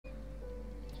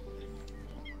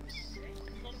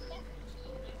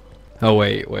Oh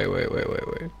wait.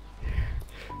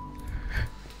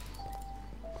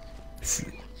 S-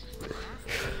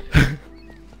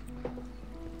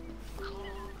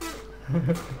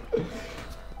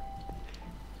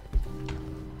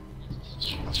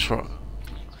 That's right. I'm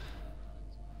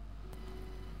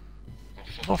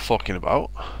not fucking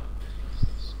about.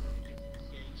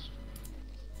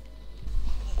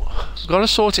 We've got to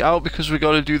sort it out because we've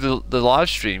got to do the live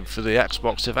stream for the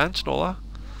Xbox event and all that.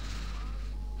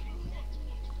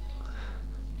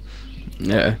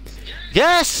 Yeah.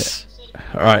 Yes!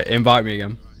 Alright, invite me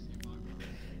again.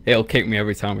 It'll kick me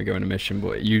every time we go in a mission,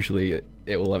 but usually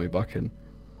it will let me back in.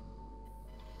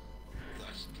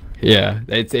 Yeah,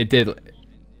 it did.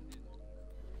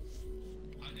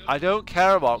 I don't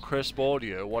care about crisp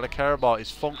audio. What I care about is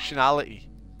functionality.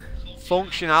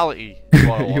 Functionality is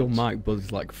what I want. Your mic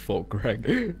buzzes like fuck,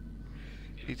 Greg.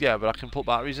 Yeah, but I can put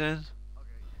batteries in.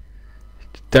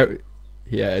 Don't.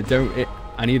 Yeah, don't.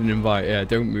 I need an invite. Yeah,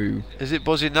 don't move. Is it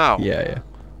buzzing now? Yeah.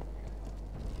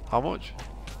 How much?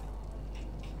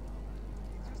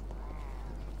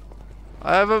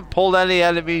 I haven't pulled any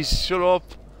enemies. Shut up.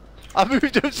 I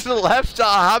moved them to the left out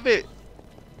of habit.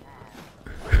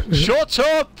 Shut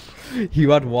up!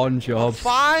 You had one job.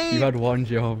 Fine. You had one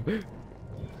job.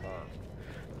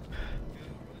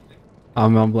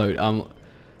 I'm loading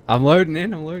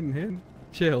in. I'm loading in.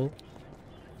 Chill.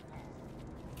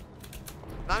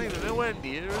 Not even nowhere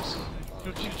near us.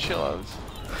 You chill out.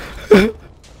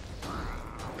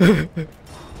 You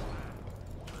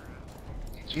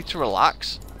need to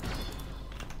relax.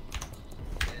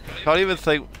 I can't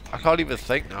even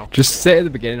think now. Just sit at the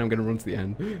beginning. I'm gonna run to the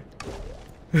end.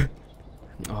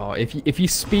 Oh, if you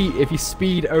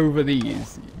speed over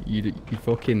these, you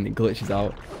fucking glitches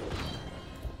out.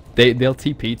 They'll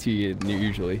TP to you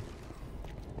usually.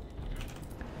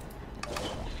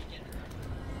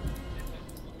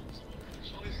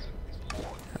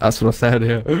 That's what I said.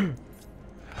 Yeah.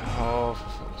 Oh, for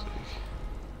fuck's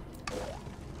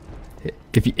sake.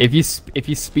 If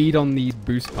you speed on these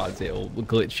boost pads, it'll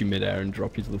glitch you midair and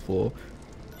drop you to the floor.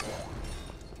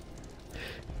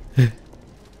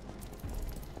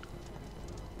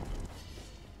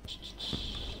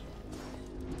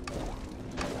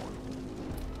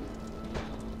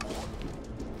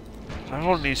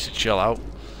 Everyone needs to chill out.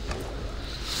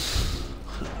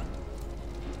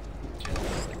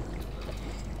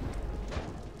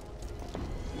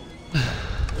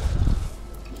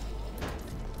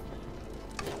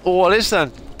 Oh, what is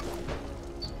then?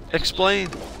 Explain.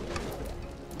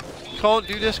 You can't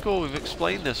do Discord, we've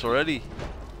explained this already.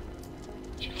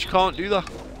 You can't do that.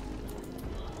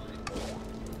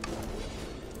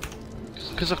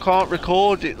 Because I can't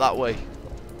record it that way.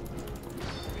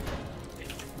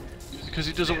 Because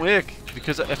it doesn't work.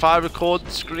 Because if I record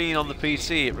the screen on the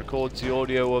PC, it records the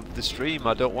audio of the stream.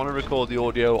 I don't want to record the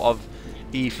audio of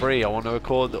E3. I want to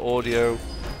record the audio.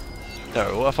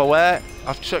 No, if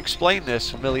I've just explained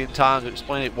this a million times.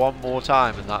 Explain it one more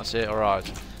time, and that's it. All right.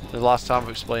 The last time I'm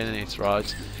explaining it,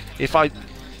 right? If I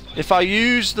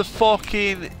use the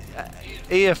fucking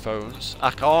earphones,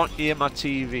 I can't hear my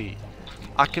TV.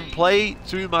 I can play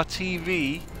through my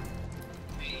TV.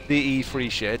 The E3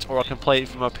 shit, or I can play it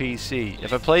from my PC.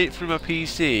 If I play it through my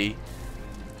PC,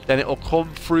 then it'll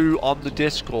come through on the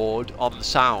Discord on the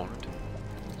sound.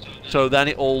 So then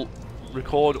it'll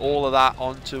record all of that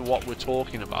onto what we're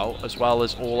talking about, as well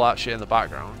as all that shit in the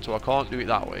background. So I can't do it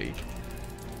that way.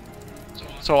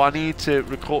 So I need to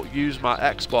use my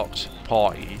Xbox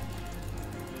party,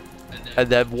 and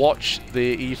then watch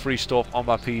the E3 stuff on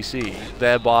my PC.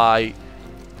 Thereby,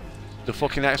 the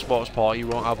fucking Xbox party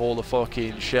won't have all the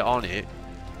fucking shit on it,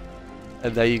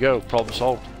 and there you go, problem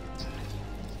solved.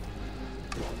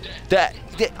 I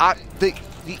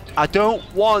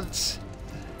don't want,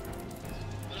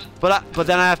 but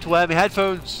then I have to wear my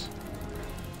headphones.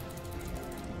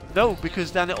 No,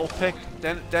 because then it'll pick,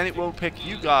 then it won't pick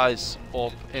you guys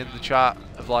up in the chat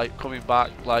of like coming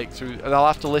back like through, and I'll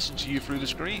have to listen to you through the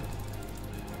screen.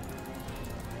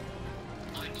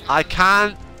 I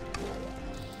can't.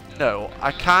 No,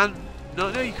 I can. No,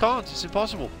 you can't. It's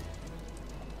impossible.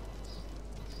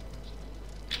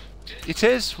 It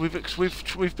is.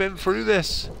 We've been through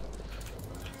this.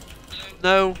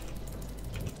 No.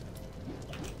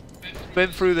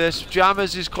 Been through this.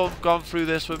 Jammers has gone through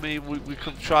this with me. We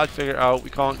tried to figure it out.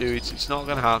 We can't do it. It's not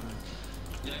gonna happen.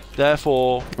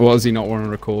 Therefore. Well, does he not want to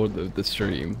record the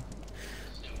stream?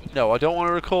 No, I don't want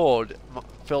to record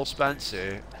Phil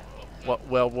Spencer.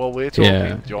 Well, we're talking. You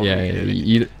can't do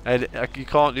that.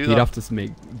 You'd have to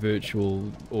make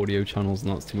virtual audio channels,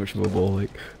 and that's too much of a ball. Like,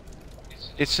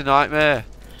 it's a nightmare.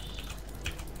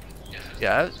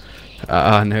 Yeah.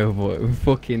 I know, but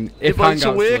fucking if but it's a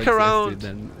Hangouts still workaround.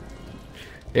 existed, then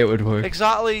it would work.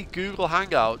 Exactly. Google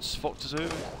Hangouts fucked us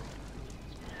over.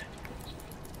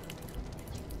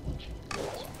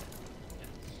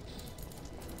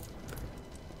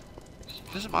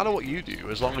 Doesn't matter what you do,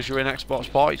 as long as you're in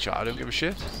Xbox Party Chat, I don't give a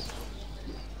shit.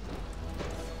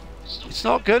 It's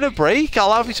not gonna break,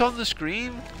 I'll have it on the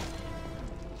screen.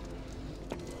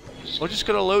 We're just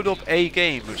gonna load up a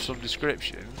game with some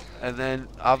description, and then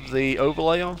have the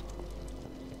overlay on.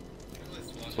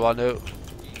 So I know.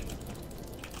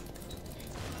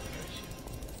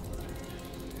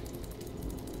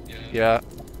 Yeah.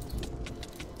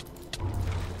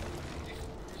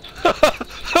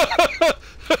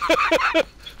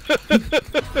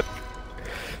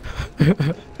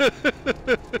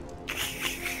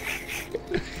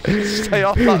 Stay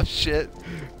off that shit.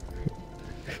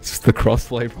 It's just the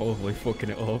crossplay probably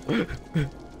fucking it up.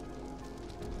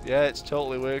 Yeah, it's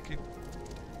totally working.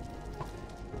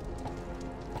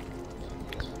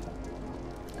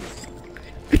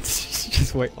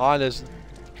 Just wait. Mine isn't.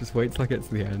 Just wait till I get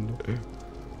to the end.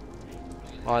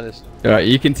 Mine isn't. Alright,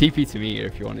 you can TP to me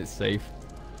if you want it safe.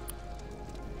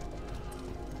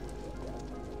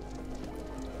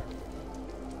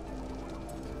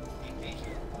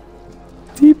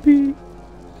 TP.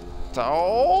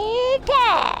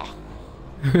 Opa!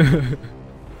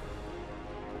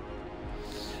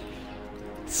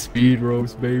 Speed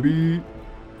roast, baby.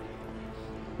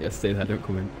 Yeah, stay there, don't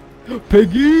come in.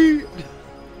 Peggy!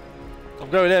 I'm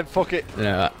going in, fuck it.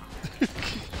 No.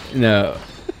 No.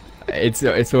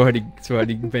 It's already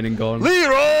been and gone.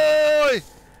 Leroy!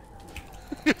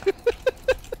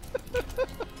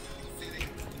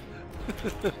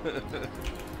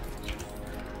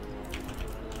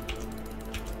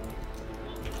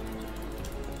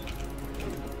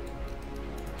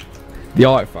 The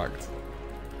artifact.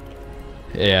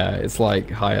 Yeah, it's like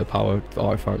higher power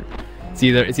artifact. It's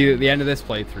either at the end of this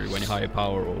playthrough when you higher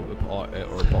power or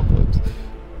apocalypse.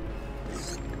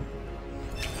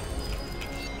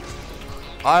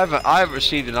 I haven't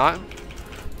received an item.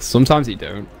 Sometimes you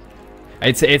don't.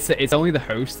 It's only the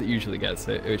host that usually gets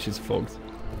it, which is fucked.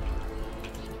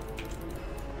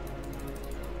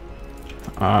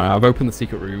 I've opened the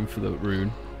secret room for the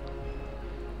rune.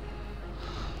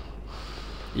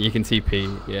 You can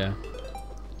TP, yeah.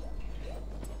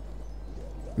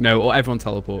 No, or everyone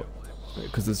teleport,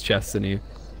 because there's chests in here.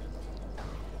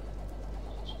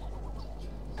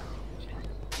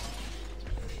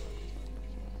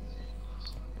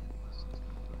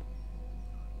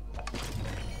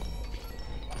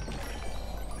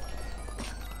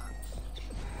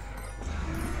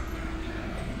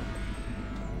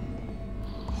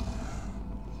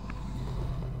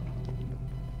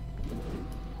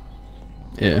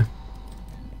 Yeah.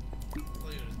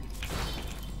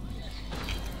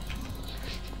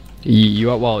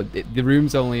 Well, the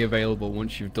room's only available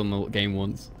once you've done the game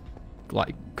once,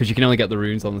 like, because you can only get the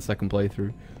runes on the second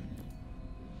playthrough.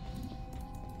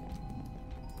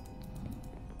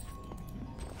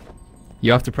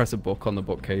 You have to press a book on the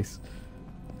bookcase.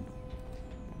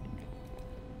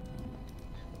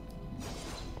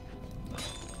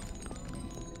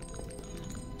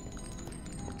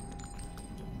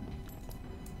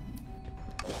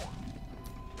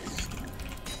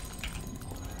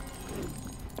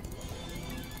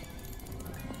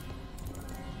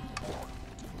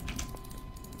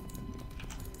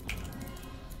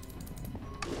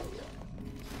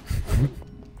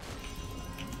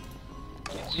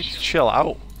 You need to chill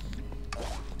out.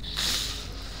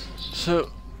 So,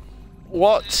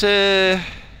 what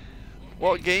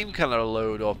game can I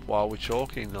load up while we're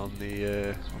talking on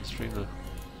the stream then?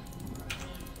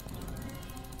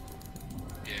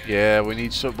 Yeah, we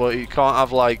need some, but you can't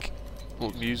have like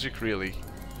music really.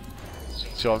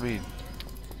 See what I mean?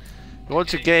 You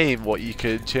want a game what you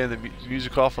can turn the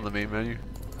music off on the main menu.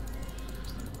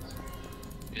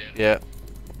 Yeah.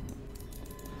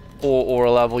 Or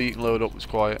a level you can load up that's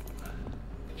quiet.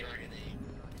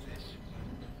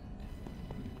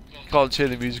 Can't turn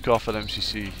the music off at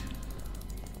MCC.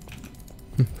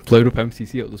 Load up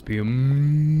MCC, it'll just be a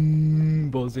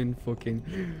buzzing fucking.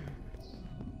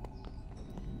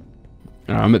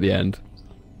 I'm at the end.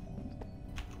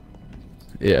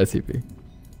 Yeah, TP.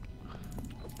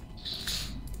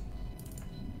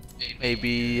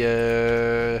 Maybe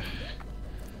a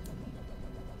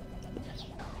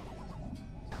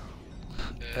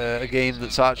game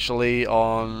that's actually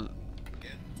on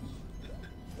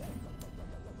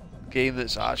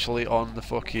the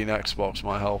fucking Xbox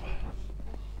might help.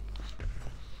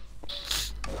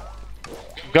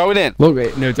 Going in.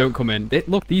 Look, no, don't come in.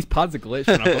 Look, these pads are glitched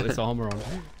and I've got this armor on.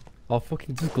 I'll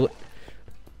fucking just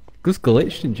Just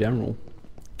glitched in general.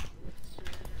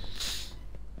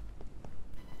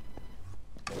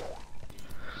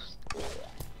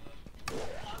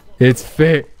 It's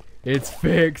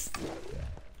fixed.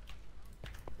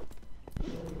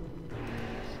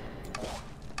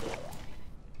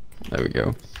 There we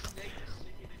go.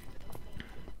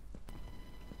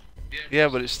 Yeah,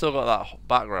 but it's still got that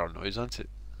background noise, hasn't it?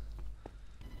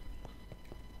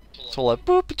 It's all like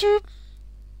boop doop.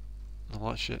 All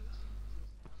that shit.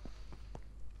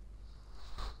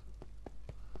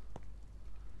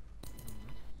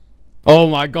 Oh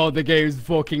my god, the game's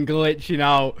fucking glitching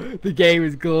out. The game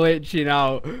is glitching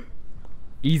out.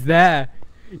 He's there.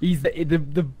 He's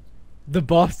the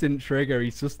boss didn't trigger.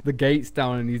 He's just the gate's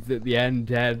down and he's at the end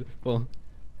dead. Well,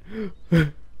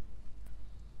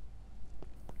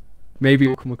 maybe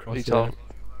we'll come across it. Yeah,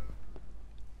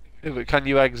 but can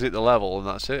you exit the level and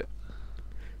that's it?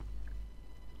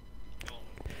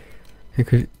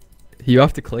 You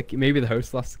have to click. Maybe the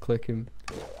host has to click him.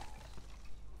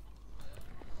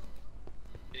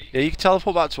 Yeah, you can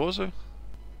teleport back to us though.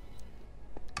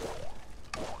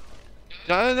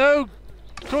 I don't know.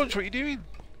 Crunch, what are you doing?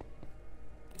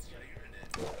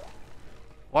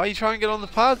 Why are you trying to get on the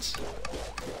pads?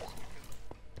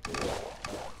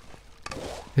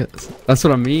 Yes, that's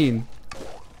what I mean.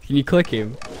 Can you click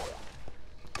him?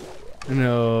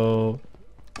 No.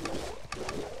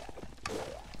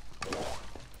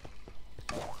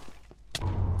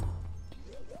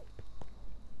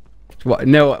 What?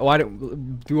 No, why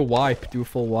don't do a wipe? Do a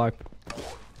full wipe.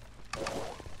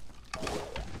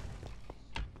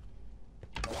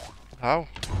 How?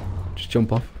 Just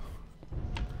jump off.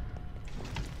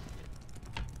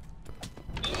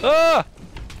 Ah!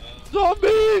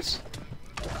 Zombies!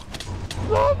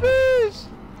 Zombies!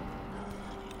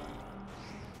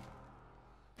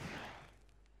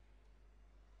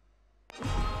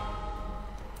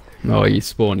 Oh, you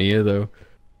spawn here though.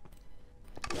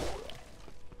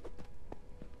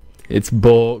 It's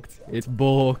balked. It's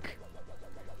balk.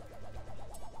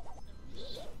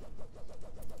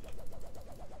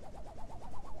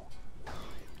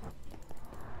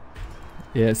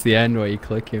 Yeah, it's the end where you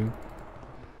click him.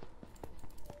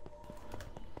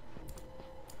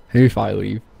 Who if I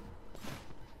leave?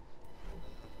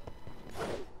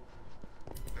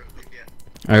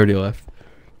 I already left.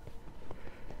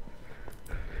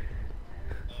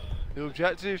 The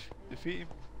objective, defeat him.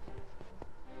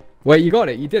 Wait, you got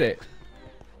it? You did it?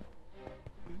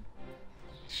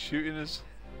 He's shooting us.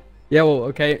 Yeah, well,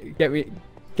 okay, get me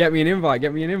an invite,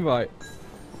 get me an invite.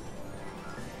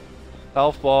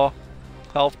 Health bar.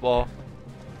 Health bar.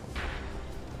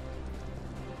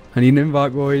 I need an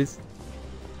invite, boys.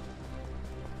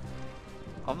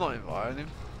 I'm not inviting him.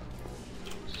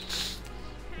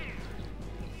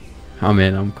 I'm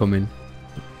in, I'm coming.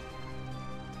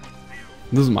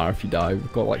 Doesn't matter if you die,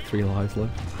 we've got like 3 lives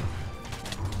left.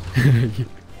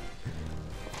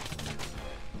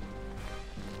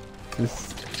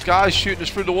 This guy's shooting us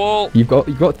through the wall. You've got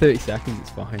 30 seconds, it's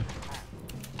fine.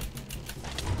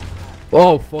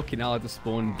 Oh fucking hell, I just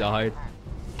spawned and died.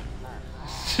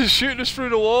 He's shooting us through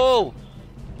the wall.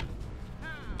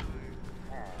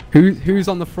 Who's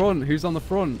on the front? Who's on the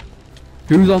front?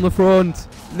 Who's on the front?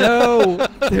 No!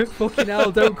 Fucking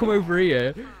hell, don't come over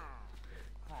here.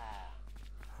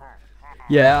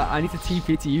 Yeah, I need to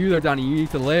TP to you though, Danny, you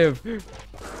need to live.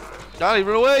 Danny,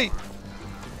 run away!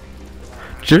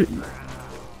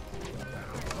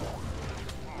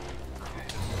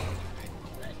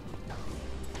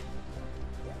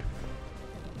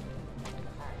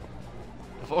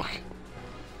 Fuck.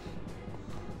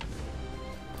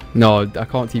 No, I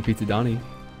can't TP to Danny.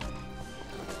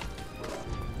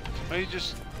 Why don't you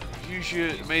just use your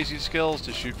amazing skills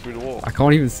to shoot through the wall? I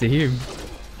can't even see him.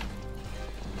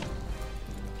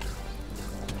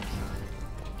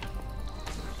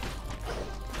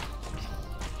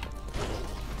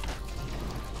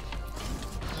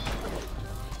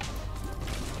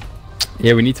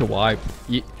 Yeah, we need to wipe.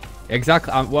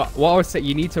 Exactly. What I was saying,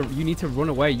 you need to run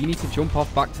away. You need to jump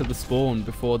off back to the spawn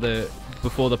before the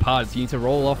pads. You need to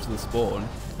roll off to the spawn,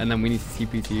 and then we need to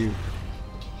TP to you.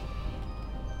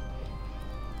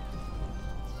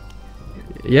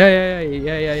 Yeah.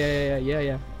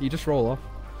 You just roll off.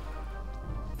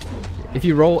 If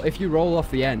you roll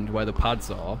off the end where the pads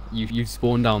are, you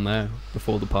spawn down there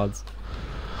before the pads.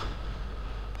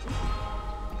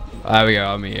 There we go.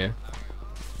 I'm here.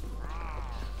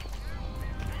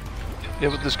 Yeah,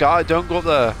 but this guy, don't go up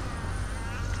there.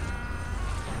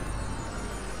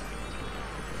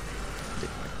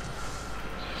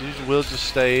 We'll just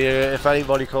stay here. If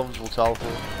anybody comes, we'll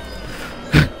teleport.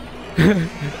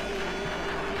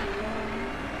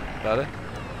 Got it?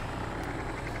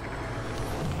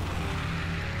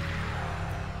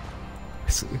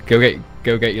 Go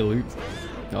get your loot.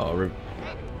 Oh, rip.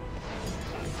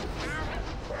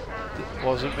 It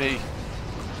wasn't me.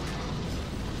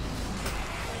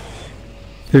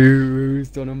 Who's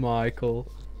done a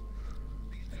Michael?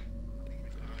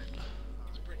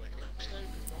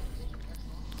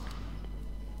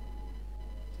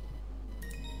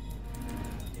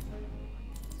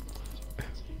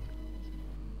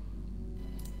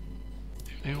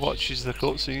 Who watches the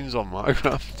cutscenes on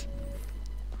Minecraft?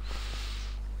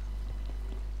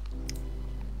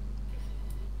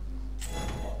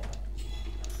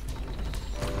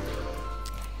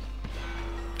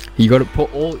 You gotta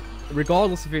put all,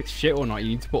 regardless if it's shit or not, you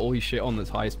need to put all your shit on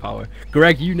that's highest power.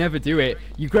 Greg, you never do it.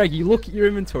 Greg, you look at your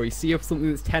inventory, see if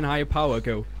something that's 10 higher power,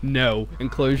 go, no,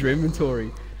 and close your inventory.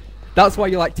 That's why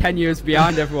you're like 10 years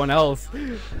behind everyone else.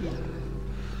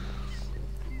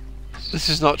 This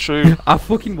is not true. I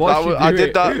fucking watched you do I did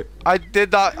it. that. I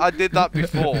did that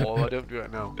before. I don't do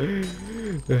it now.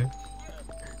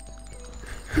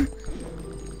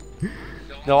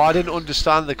 No, I didn't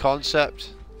understand the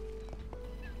concept.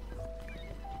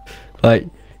 Like,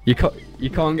 you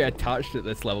can't get attached at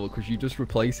this level because you just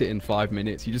replace it in 5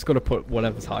 minutes. You just gotta put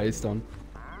whatever's highest on.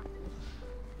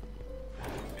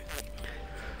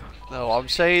 No, I'm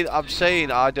saying I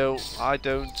didn't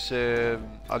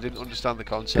understand the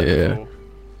concept before.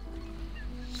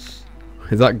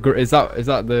 Is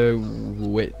that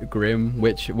the Grim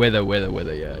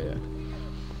Wither, yeah.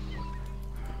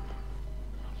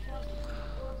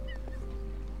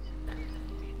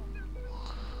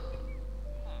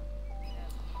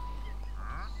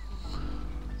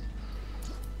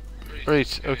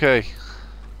 Right, okay.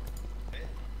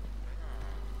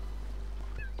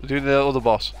 We're doing the other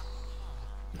boss.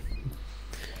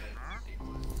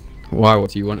 Why? What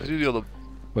do you want? Do the other.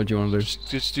 What do you want to do?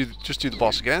 Just do the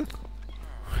boss again.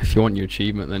 If you want your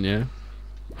achievement, then yeah.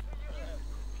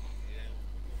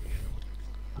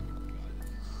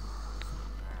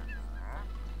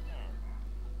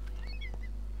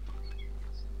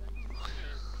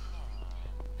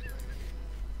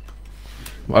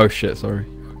 Oh shit! Sorry.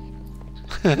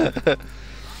 I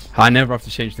never have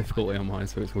to change difficulty on mine,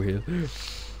 so it's weird.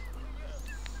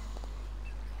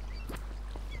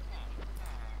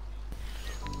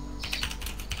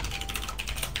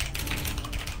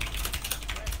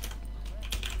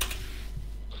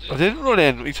 I didn't run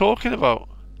in. What are you talking about?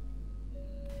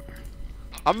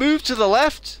 I moved to the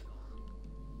left.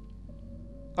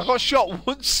 I got shot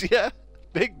once, yeah.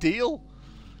 Big deal.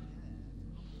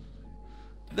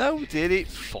 No, did it?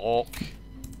 Fuck.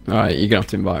 Alright, you're gonna have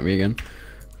to invite me again.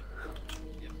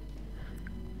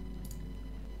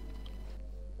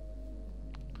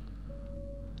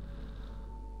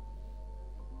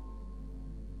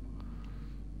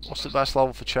 What's the best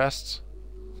level for chests?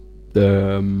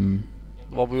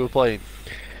 What we were playing?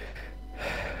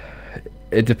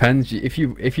 It depends. If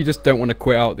you just don't want to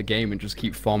quit out the game and just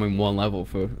keep farming one level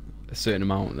for a certain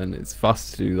amount, then it's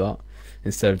fast to do that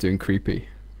instead of doing creepy.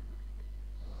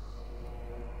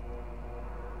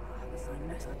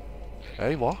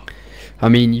 Hey, what? I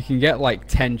mean, you can get like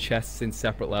 10 chests in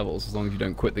separate levels as long as you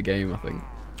don't quit the game, I think.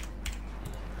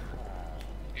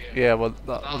 Yeah, well,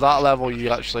 that level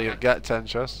you actually get 10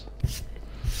 chests.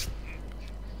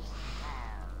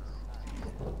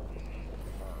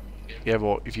 Yeah,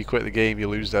 but if you quit the game, you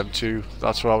lose them too.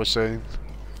 That's what I was saying.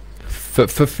 For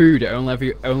food, it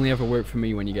only ever worked for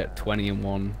me when you get 20 in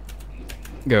one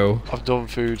go. I've done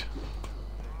food.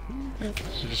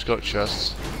 So just got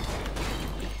chests.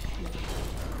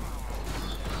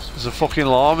 There's a fucking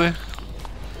llama.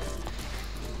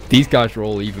 These guys are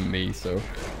all even me, so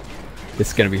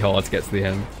it's gonna be hard to get to the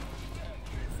end.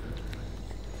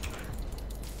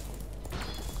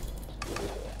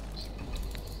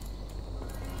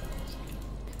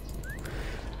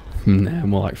 Nah,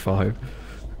 more like 5.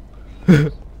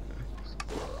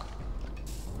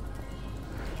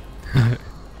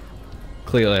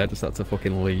 Clearly I just had to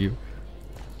fucking leave.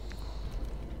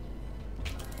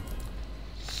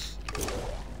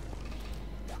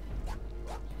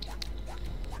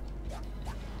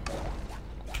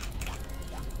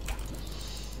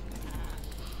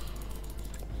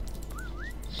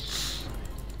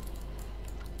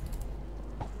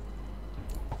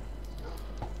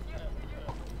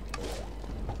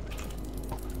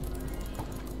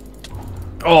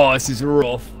 Oh, this is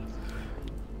rough.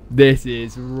 This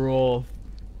is rough.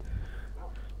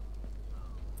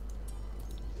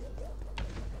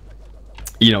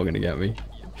 You're not gonna get me.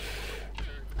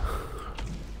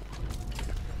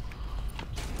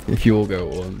 If you all go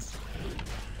at once.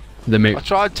 I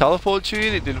tried teleport to you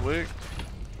and it didn't work.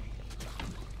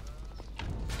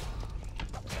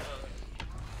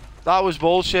 That was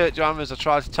bullshit, Jammers. I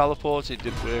tried to teleport, it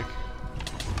didn't work.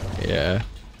 Yeah.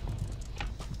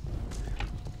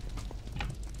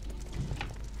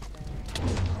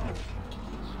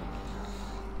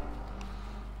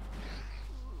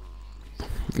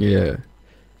 Yeah.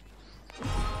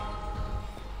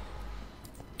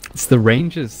 It's the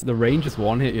Rangers. The Rangers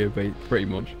one hit you, pretty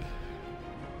much.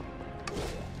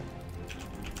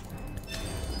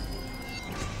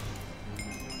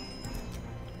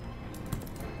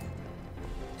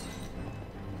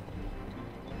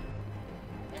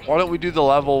 Why don't we do the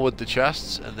level with the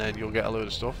chests, and then you'll get a load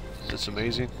of stuff. It's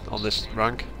amazing on this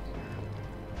rank.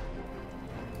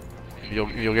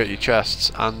 You'll get your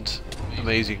chests and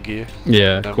amazing gear.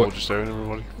 Yeah. And then we'll just own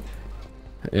everybody.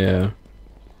 Yeah.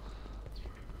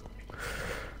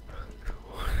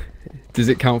 Does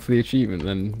it count for the achievement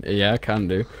then? Yeah, I can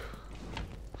do.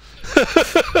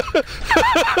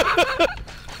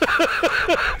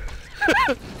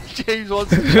 James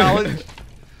wants a challenge.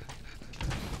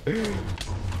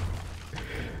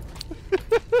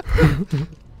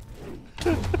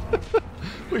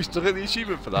 We still get the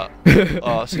achievement for that.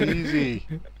 Oh, it's easy.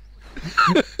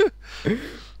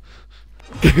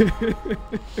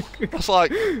 It's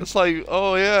like,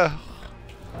 oh yeah.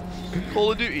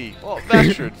 Call of Duty. What,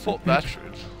 veteran? Fuck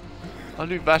veteran. I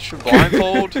do veteran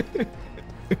blindfold.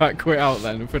 Right, quit out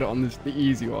then and put it on the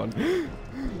easy one.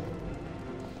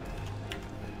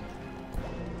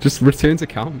 Just return to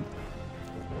camp.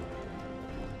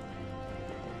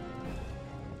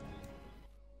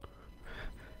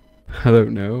 I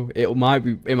don't know. It might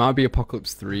be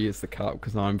Apocalypse 3 as the cap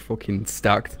because I'm fucking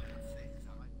stacked.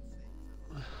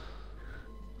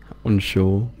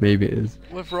 Unsure. Maybe it is.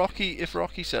 Well, if Rocky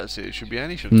says it should be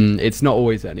any, shouldn't it? It's not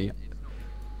always any.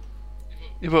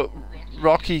 Yeah, but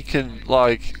Rocky can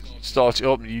like start it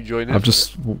up and you join it. I've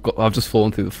just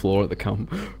fallen through the floor at the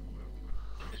camp.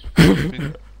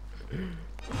 And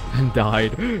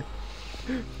died.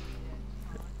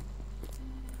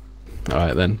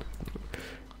 Alright then.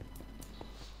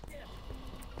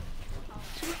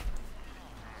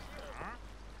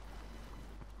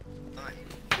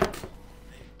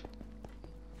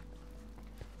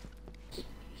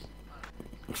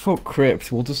 Fuck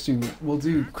crypt, we'll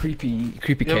do creepy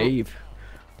cave.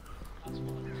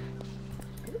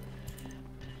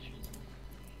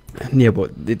 Yeah,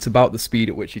 but it's about the speed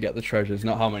at which you get the treasures,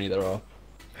 not how many there are.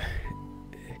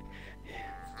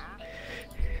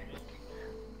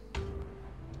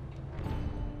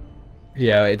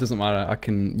 Yeah, it doesn't matter.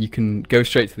 You can go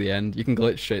straight to the end. You can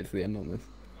glitch straight to the end on this.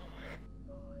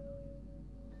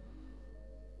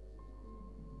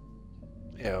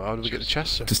 Yeah, how do we get the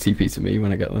chest, sir? Just TP to me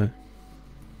when I get there.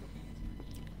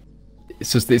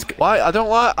 It's just this. Why? I don't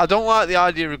like the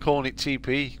idea of calling it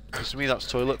TP. Because to me that's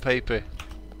toilet paper.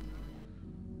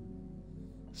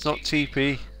 It's not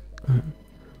TP.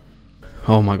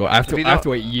 Oh my god, I have to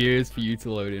wait years for you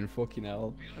to load in. Fucking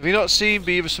hell. Have you not seen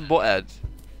Beavis and Butthead?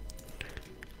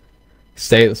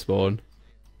 Stay at the spawn.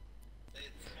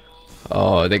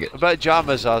 Oh, they get. I bet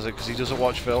Jammers has it because he doesn't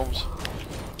watch films.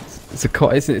 It's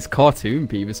it's cartoon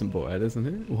Beavis and Butthead, isn't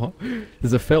it? What?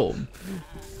 There's a film.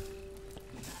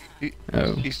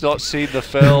 He's not seen the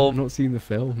film. I've not seen the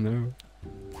film. No.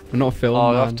 I'm not a film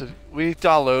Oh, man. we need to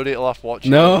download it. I'll have to watch it.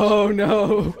 No,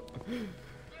 no.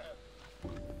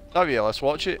 Oh yeah, let's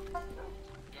watch it.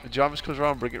 When Jammers comes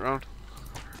around, bring it round.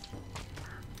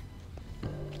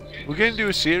 We're going to do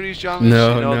a series, Jammers.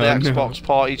 No, you know, no, the Xbox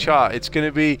Party Chat. It's going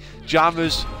to be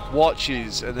Jammers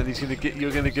watches, and then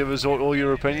you're going to give us all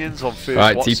your opinions on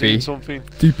first watching something.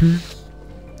 TP.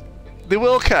 They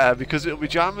will care because it'll be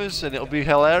Jammers, and it'll be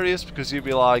hilarious because he'll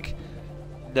be like,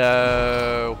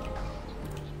 no.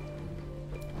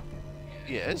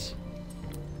 Yes.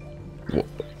 What?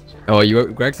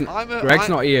 Oh, Greg's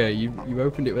not here. You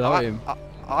opened it without him.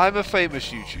 I'm a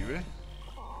famous YouTuber.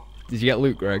 Did you get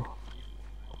loot, Greg?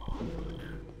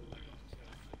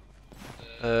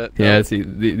 No. Yeah, see,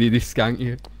 they skank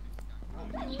you.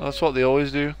 That's what they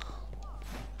always do.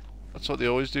 That's what they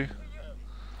always do.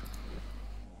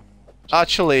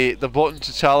 Actually, the button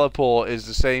to teleport is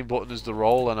the same button as the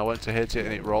roll, and I went to hit it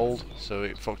and it rolled, so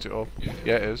it fucked it up.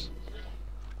 Yeah, it is.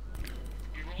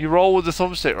 You roll with the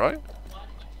thumbstick, right?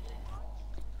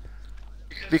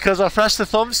 Because I pressed the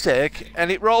thumbstick and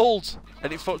it rolled,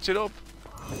 and it fucked it up.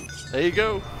 There you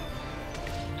go.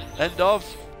 End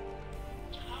of.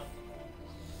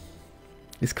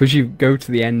 It's because you go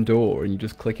to the end door and you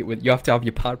just click it with. You have to have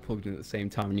your pad plugged in at the same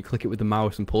time, and you click it with the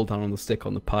mouse and pull down on the stick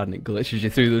on the pad, and it glitches you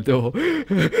through the door.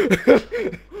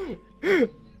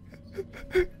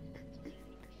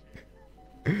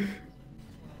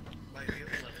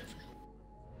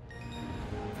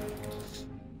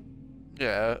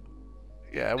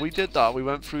 we did that. We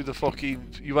went through the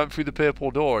fucking. You went through the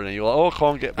purple door, and then you were like, "Oh, I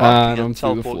can't get back." And I'm you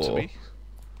through the teleport to floor. me.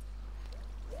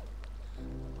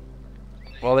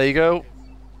 Well, there you go.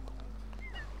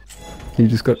 You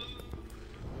just got.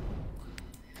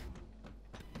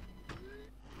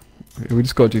 We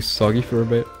just got to do soggy for a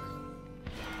bit.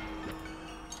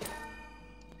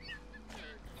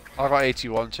 I got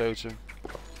 81 totem.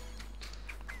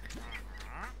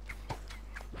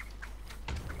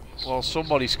 Well,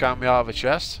 somebody scammed me out of a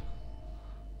chest.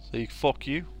 So you fuck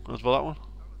you. As well, that one.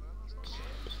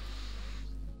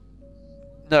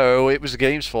 No, it was the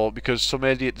game's fault because some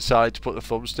idiot decided to put the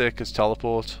thumbstick as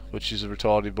teleport, which is a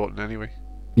retarded button anyway.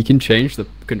 You can change the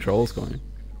controls, can't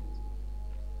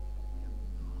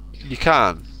You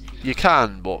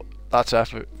can, but that's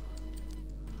effort.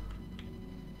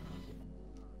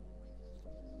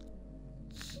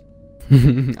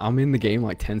 you? I'm in the game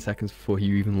like 10 seconds before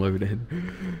you even load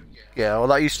in. Yeah, well,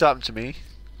 that used to happen to me.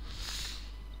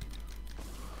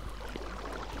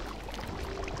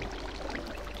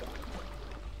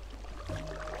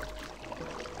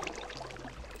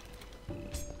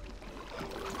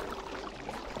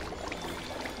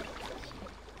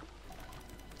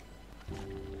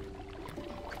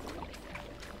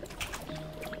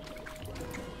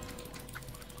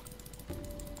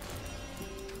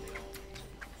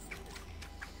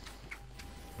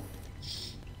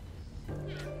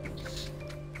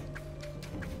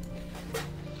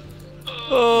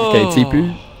 Okay,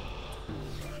 TP.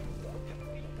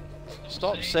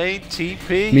 Stop saying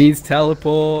TP. Means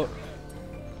teleport.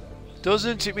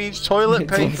 Doesn't it means toilet It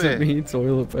paper? doesn't mean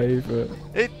toilet paper.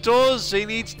 It does. He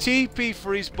needs TP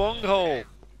for his bunghole.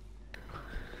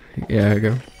 Yeah,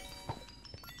 go.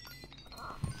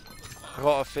 I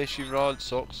got a fishing rod.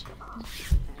 Sucks.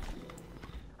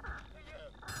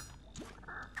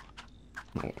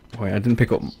 Oh, wait, I didn't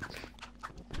pick up.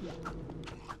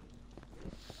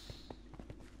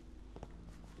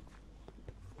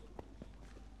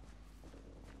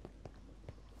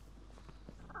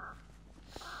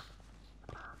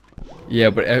 Yeah,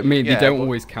 but I mean, Yeah, they don't but-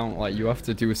 always count. Like, you have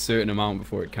to do a certain amount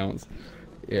before it counts.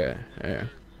 Yeah, yeah.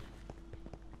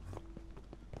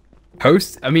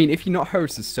 Host? I mean, if you're not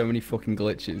host, there's so many fucking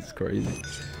glitches. It's crazy.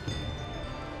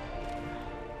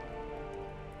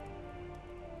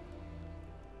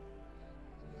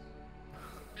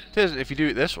 It isn't if you do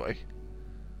it this way.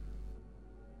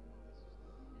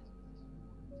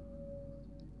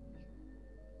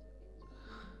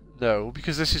 No,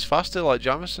 because this is faster, like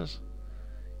Jameson's.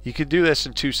 You can do this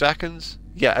in 2 seconds.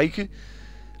 Yeah, you can.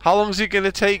 How long is it going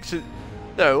to take to?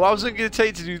 No, how long is it going to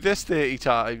take to do this 30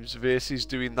 times versus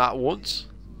doing that once?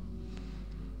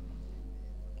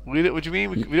 What do you mean?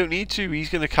 We don't need to. He's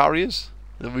going to carry us,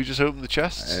 and we just open the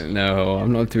chests. No,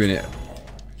 I'm not doing it.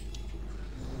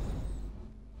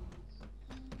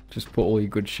 Just put all your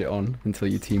good shit on until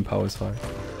your team power's high.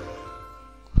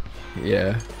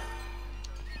 Yeah.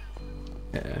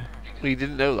 Yeah. We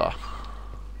didn't know that.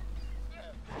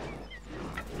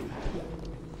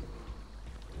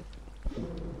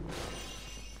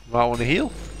 Might want to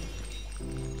heal.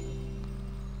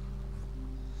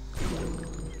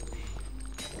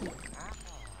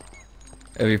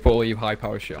 Have you put all your high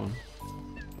power shit on?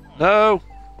 No.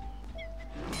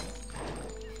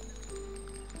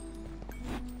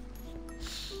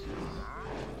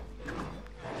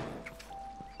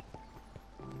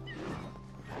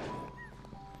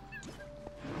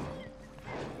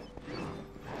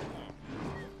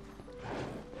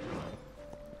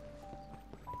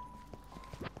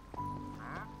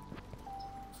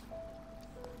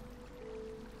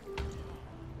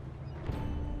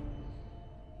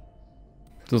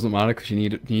 Doesn't matter because you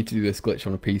need to do this glitch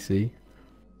on a PC.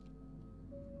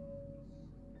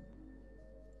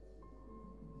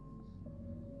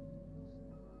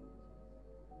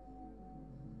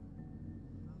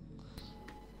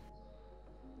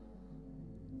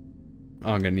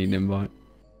 I'm gonna need an invite.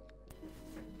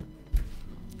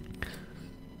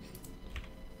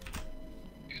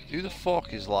 Who the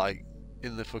fuck is like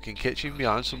in the fucking kitchen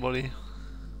behind somebody?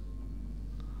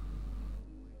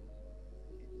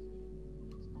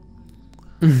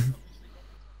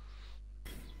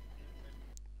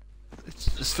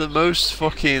 It's the most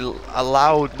fucking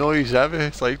loud noise ever.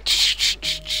 It's like.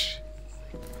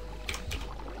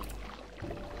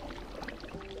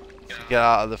 Get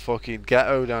out of the fucking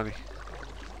ghetto, Danny.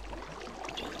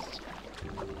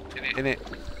 In it.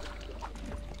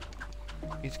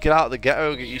 You need to get out of the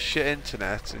ghetto, get your shit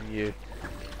internet and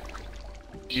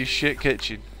your shit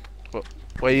kitchen. What?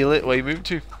 Where you moving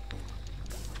to?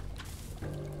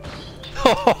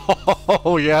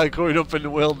 Oh yeah, growing up in the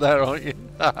world there, aren't you?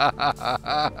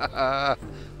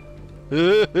 Have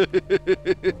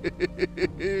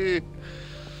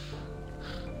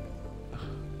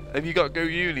you got to go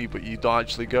uni, but you don't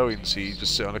actually go in, so you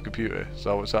just sit on a computer? Is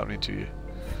that what's happening to you?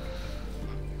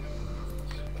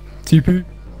 TP.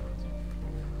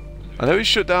 I know it's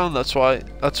shut down. That's why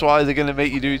they're gonna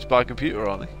make you do it by computer,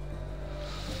 aren't they?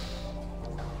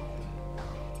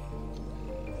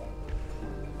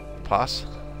 Pass.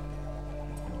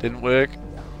 Didn't work.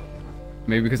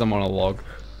 Maybe because I'm on a log.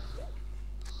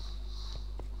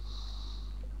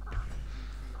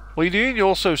 What are you doing?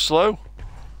 You're so slow.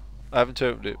 I haven't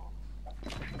opened it.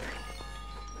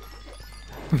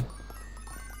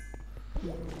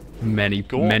 Many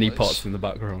Gauntlets. pots in the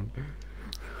background.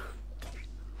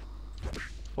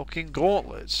 Fucking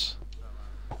gauntlets.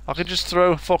 I could just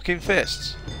throw fucking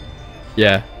fists.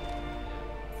 Yeah.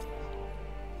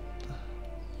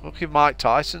 Fucking Mike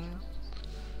Tyson.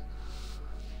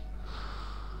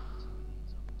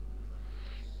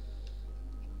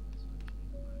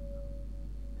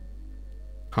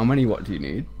 How many what do you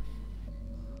need?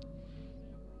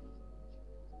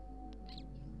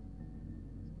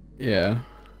 Yeah.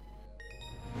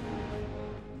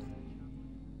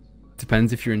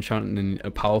 Depends if you're enchanting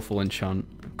a powerful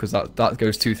enchant, because that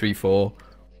goes 2, 3, 4.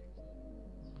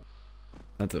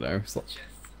 I don't know.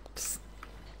 It's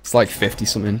like 50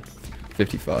 something,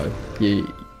 55. Yeah.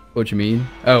 What do you mean?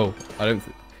 Oh, I don't.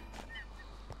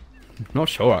 Not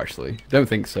sure actually. Don't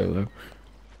think so though.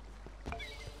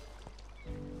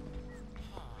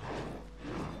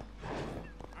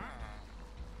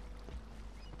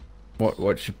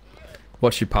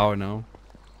 What's your power now?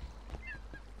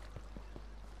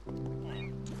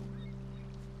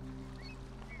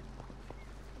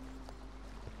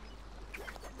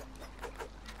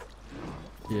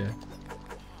 Yeah.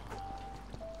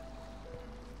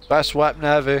 Best weapon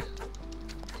ever.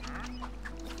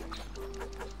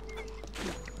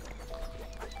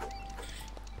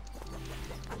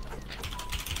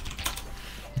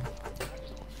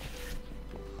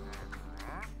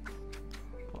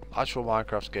 Actual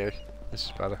Minecraft's gay. This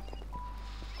is better.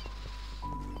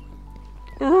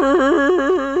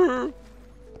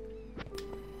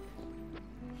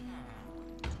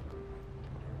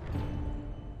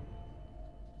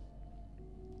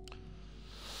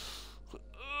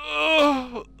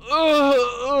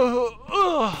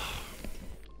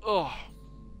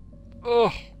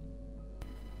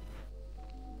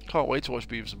 Can't wait to watch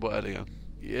Beavis and Butthead again.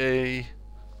 Yay.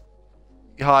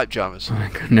 You hype, Jammers?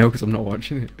 No, because I'm not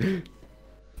watching it.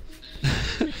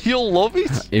 You'll love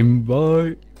it.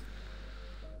 Invite.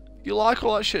 You like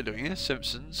all that shit, don't you?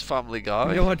 Simpsons, Family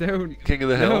Guy. No, I don't. King of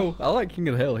the Hill. No, I like King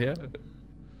of the Hill. Yeah.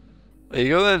 There you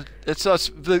go then. It's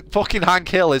the fucking Hank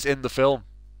Hill is in the film.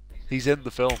 He's in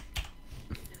the film.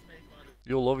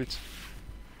 You'll love it.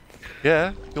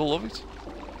 Yeah, you'll love it.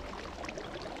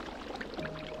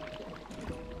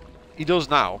 He does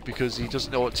now because he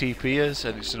doesn't know what TP is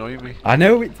and it's annoying me. I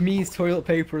know it means toilet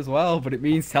paper as well, but it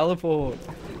means teleport.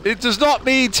 It does not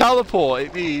mean teleport,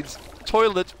 it means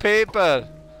toilet paper.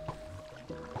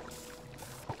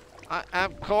 I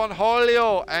am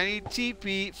Cornholio. I need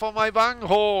TP for my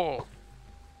banghole.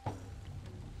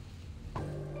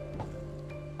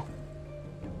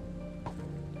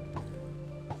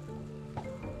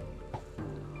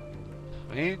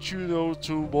 Ain't you those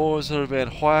two boys that have been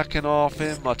whacking off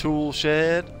in my tool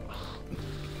shed?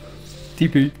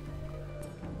 TP.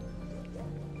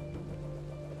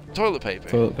 Toilet paper.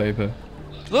 Toilet paper.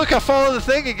 Look, I followed the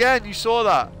thing again. You saw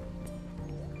that.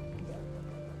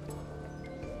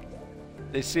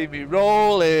 They see me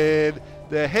rolling.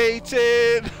 They're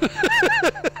hating.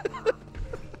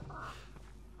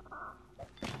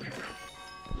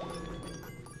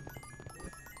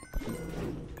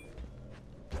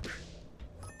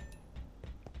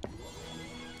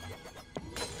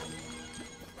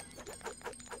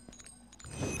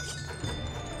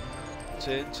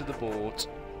 Turn to the boat.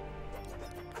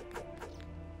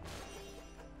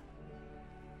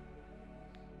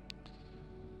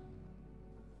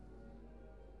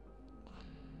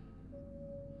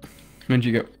 When did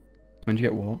you get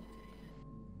what?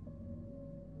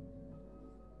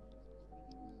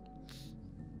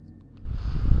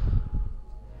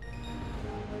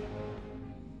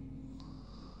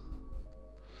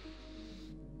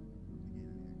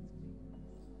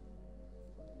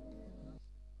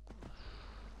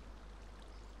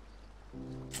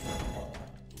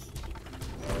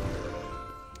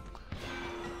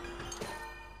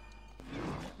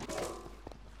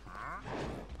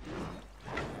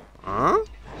 Huh?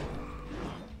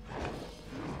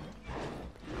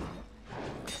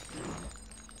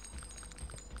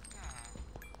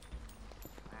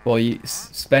 Well,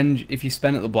 spend if you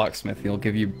spend at the blacksmith, he'll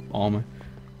give you armor.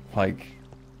 Like,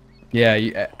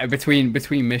 yeah, between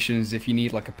missions, if you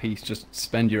need like a piece, just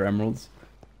spend your emeralds.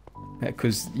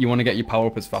 Because you want to get your power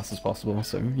up as fast as possible,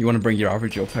 so you want to bring your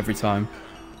average up every time.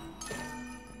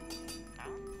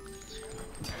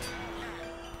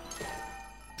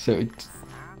 So,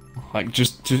 like,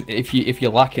 just if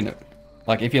you're lacking it,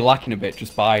 like if you're lacking a bit,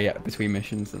 just buy it between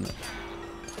missions and.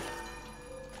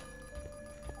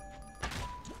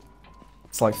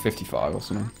 It's like 55 or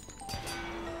something.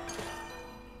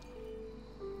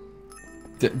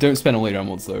 Don't spend all your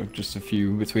emeralds though, just a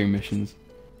few between missions.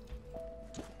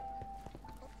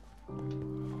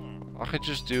 I could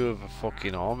just do with a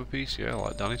fucking armor piece, yeah,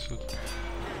 like Danny said.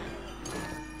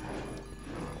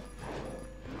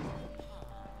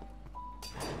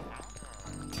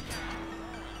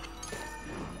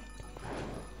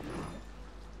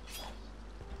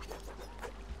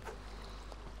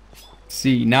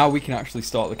 See, now we can actually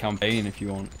start the campaign if you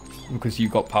want, because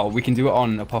you've got power. We can do it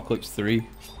on Apocalypse 3.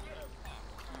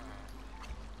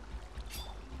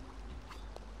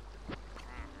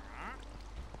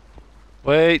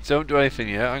 Wait, don't do anything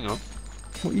yet, hang on.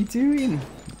 What are you doing,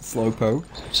 Slowpoke?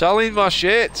 Selling my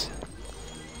shit!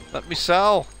 Let me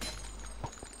sell!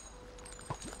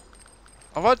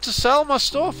 I've had to sell my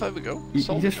stuff, there we go. You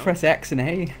just press X and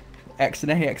A. X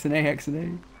and A, X and A, X and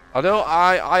A. I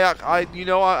don't, you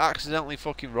know I accidentally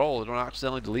fucking roll. I don't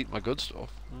accidentally delete my good stuff.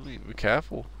 Be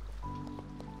careful.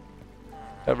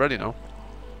 Get ready now.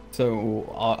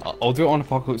 So, I'll do it on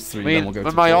Apocalypse 3, then we'll go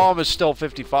to my 4. armor's still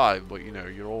 55, but you know,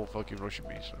 you're all fucking rushing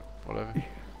me, so whatever.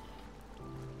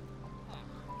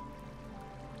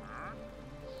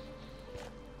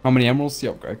 How many emeralds do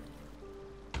you upgrade?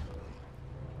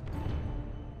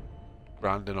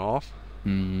 Grand and off.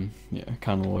 Yeah,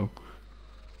 kinda low.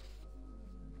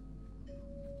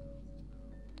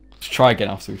 Let's try again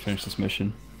after we finish this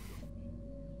mission.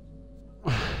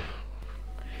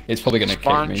 It's probably gonna kick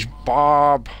me.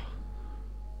 SpongeBob.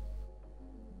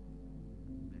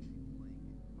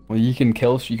 Well, you can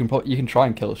kill. You can try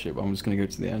and kill shit, but I'm just gonna go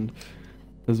to the end,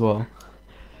 as well.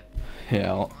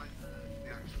 Yeah.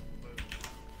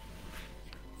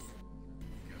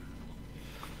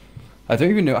 I don't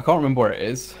even know. I can't remember where it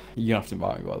is. You're gonna have to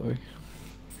invite me, by the way.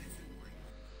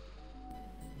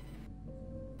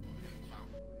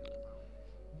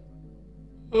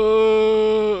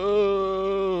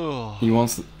 He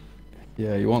wants.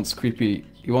 Yeah, he wants creepy.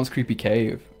 He wants creepy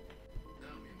cave.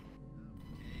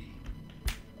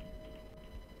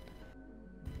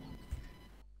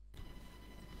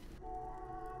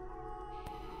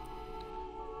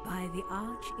 By the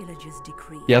Arch Illager's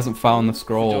decree, He hasn't found the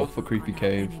scroll for creepy are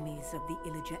cave. enemies of the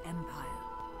Illager Empire.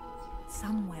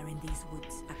 Somewhere in these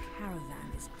woods, a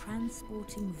caravan is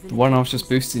transporting The one I was villagers just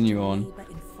boosting you on. to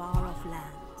labor in far-off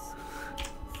lands.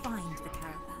 Find the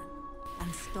caravan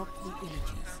and stop the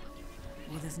Illagers.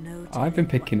 Or there's no I've been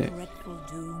telling picking what it. dreadful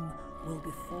doom will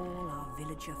befall our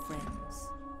villager friends.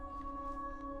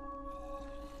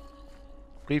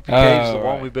 Creepy cave's the one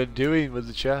right. we've been doing with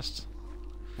the chest.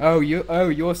 Oh,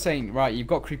 you're saying right. You've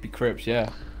got creepy crypts, yeah.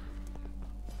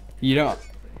 You don't.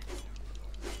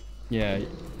 Yeah,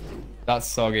 that's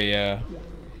soggy. Yeah.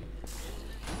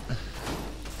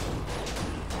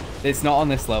 It's not on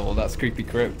this level. That's creepy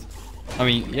crypt. I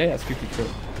mean, yeah, that's creepy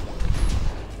crypt.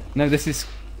 No, this is.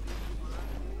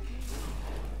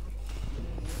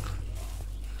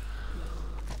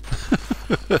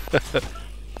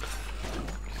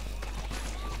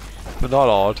 But not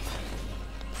odd.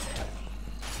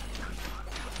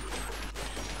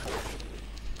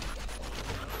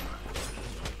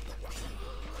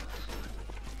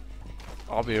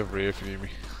 I'll be over here if you need me.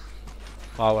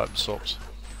 I'll let them sucks.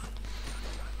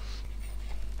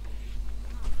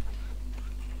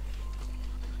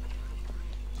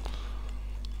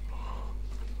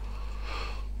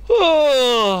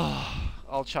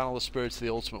 I'll channel the spirits of the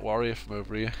Ultimate Warrior from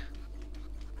over here.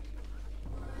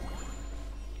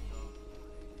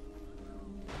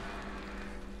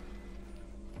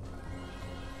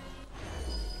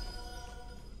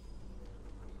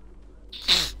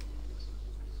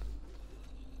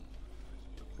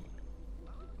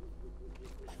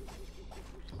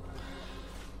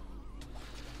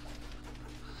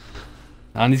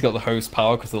 And he's got the host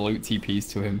power because the loot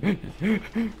TPs to him.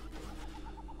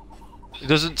 It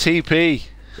doesn't TP.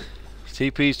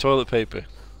 TP's toilet paper.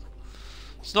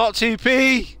 It's not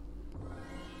TP!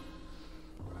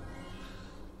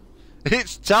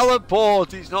 It's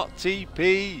teleport, it's not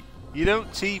TP. You don't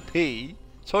TP.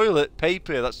 Toilet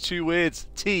paper, that's 2 words.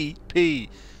 TP.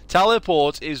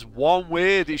 Teleport is 1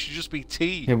 word, it should just be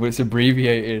T. Yeah, but it's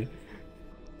abbreviated.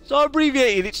 Start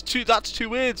abbreviating. It's two. That's 2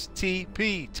 words.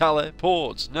 TP.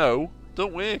 Teleports. No,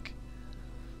 don't work.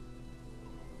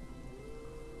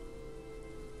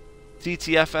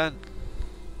 TTFN.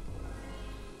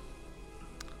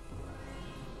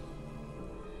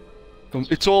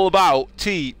 It's all about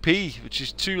TP, which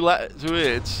is 2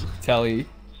 words. Telly.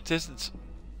 It isn't.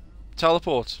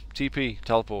 Teleport. TP.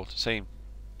 Teleport. Same.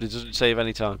 It doesn't save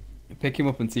any time. Pick him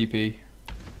up and TP.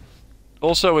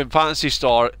 Also in Fantasy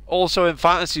Star. It was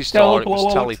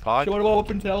Telepi. Shut up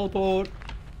and teleport.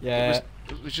 Yeah.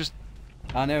 It was just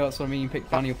I know, that's what I mean. Pick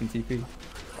Fanny up and TP.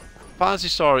 Fantasy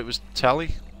Star. It was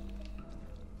Telly.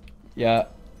 Yeah.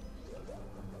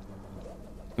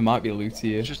 It might be a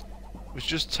Lutia. It was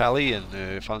just Telly in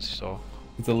Fantasy Star.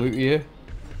 It's a Lutia.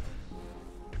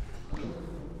 It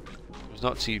was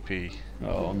not TP.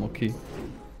 Oh, unlucky.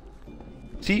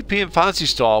 TP in Fantasy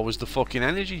Star was the fucking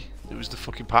energy. It was the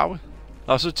fucking power.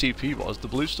 That's what TP was. The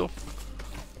blue stuff.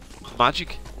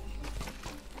 Magic.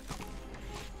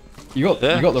 You got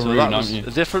the rune, haven't you?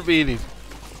 A different meaning.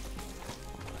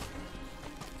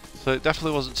 So it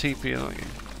definitely wasn't TP in that game.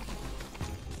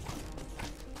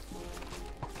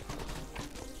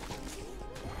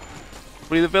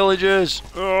 Free the villagers!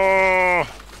 Oh!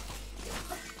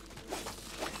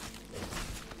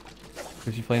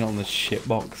 Because you're playing on the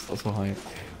shitbox, that's why.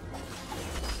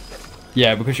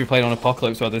 Yeah, because you're playing on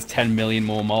Apocalypse where there's 10 million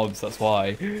more mobs, that's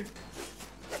why. Could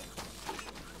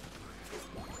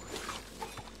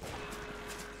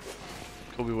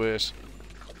be worse.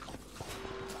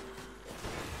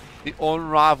 The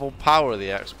unrivaled power of the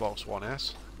Xbox One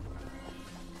S.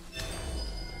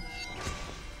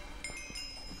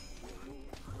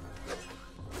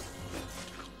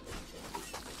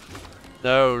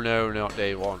 No, not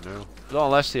day one, no. Not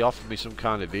unless they offer me some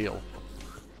kind of deal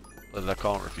that I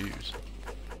can't refuse.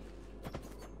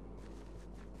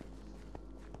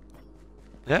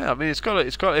 Yeah, I mean it's got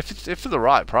if for the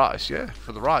right price, yeah,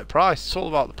 for the right price. It's all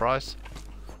about the price.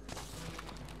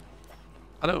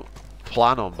 I don't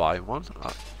plan on buying one.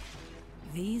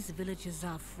 These villages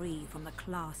are free from the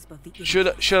clasp of the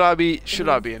Should I be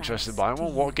interested in buying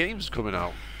one? What game's coming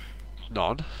out?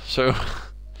 None. So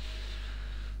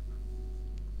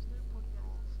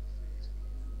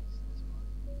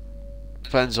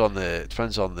depends on the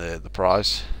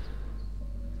price.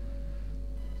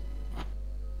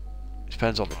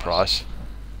 Depends on the price.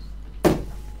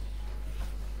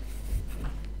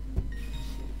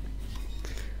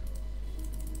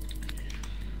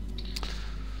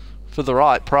 For the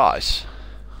right price,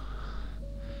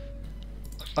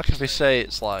 like if we say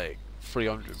it's like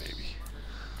 300 maybe.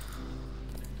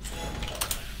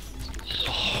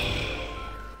 Oh.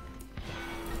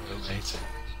 No, mate.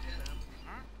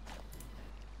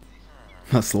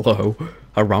 That's low.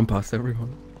 I ran past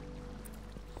everyone.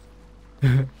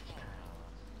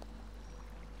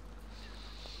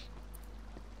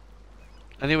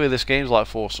 Anyway, this game's like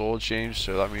 4 swords, James,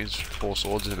 so that means 4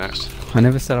 swords is next. I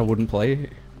never said I wouldn't play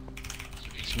it.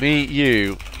 It's me,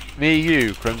 you,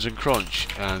 Crimson Crunch,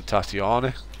 and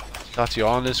Tatiana.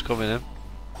 Tatiana's coming in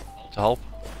to help.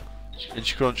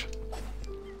 Inch Crunch.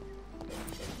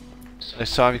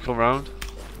 Next time you come round.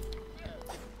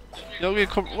 You're gonna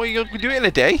come. What, you're gonna do it in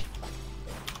a day?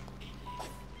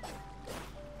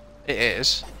 It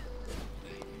is.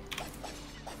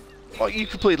 Well, you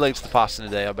complete Link to the Past in a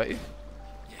day, I bet you.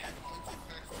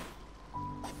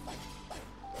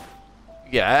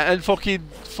 Yeah, and fucking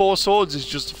 4 swords is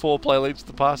just a 4-player Link to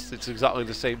the Past. It's exactly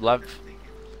the same length.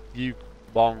 You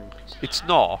bong. It's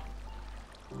not.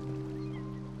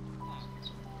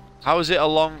 How is it a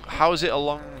long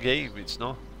game? It's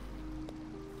not.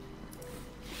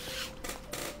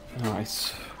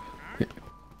 Nice.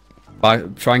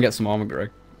 Try and get some armor,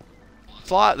 Greg.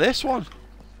 It's like this one.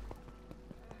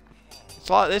 It's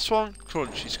like this one,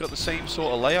 Crunch. It's got the same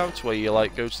sort of layout where you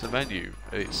like go to the menu.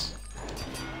 It's.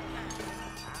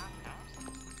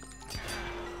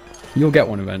 You'll get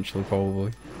one eventually,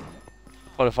 probably.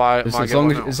 What if I? As long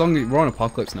as we're on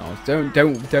Apocalypse now,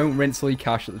 don't rinse Lee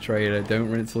Cash at the trader. Don't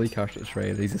rinse Lee Cash at the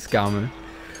trader. He's a scammer.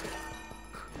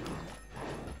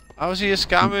 How is he a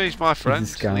scammer? He's my friend.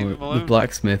 He's a scammer. Leave him alone. The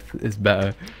blacksmith is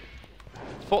better.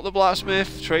 Fuck the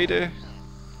blacksmith, trader.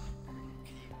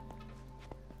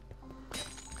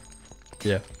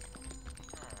 Yeah.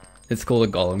 It's called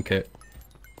a golem kit.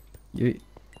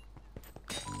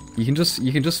 You can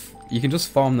just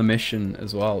farm the mission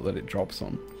as well that it drops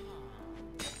on.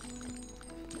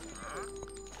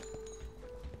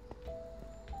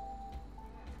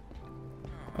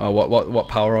 What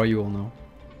power are you all now?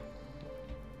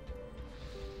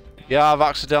 Yeah, I've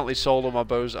accidentally sold all my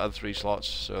bows that had 3 slots,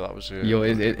 so that was.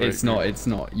 It's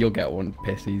not. You'll get one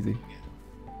piss easy.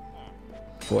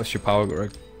 What's your power,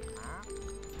 Greg?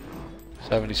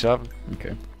 77.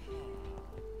 Okay.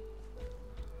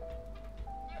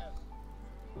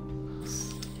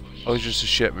 Oh, it's just a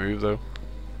shit move though.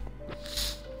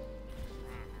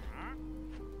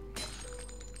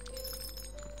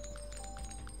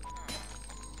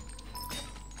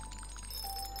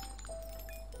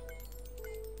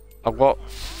 I've got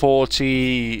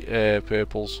 40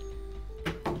 purples.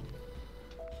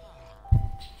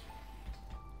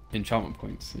 Enchantment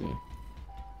points, yeah.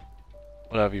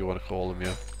 Whatever you want to call them,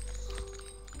 yeah.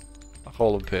 I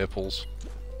call them purples.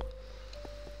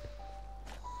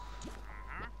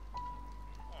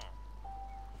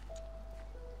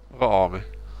 I've got army.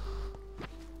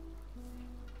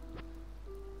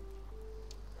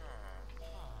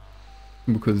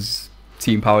 Because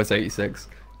team power is 86.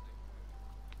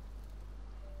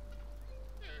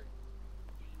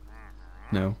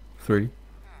 No, 3.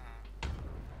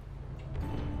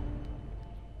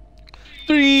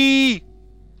 3!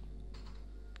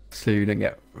 So you didn't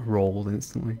get rolled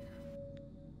instantly.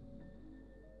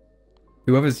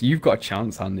 Whoever's, you've got a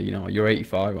chance, Andy, you know, you're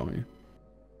 85, aren't you?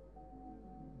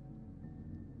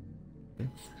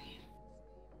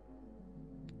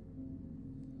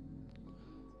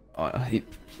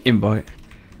 Invite.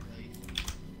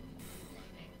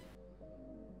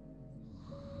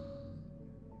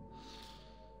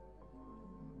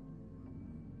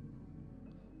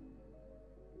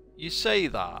 You say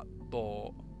that,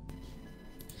 but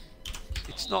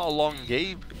it's not a long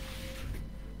game.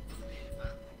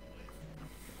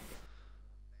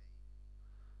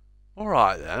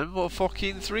 Alright then, well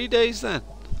fucking 3 days then.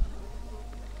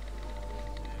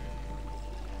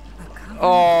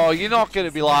 Oh, you're not going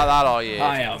to be like that, are you?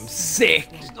 I am sick.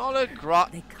 It's not a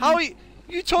How are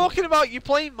you talking about? You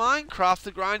playing Minecraft,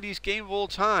 the grindiest game of all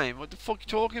time? What the fuck are you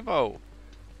talking about?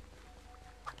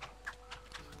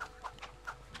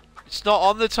 It's not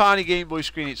on the tiny Game Boy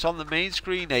screen. It's on the main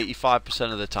screen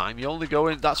 85% of the time. You only go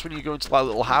in. That's when you go into like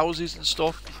little houses and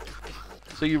stuff.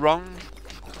 So you're wrong.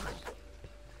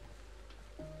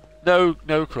 No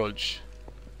crunch.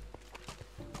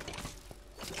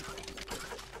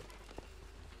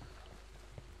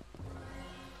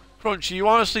 Crunch, are you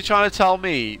honestly trying to tell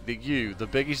me that you, the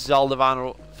biggest Zelda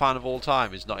fan of all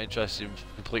time, is not interested in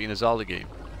completing a Zelda game?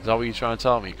 Is that what you're trying to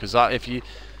tell me? Because that, if you,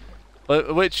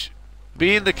 which,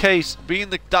 being the case,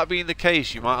 that being the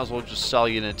case, you might as well just sell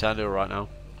your Nintendo right now,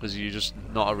 because you're just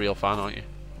not a real fan, aren't you?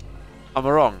 Am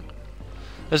I wrong?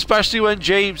 Especially when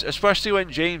James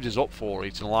is up for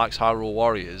it and likes Hyrule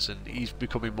Warriors, and he's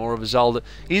becoming more of a Zelda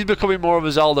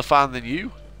fan than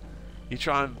you. You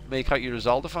try and make out you're a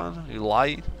Zelda fan? You're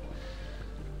lying.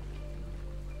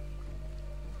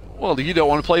 Well, you don't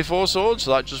want to play Four Swords,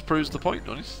 so that just proves the point,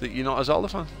 doesn't it? That you're not a Zelda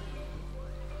fan.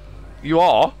 You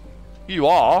are. You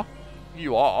are.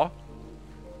 You are.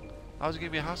 How's it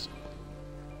gonna be a hassle?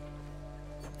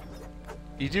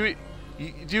 You do it.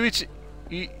 You do it at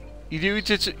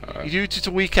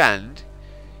a weekend.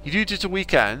 You do it at a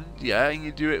weekend, yeah, and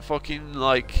you do it fucking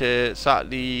like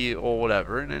Saturday or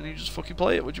whatever, and then you just fucking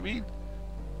play it. What do you mean?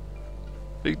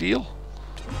 Big deal.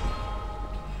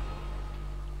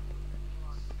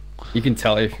 You can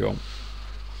tell if you want.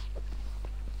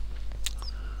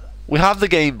 We have the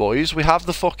Game Boys, we have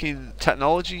the fucking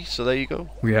technology, so there you go.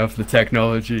 We have the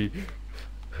technology.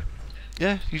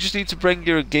 Yeah, you just need to bring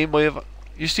your Game Boy.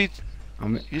 You just need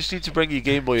to bring your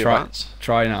Game Boy Advance.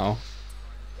 Try now.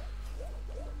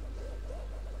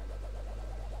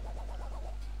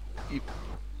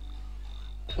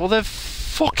 Well then,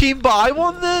 fucking buy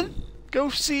one then. Go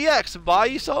CX and buy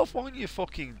yourself one, you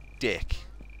fucking dick.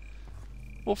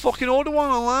 Well, fucking order one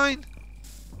online.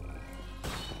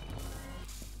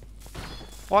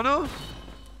 Why not?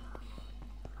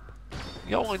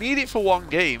 You only need it for one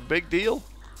game. Big deal.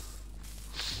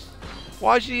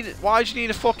 Why do you need it? Why do you need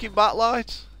a fucking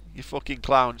backlight? You fucking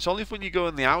clown. It's only when you go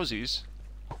in the houses.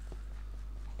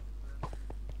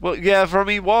 Well, yeah, for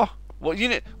me, what? Well, you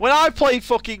know, when I played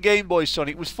fucking Game Boy, son,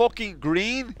 it was fucking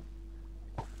green.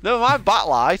 Never mind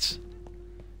backlight.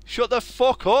 Shut the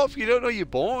fuck up. You don't know you're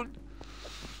born.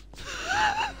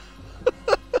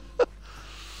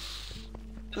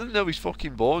 Doesn't know he's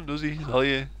fucking born, does he? Hell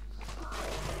yeah.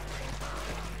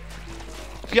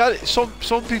 Yeah, some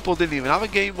people didn't even have a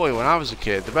Game Boy when I was a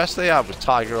kid. The best they had was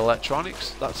Tiger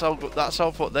Electronics. That's how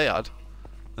what they had,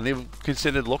 and they were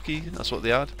considered lucky. That's what they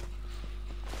had.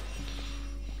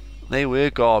 They were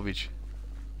garbage.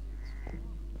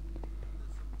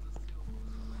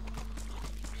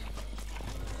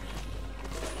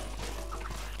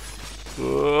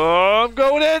 Oh, I'm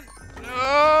going in.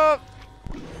 Oh.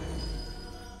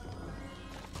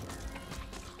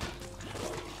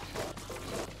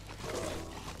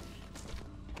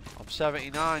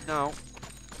 79 now.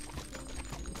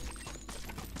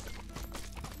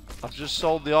 I've just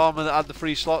sold the armor that had the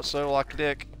free slots, so like a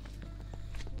dick.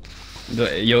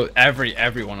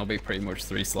 Everyone will be pretty much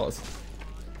 3 slots.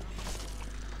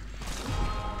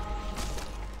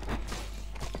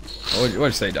 What'd you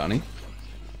say, Donnie?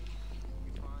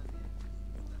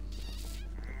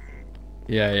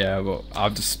 Yeah, but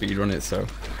I've just speedrun it, so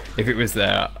if it was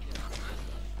there,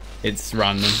 it's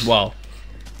random. Well,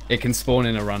 it can spawn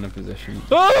in a random position.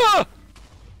 Ah!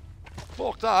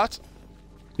 Fuck that.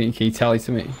 Can you tally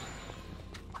to me?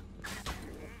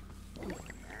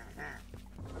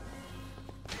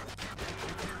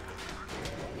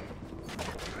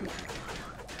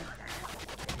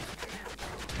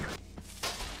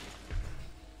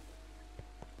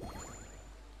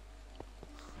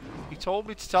 He told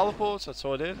me to teleport, that's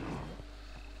what I did.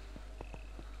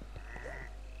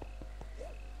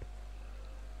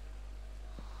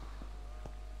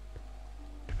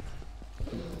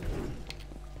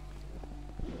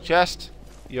 Chest.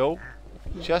 Yo.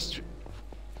 Chest.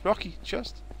 Rocky,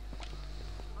 chest.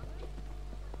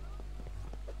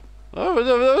 Oh,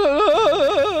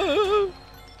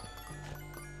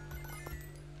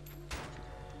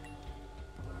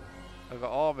 I've got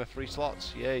armor, 3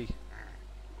 slots, yay.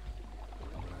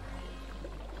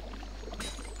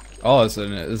 Oh,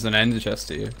 there's an ender chest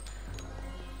here.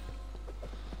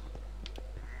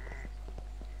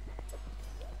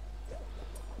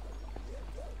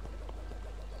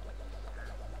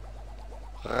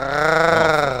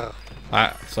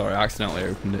 Sorry, I accidentally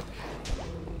opened it.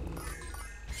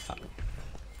 At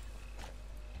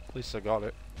least I got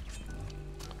it.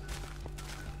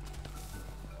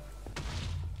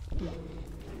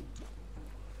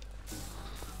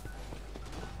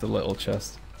 The little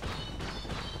chest.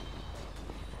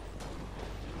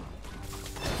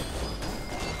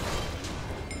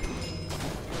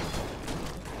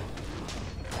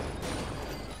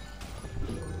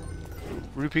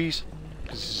 Rupees,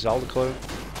 because it's Zelda clone.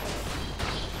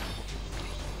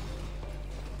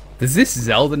 There's this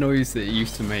Zelda noise that it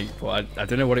used to make, but I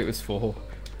don't know what it was for.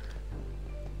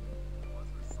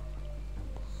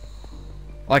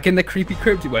 Like in the creepy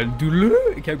crypt, it went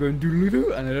doodle-doo, it kept going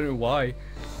doodle-doo, and I don't know why.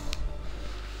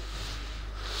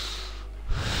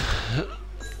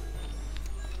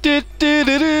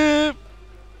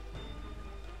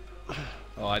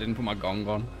 Oh, I didn't put my gong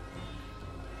on.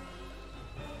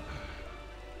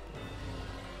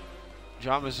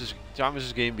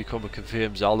 Jammers' game become a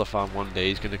confirmed Zelda fan one day.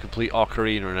 He's going to complete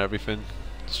Ocarina and everything.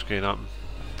 It's going to happen.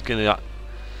 It's going to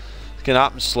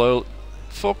happen slowly.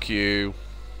 Fuck you.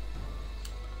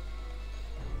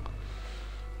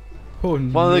 Oh,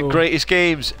 no. One of the greatest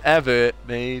games ever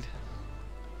made.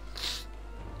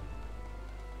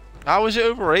 How is it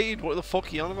overrated? What the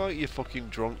fuck are you on about, you fucking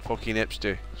drunk fucking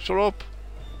hipster? Shut up.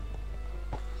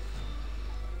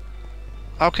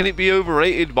 How can it be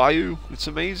overrated by you? It's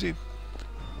amazing.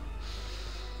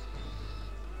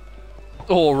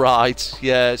 Alright,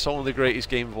 yeah, it's one of the greatest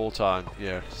game of all time.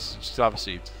 Yeah, just have a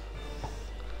seat.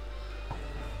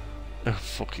 Oh,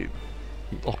 fucking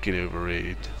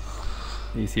overrated.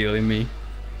 He's healing me.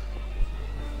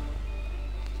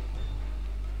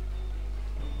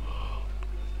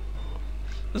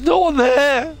 There's no one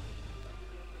there!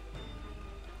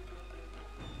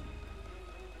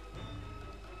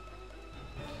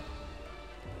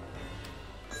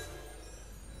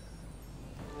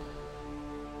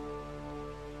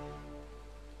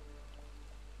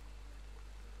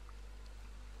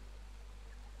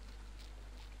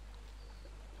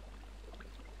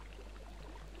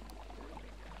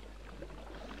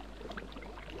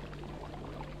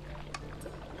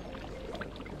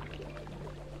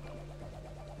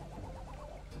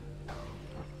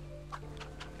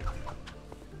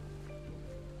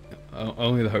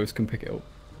 Only the host can pick it up.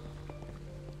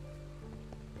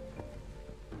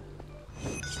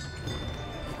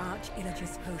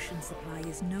 Arch-Illager's potion supply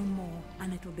is no more,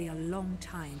 and it'll be a long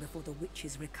time before the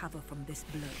witches recover from this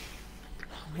blow.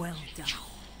 Well done.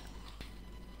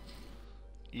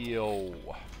 Yo.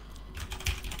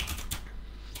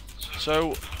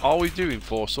 So, are we doing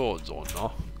 4 swords or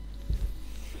not?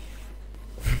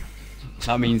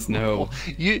 That means no.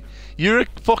 You're a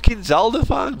fucking Zelda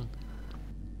fan.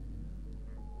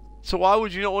 So why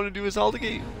would you not want to do a Zelda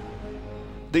game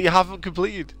that you haven't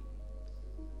completed?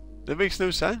 That makes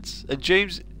no sense. And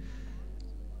James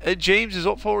is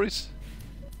up for it.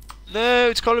 No,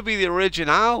 it's got to be the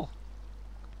original.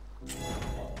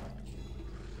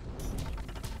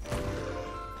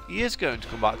 He is going to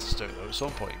come back to Stowe though at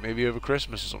some point, maybe over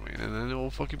Christmas or something, and then it all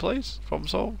fucking plays. Problem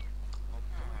solved.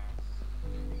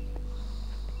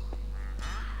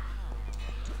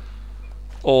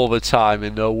 All the time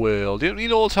in the world. You don't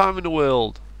need all the time in the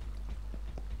world.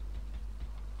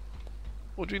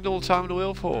 What do you need all the time in the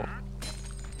world for?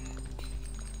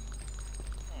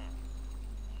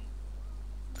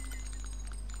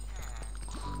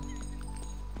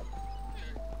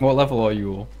 What level are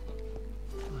you all?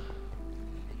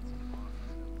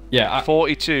 Yeah,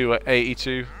 42 at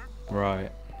 82.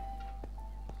 right.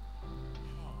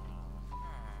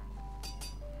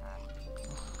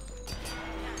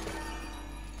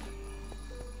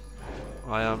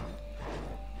 I am.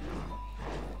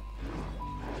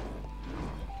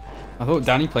 I thought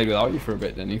Danny played without you for a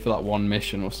bit, didn't he? For that one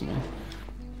mission or something.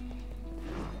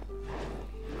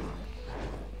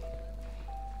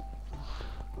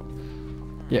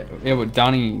 Yeah, but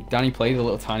Danny played a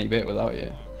little tiny bit without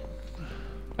you.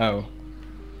 Oh.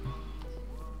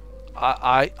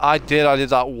 I did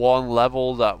that one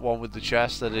level, that one with the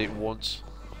chest. I did it once.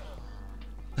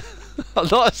 I'm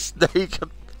not a snake.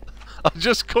 I've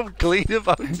just come clean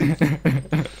about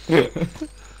it.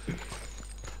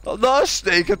 I'm not a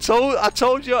snake. I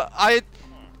told you.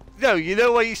 No, you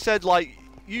know where you said, like,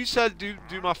 you said do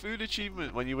my food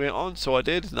achievement when you went on, so I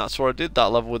did, and that's where I did that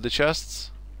level with the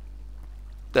chests.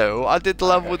 No, I did the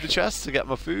level with the chests to get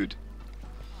my food.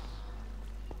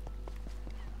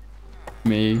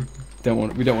 We don't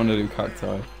want to do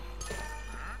cacti.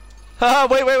 Haha,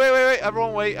 wait,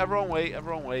 everyone wait,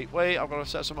 I've got to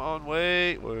set something on,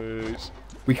 wait.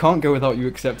 We can't go without you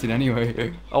accepting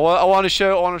anyway. I want to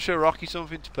show Rocky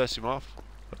something to piss him off.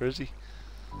 Where is he?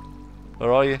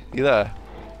 Where are you? You there?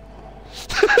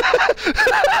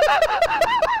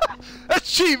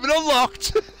 Achievement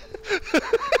unlocked!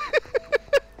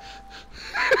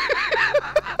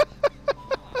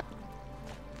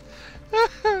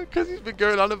 Because he's been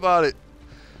going on about it.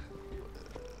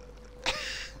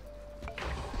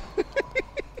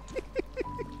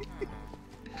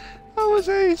 That was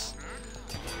ace.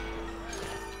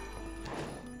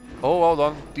 Oh, hold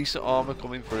on. Decent armor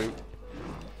coming through.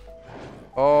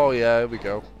 Oh, yeah, here we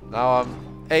go. Now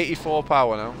I'm 84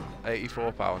 power now.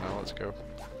 84 power now. Let's go.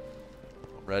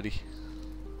 I'm ready.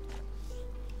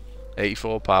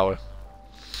 84 power.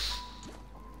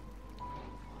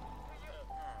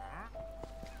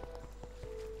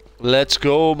 Let's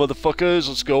go, motherfuckers.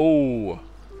 Let's go.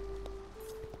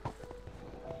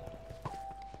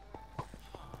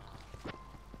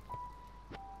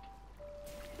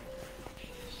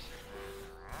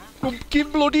 Pumpkin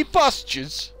bloody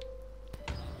pastures.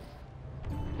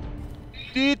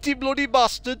 Dirty bloody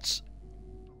bastards.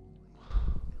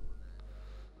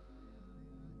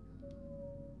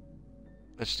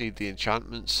 I just need the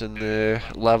enchantments and the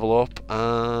level up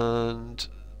and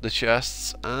the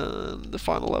chests and the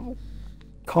final level.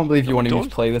 Can't believe you wanted me done.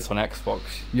 to play this on Xbox.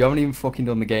 You haven't even fucking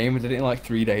done the game. I did it in like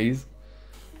 3 days.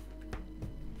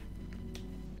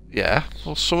 Yeah,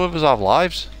 well, some of us have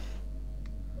lives.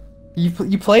 You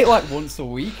play it like once a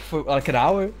week for like an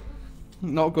hour.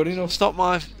 Not good enough. It's not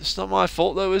my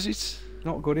fault though, is it?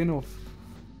 Not good enough.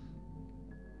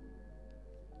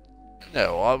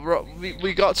 No,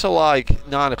 we got to like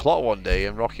 9 o'clock one day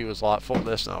and Rocky was like, fuck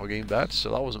this now, we're getting bed, so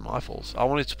that wasn't my fault. I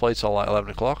wanted to play till like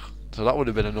 11 o'clock, so that would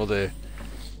have been another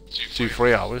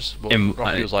 2-3 hours, but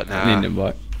Rocky was like, nah. I need an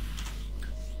invite.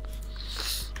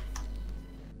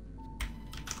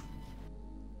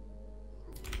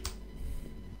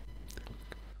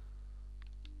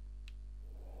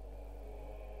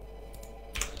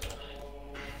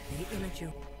 The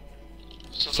Illager.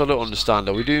 So I don't understand,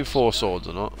 are we doing 4 swords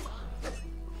or not?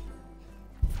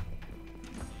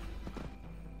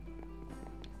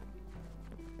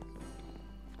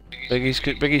 Biggie's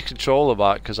controller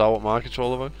back, because I want my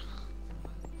controller back.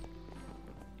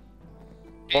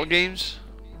 What games?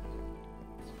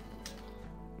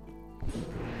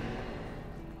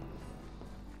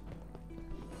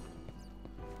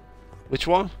 Which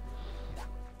one?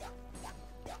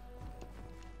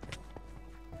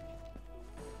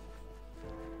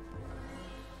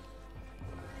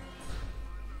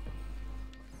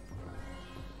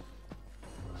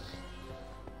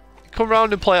 Come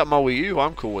round and play at my Wii U,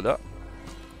 I'm cool with that.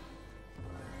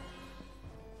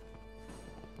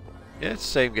 Yeah, it's the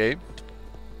same game.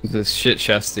 The shit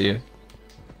chest here.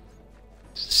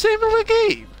 Similar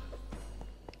game?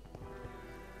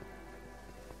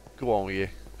 Go on with you.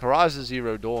 Horizon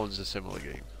Zero Dawn's a similar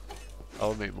game. That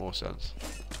would make more sense.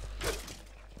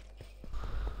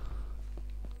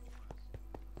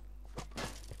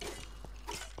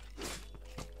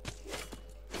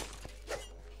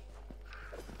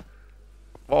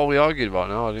 What are we arguing about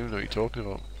now? I don't even know what you're talking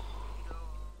about.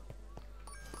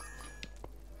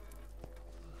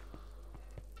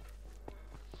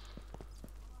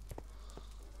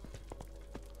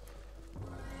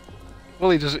 Well,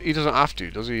 he doesn't. He doesn't have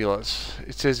to, does he?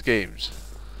 It's his games.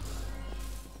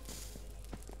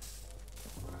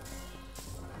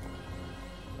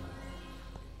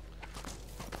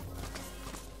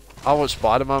 I want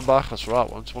Spider-Man back. That's right.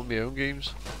 I want one of my own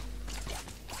games.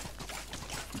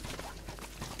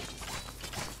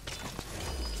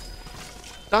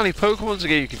 Danny, Pokemon's a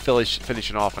game you can finish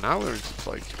in half an hour. It's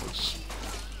like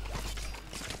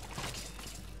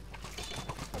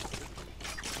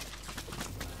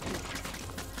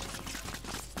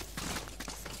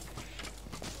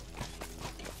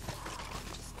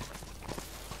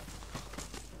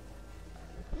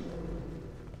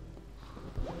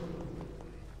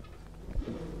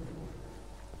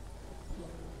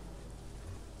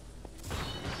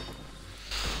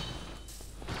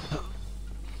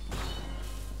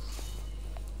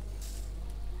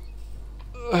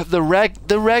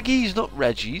the Reggies, not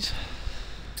Reggies.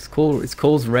 It's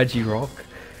called Reggie Rock.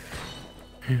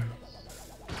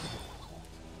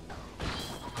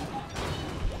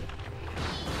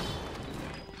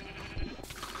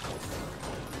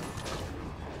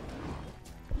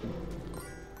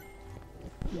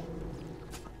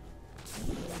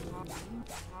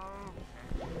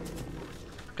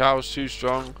 Cow's too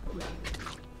strong.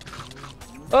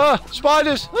 Ah!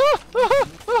 Spiders!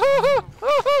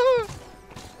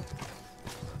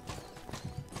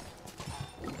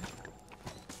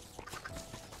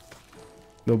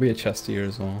 There'll be a chest here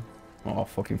as well. Oh, I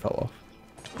fucking fell off.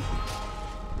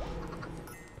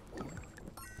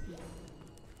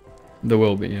 There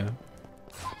will be, yeah.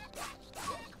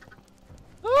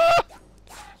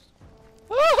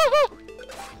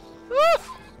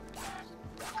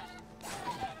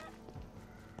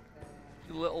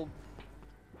 You little...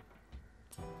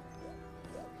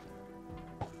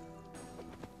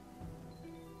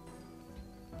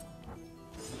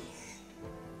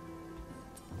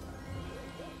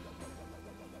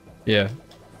 Yeah.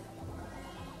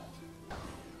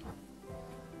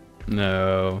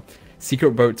 No.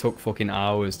 Secret boat took fucking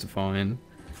hours to find.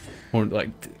 Or like,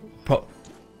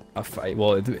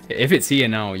 well, if it's here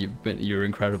now, you're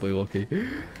incredibly lucky.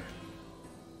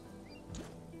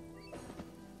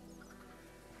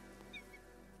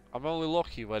 I'm only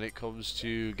lucky when it comes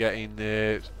to getting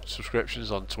the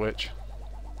subscriptions on Twitch.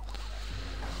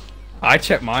 I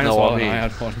checked mine as No, well, I mean- and I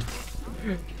had one.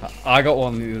 I got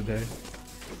one the other day.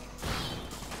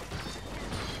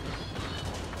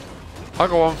 I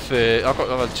got one for... I've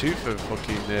had two for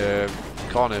fucking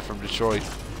Connor from Detroit.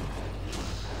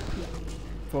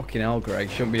 Fucking hell, Greg,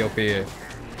 shouldn't be up here.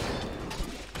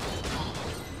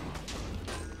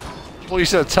 Well, you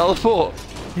said teleport.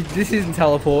 This isn't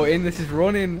teleporting, this is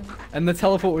running. And the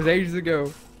teleport was ages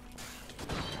ago.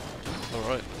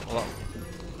 Alright, well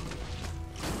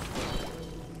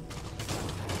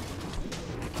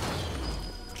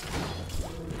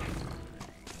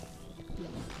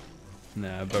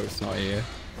Nah, boat's not here.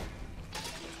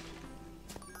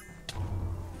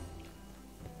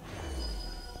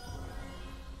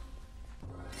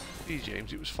 Gee,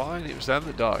 James, it was fine. It was them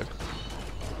that died.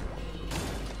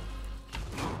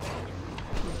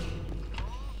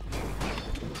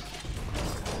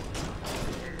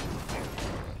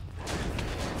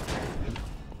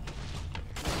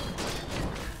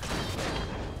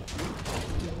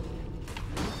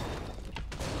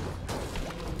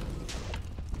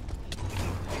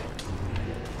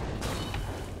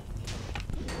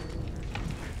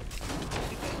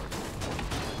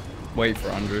 Wait for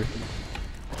Andrew.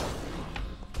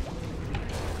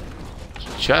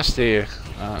 There's a chest here.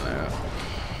 I don't know.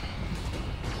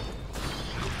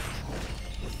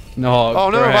 No, Oh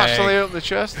no, Greg. I've actually opened the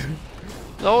chest.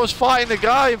 No, I was fighting the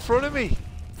guy in front of me.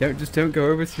 Don't go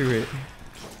over to it.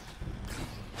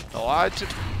 No, I had to...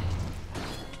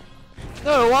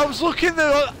 No, I was looking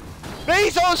the...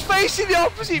 Mate, I was facing the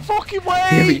opposite fucking way!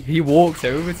 Yeah, but he walked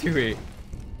over to it.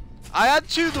 I had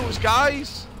to, those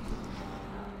guys!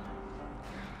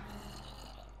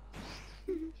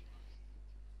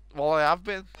 Well, I have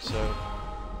been, so...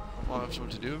 I might have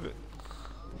something to do with it.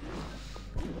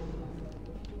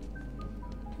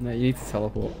 No, you need to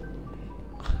teleport.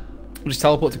 Just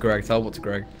teleport to Greg, teleport to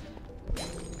Greg.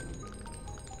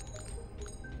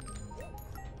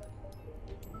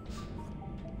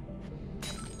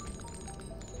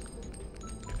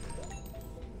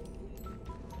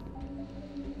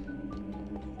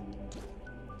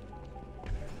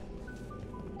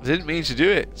 I didn't mean to do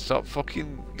it. Stop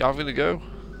fucking having a go.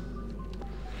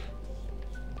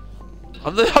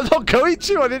 I'm not going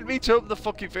to. I didn't mean to open the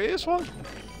fucking first one.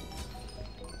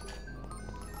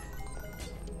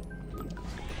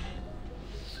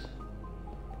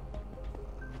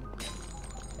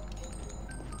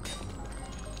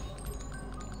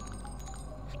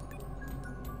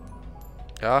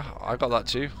 Yeah, I got that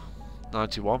too.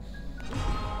 91.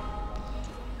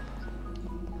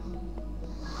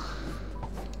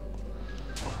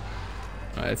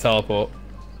 Alright, teleport.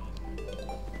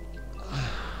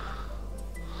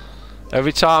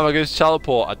 Every time I go to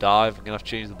teleport, I dive. I'm gonna have to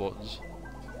change the buttons.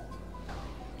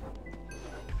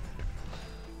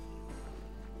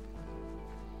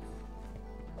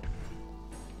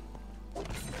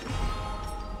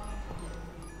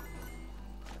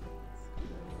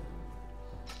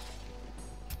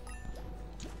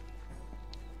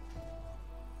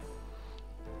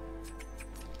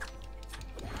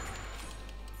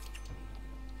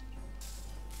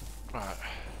 Right.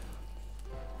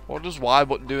 What does Y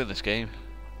button do in this game?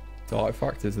 It's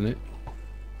artifact, isn't it?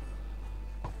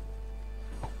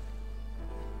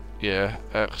 Yeah,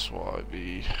 X, Y,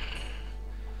 B.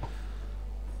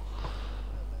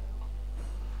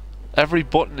 Every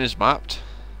button is mapped.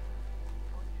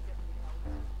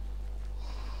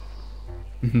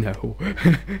 No.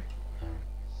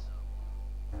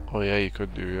 Oh yeah, you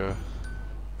could do, yeah.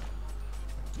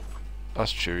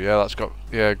 That's true, yeah, that's got,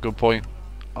 yeah, good point.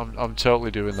 I'm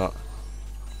totally doing that.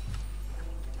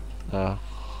 No.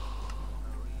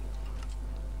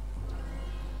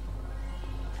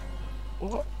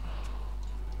 What?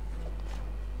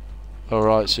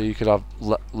 Alright, so you could have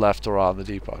left or right on the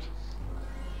D-pad.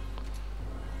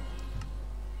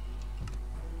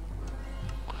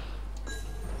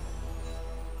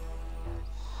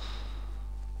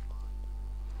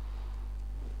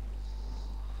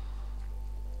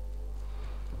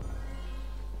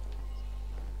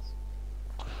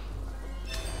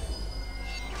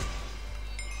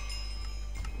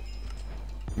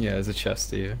 Yeah, there's a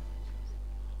chest here.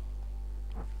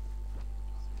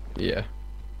 Yeah.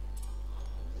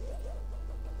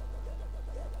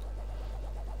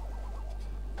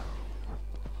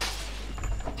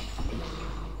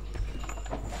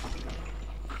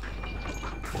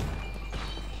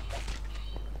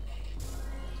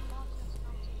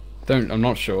 I'm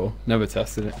not sure. Never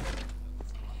tested it.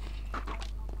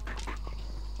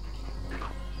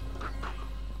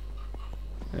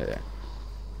 Yeah.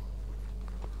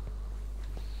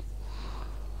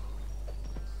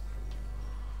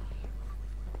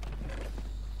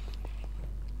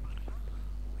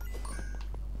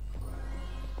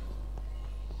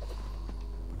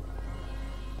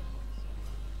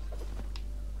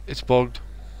 It's bugged.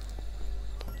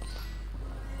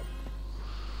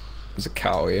 There's a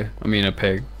cow here. I mean a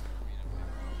pig.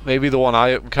 Maybe the one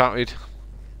I can't read.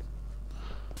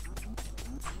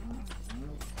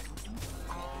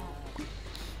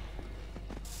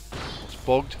 It's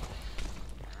bugged.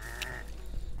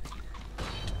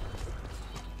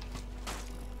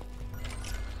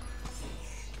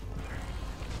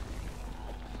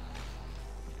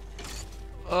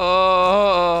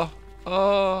 Oh.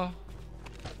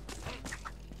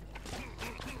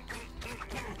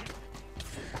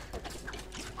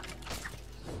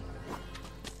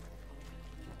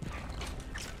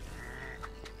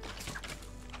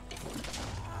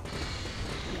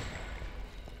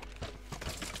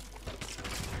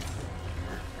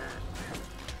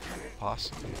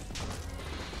 Pass.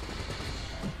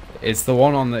 It's the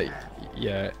one on the...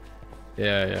 Yeah.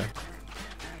 Yeah.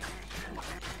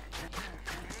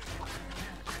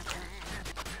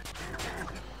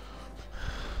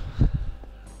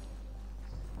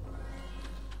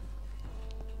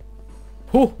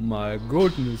 Oh my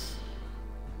goodness.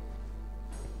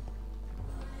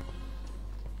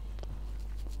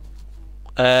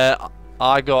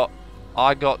 I got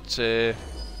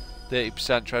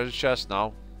 30% treasure chest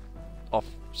now.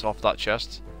 Off that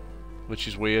chest, which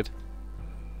is weird.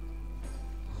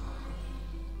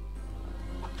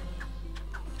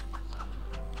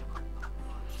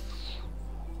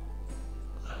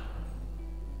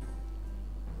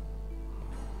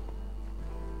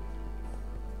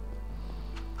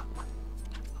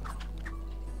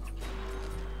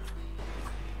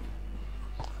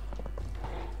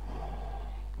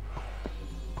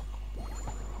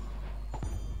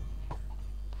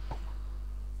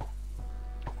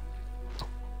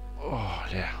 Oh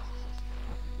yeah.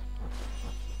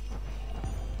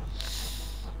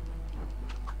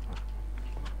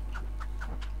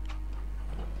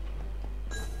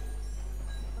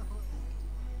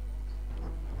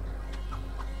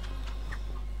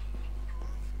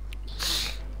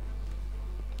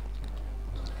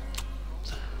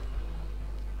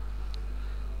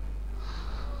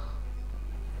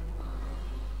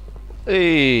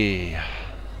 Hey.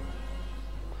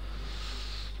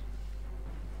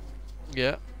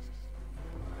 Yeah.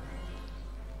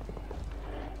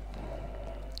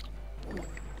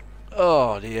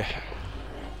 Oh dear.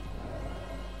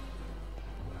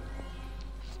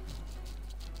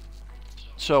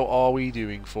 So are we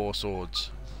doing 4 swords?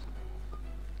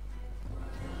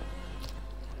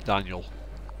 Daniel.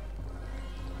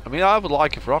 I mean, I would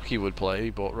like if Rocky would play,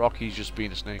 but Rocky's just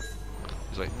being a snake.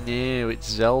 He's like, no, it's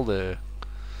Zelda.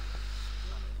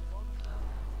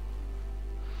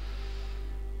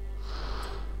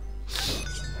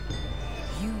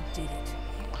 You did it.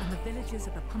 And the villagers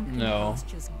of the pumpkin No.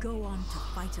 pastures go on to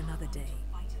fight another day.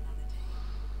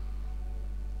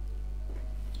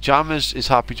 Jammers is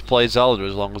happy to play Zelda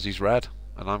as long as he's red,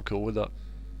 and I'm cool with that.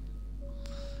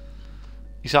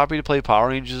 He's happy to play Power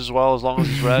Rangers as well as long as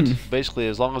he's red. Basically,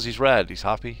 as long as he's red, he's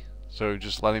happy. So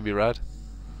just let him be red.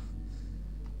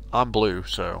 I'm blue,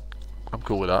 so I'm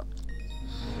cool with that.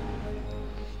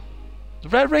 The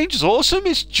Red Ranger's awesome.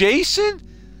 It's Jason.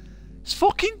 It's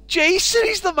fucking Jason.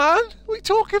 He's the man. What are you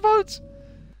talking about?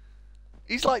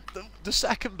 He's like the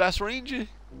second best ranger.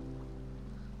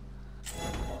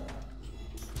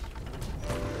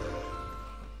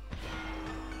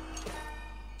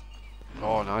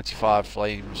 Oh, 95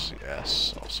 flames.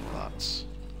 Yes, awesome that.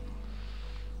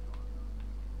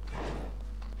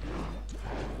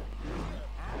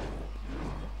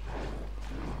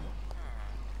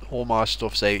 All my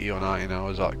stuff's 80 or 90 now.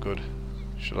 Is that good?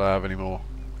 Should I have any more?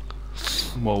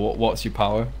 Well, what's your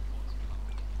power?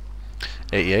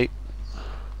 88.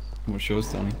 What's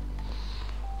yours, Danny?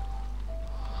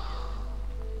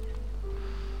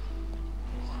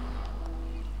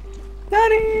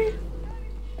 Danny!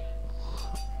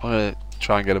 I'm gonna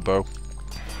try and get a bow.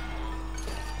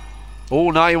 Oh,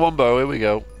 91 bow. Here we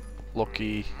go.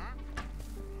 Lucky.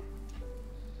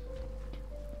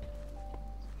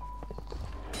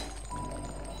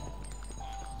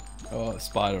 Oh,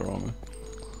 spider armor.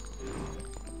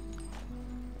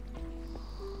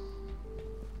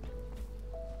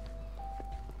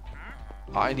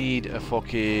 I need a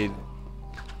fucking...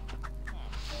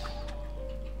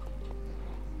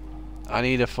 I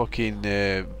need a fucking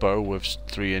bow with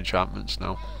 3 enchantments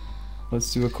now.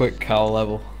 Let's do a quick cowl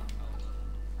level.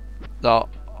 No,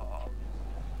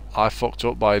 I fucked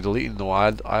up by deleting the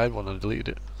one. I had one and I deleted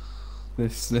it.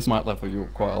 This might level you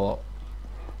up quite a lot.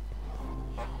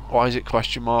 Why is it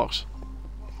question marks?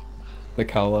 The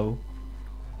cowl level.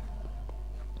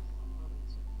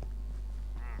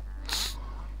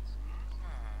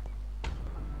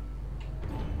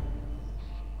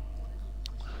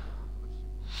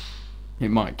 It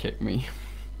might kick me.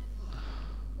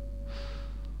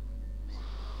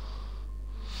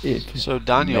 So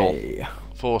Daniel, may.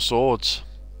 4 swords.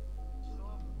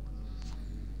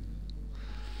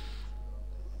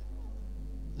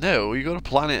 No, you got to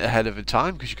plan it ahead of the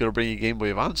time because you got to bring your Game Boy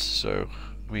Advance. So,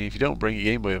 I mean, if you don't bring your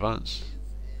Game Boy Advance,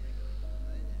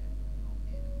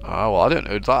 well, I don't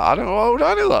know that. I don't know. How would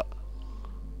I know that?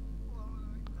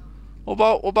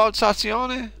 What about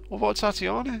Tatiana? What about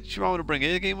Tatiana? She might want to bring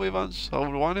her Game Boy Advance. How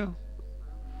do I know?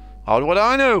 How would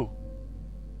I know?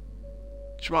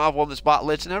 She might have one that's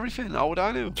backlit and everything. How would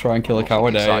I know? Try and kill a cow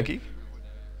a day.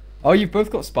 Oh, you've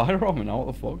both got spider armor now.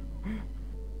 What the fuck?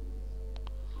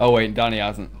 Oh wait, Danny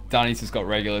hasn't. Danny's just got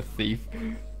regular thief.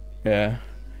 Yeah.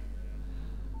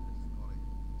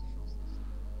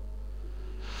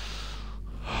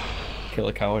 Kill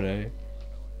a cow a day.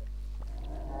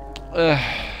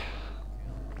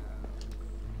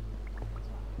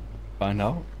 Find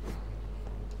out.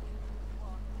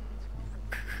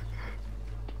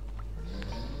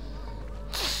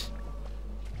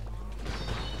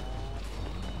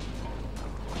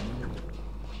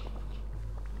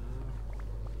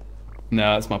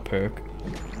 No, that's my perk.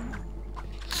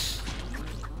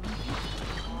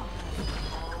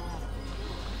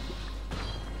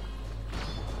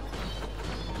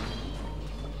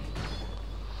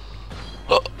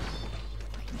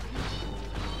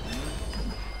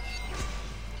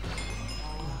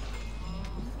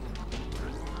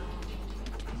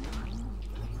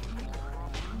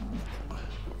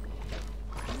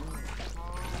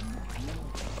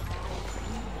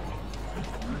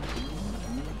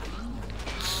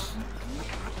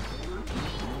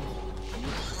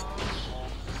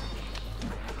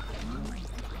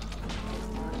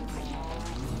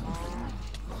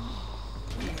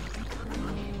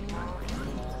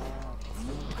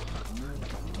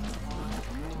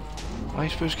 Are you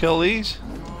supposed to kill these?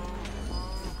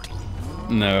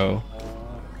 No.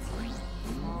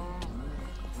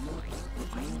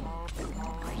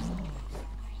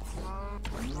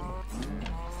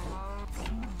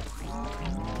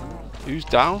 Who's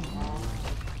down?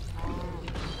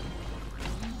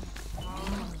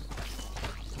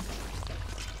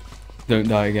 Don't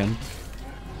die again.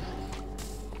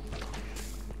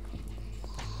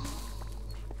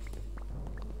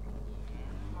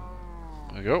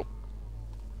 There we go.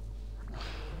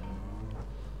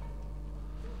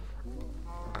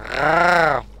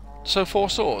 So 4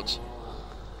 swords?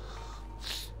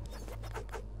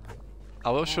 I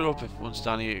will shut up if once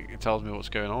Danny tells me what's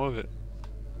going on with it.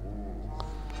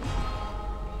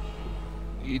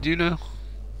 You do know?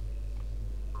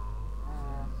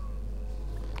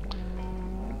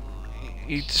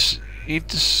 You need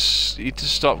to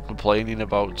stop complaining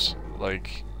about,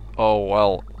 like, oh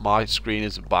well, my screen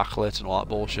isn't backlit and all that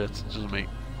bullshit. It doesn't make.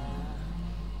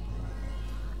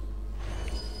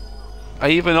 I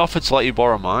even offered to let you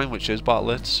borrow mine, which is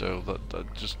backlit, so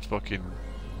that just fucking.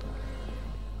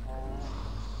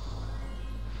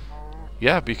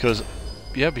 Yeah, because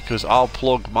I'll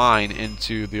plug mine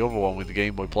into the other one with the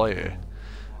Game Boy player.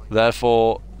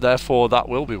 Therefore that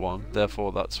will be one.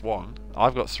 Therefore that's one.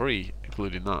 I've got 3,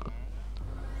 including that.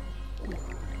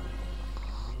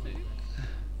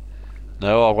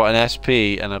 No, I've got an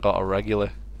SP and I got a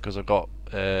regular because I got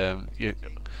Yeah,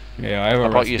 I have a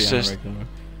got your recipe and a system. regular.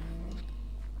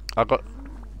 I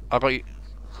got you.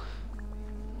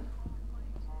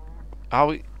 How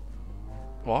we?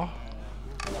 What?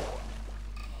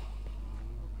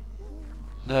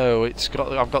 No, it's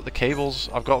got. I've got the cables.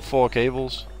 I've got 4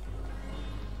 cables.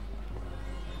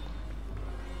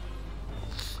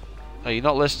 Are you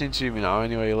not listening to me now?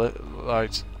 Anyway,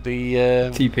 right. The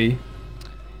TP.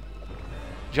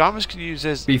 Jammers can use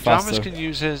his. Be Jammers faster. can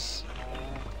use his.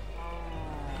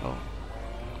 Oh.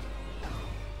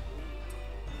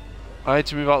 I had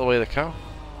to move out of the way of the cow.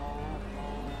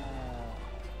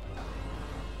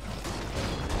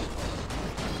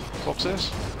 What's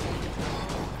this?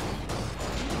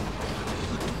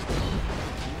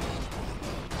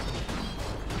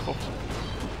 Oops.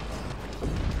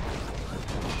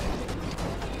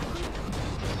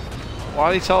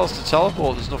 Why do they tell us to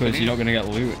teleport? There's nothing Because you're not here. gonna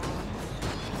get loot.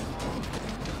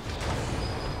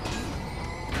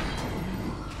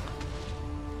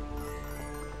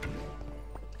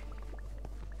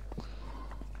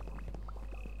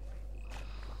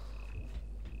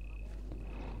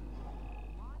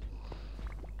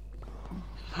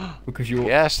 Because you all,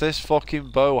 Yes, this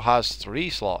fucking bow has 3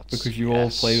 slots. because you all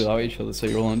Yes. play without each other, so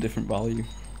you're all on a different value.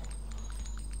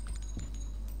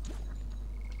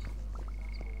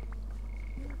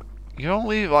 You don't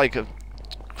leave like a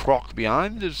croc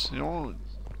behind us, you know.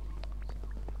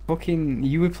 Fucking,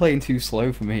 you were playing too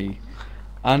slow for me,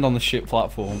 and on the ship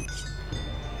platform.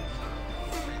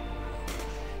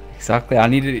 Exactly, I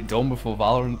needed it done before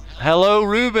Valorant. Hello,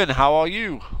 Ruben. How are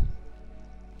you?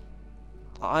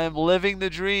 I am living the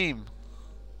dream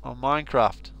on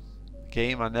Minecraft.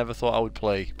 Game I never thought I would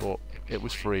play, but it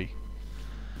was free.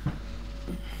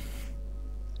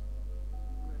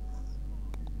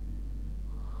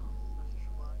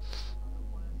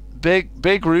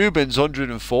 Big Ruben's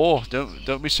 104.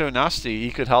 Don't be so nasty.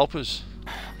 He could help us.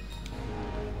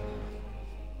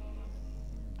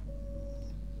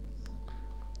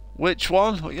 Which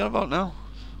one? What are you on about now?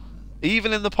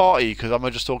 Even in the party, because I'm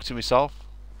just talking to myself.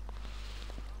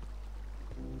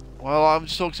 Well, I'm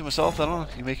just talking to myself then,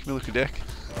 aren't I? You're making me look a dick.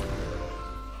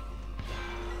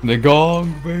 The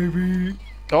gong, baby!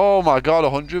 Oh my god,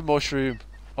 100 mushroom.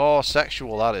 Oh,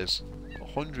 sexual that is.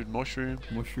 100 mushroom.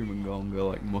 Mushroom and gong are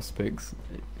like must picks.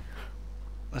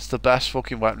 That's the best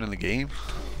fucking weapon in the game.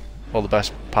 Or the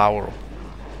best power up.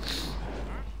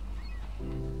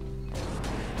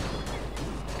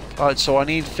 Alright, so I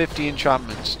need 50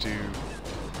 enchantments to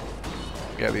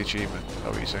get the achievement. Is that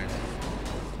what you're saying?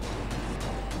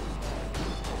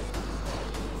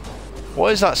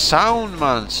 What is that sound,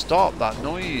 man? Stop that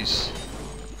noise.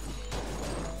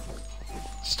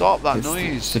 Stop that It's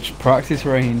noise. such practice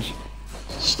range.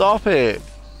 Stop it.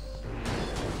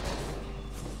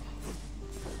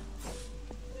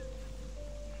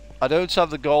 I don't have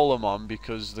the golem on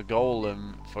because the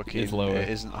golem fucking Is lower.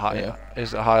 isn't high, Yeah.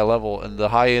 is at a higher level, and the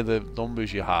higher the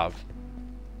numbers you have,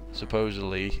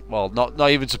 supposedly, well, not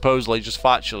even supposedly, just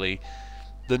factually,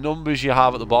 the numbers you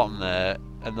have at the bottom there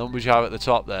and the numbers you have at the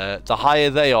top there, the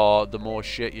higher they are, the more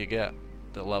shit you get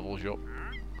that levels you up.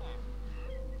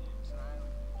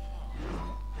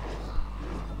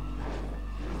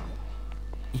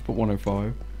 Just put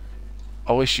 105.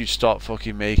 I wish you'd stop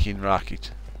fucking making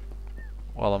racket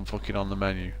while I'm fucking on the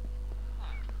menu.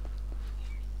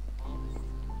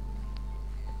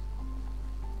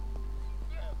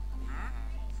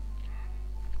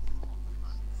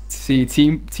 See,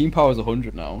 team power's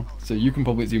 100 now, so you can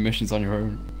probably do missions on your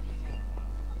own.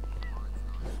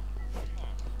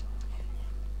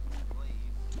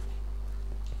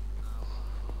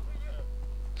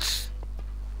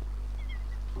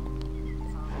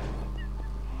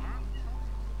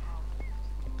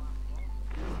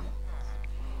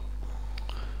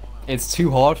 It's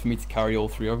too hard for me to carry all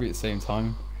 3 of you at the same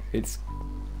time. It's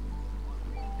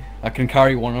I can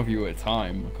carry one of you at a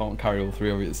time. I can't carry all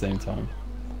 3 of you at the same time.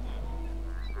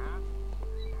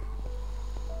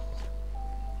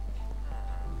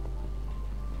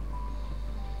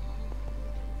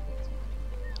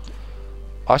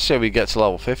 I say we get to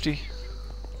level 50.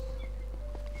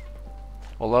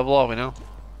 What level are we now?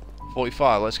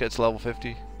 45. Let's get to level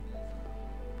 50.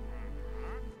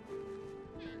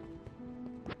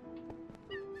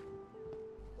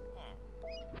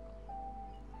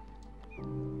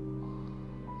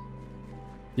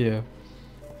 Yeah.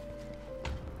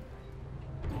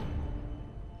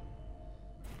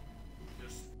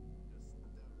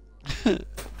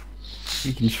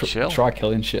 You can try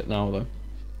killing shit now though.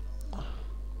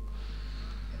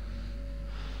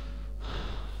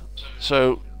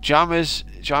 So Jammers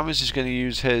is going to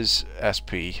use his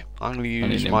SP. I'm going to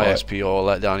use my SP or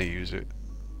let Danny use it.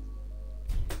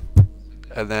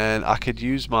 And then I could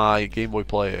use my Game Boy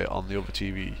Player on the other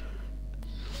TV,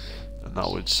 and that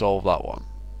would solve that one.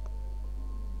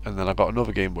 And then I got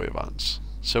another Game Boy Advance,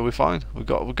 so we're fine. We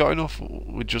got enough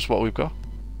with just what we've got.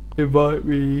 Invite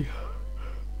me.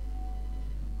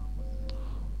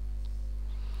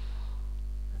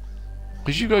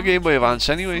 Cause you got a Game Boy Advance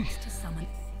anyway,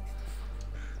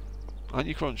 aren't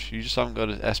you, Crunch? You just haven't got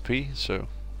an SP, so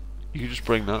you can just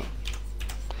bring that.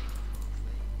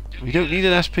 We don't need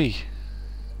an SP.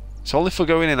 It's only for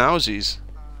going in houses.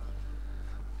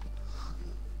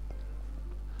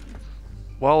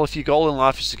 Well, if your goal in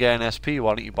life is to get an SP,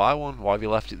 why don't you buy one? Why have you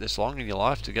left it this long in your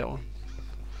life to get one?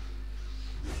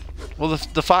 Well,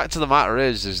 the fact of the matter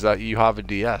is that you have a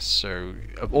DS, so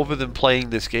other than playing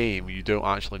this game, you don't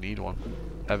actually need one,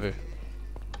 ever.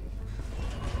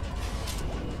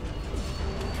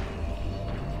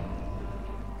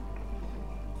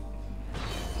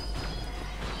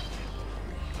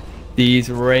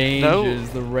 These ranges,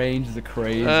 the ranges are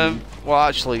crazy. Well,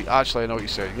 actually, I know what you're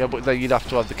saying. Yeah, but then you'd have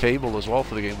to have the cable as well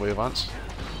for the Game Boy Advance.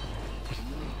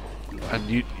 And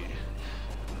you...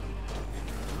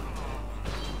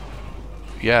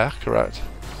 Yeah, correct.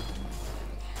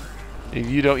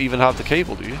 You don't even have the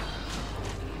cable, do you?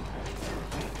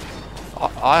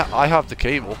 I have the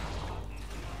cable.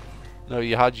 No,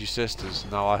 you had your sister's.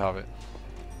 Now I have it.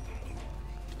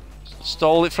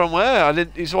 Stole it from where? I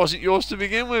didn't. It wasn't yours to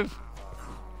begin with.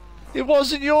 It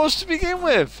wasn't yours to begin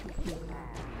with.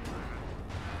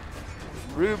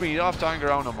 Ruby, you don't have to hang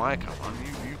around on my account, man.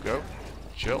 You go.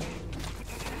 Chill.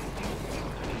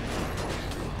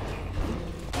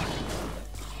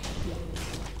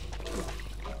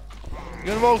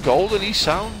 You're about Golden, he's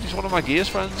sound. He's one of my Gears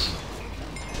friends.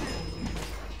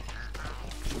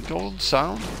 Golden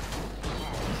sound.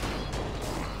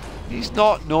 He's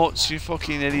not nuts, you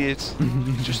fucking idiot.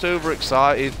 He's just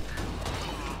overexcited.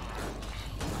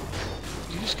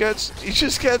 He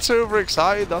just gets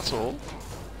overexcited, that's all.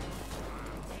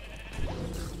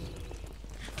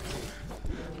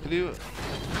 Can you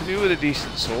with a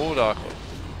decent sword, Arco?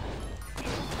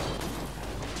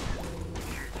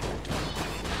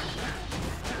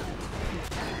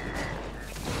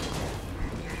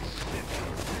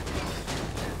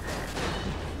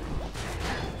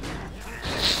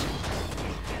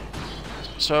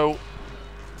 So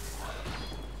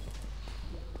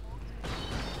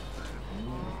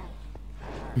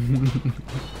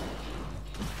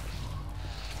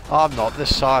I'm not.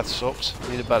 This scythe sucks.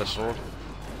 I need a better sword.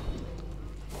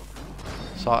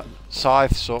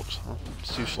 Scythe sucks.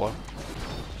 It's too slow.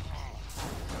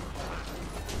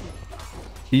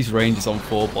 These ranges on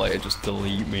 4-player just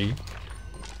delete me.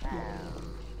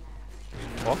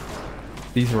 What?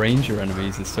 These ranger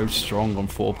enemies are so strong on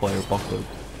 4-player Apocalypse.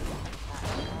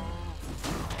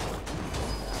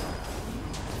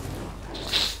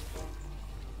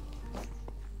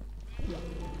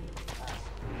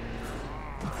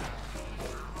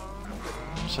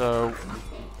 So,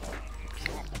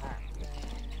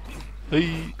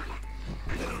 hey.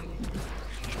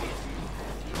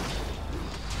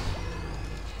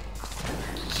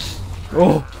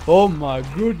 Oh my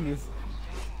goodness.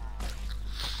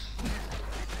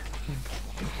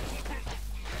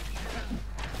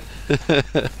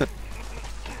 It's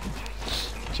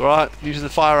alright, using the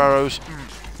fire arrows.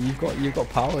 You've got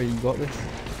power, you got this.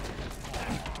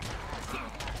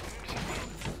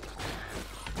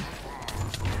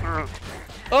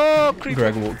 Oh, creeper!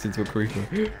 Greg walked into a creeper.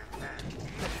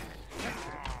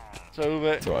 It's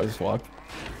over. It's alright, I just walked.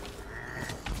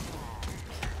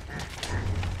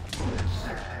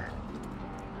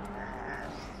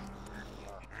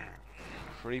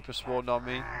 Creeper spawned on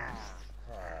me.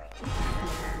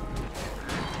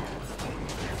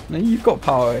 No, you've got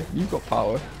power. You've got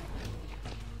power.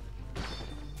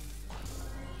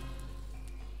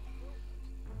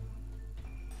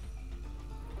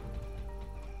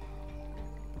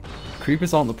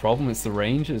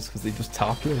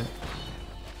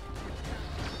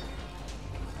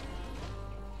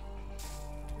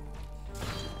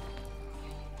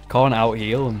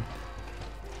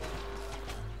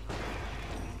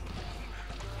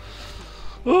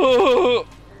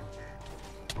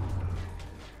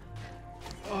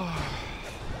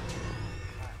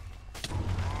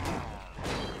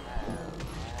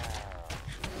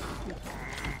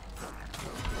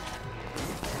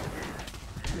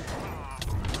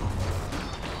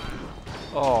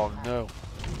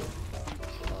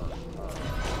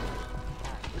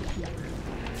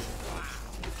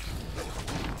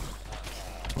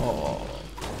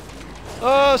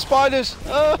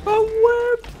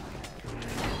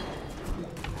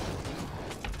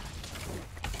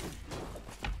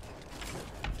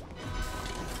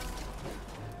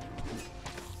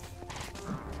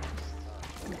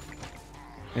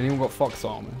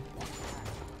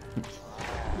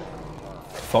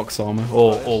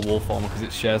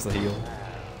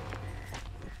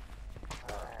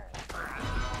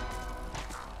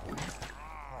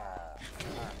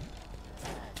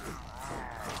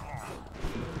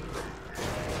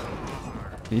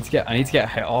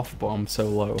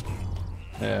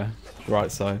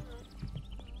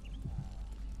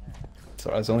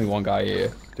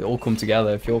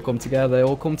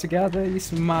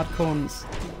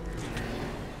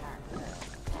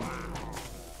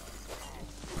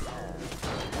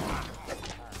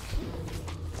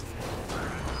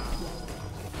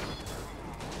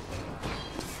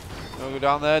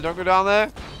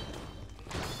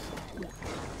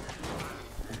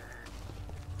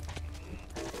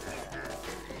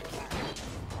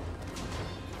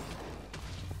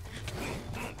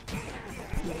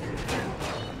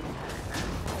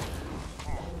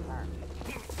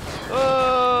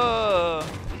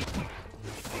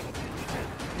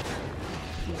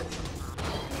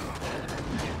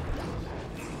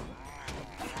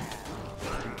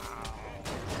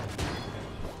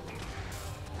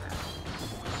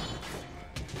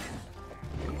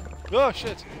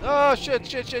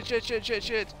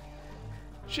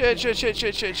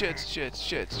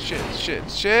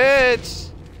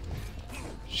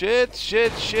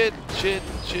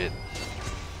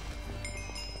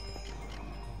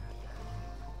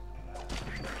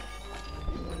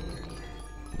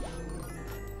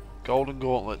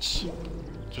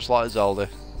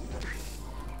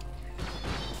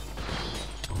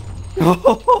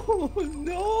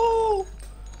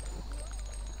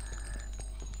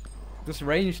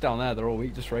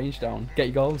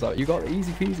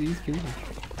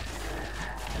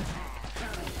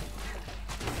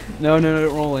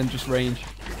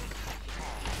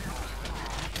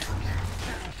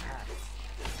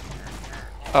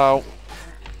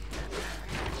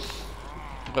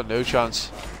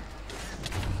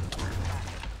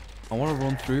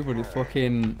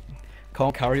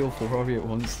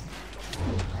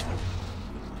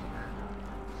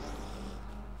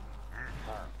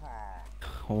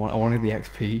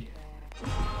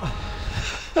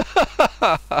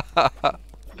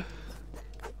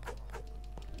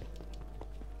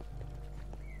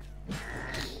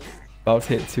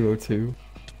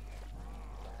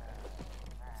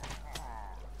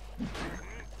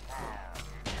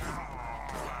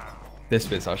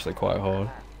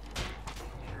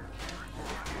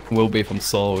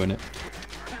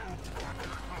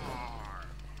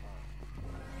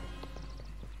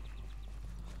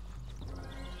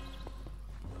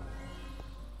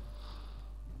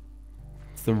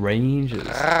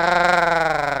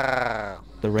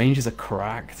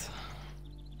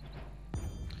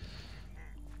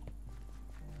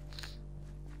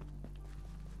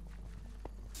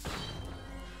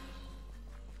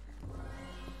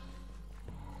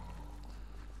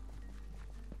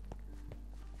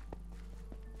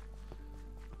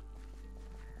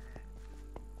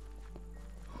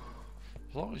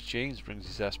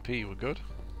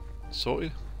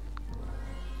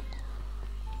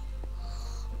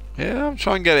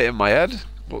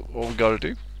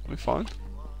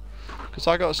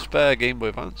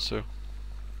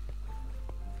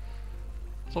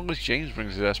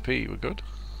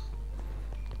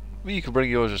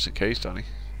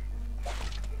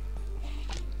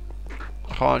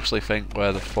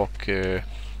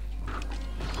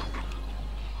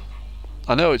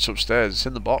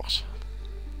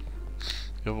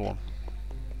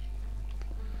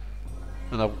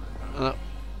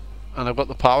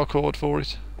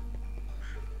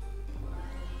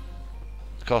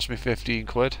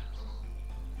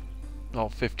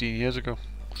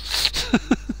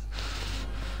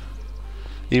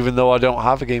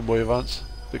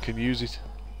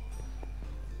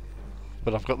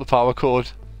 But I've got the power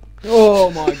cord. Oh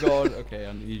my god. Okay,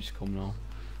 I need you to come now.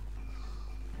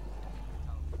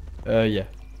 Yeah.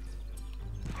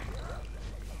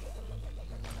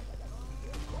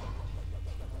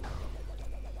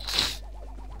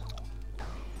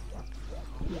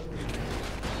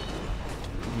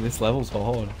 This level's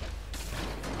hard.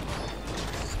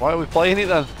 Why are we playing it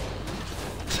then?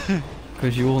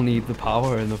 Because you all need the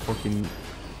power and the fucking...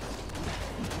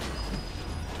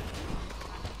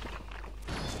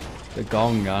 The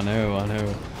gong, I know.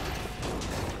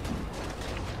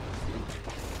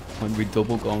 When we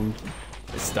double gong,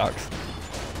 it stacks.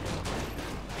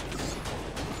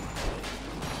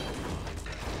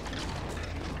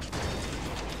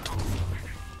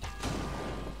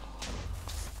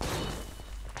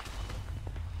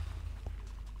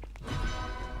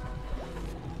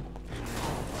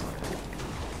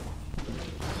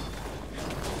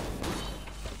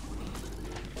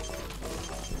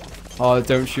 Oh,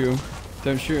 don't shoot him.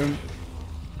 Don't shoot him.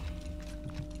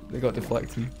 They got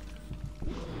deflecting.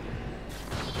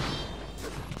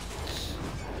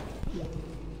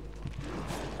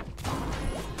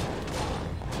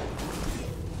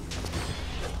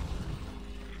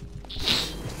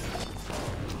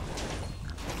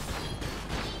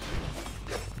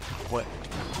 What?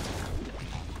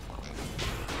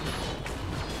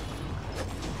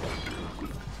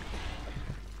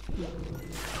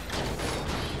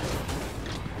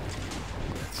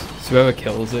 So whoever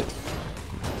kills it.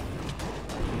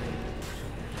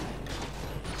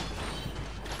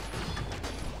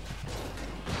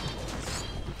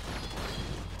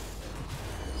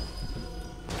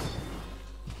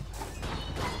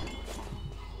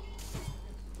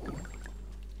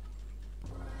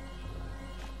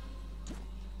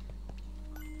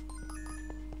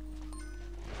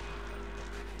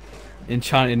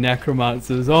 Enchanted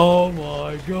necromancers, oh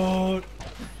my god.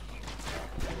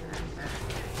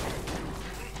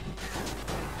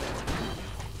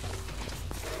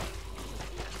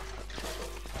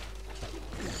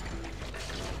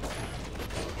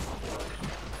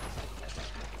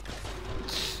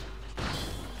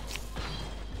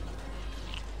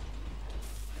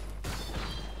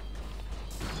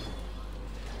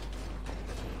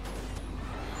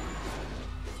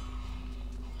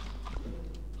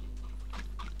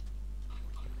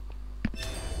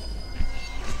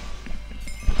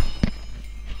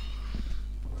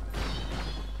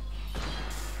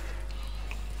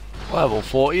 Level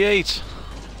 48.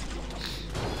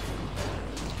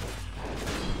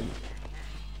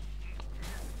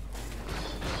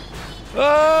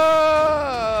 Ah!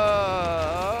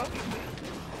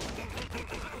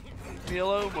 Leave me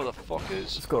alone,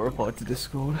 motherfuckers. Just got to reply to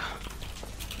Discord.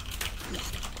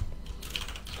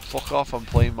 Fuck off, I'm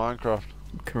playing Minecraft.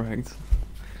 Correct.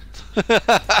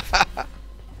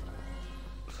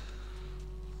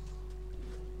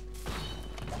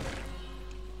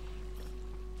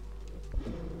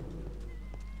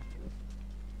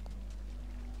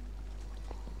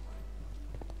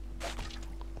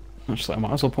 Actually, I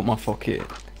might as well put my fucking...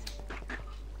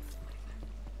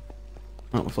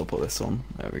 Might as well put this on.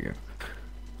 There we go.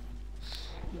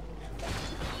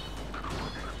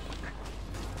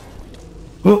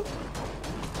 Oh!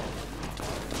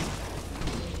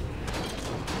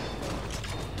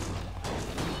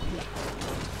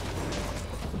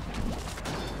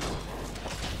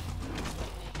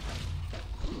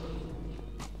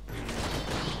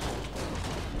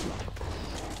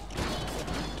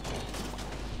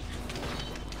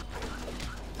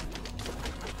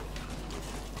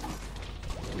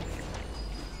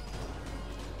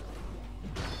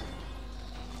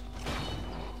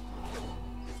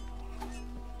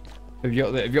 Have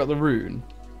you got the rune?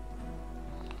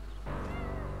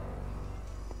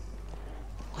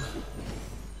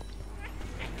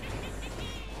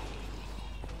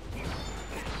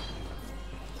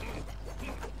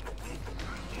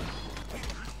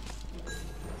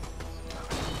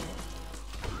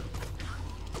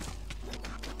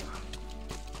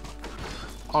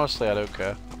 Honestly, I don't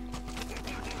care.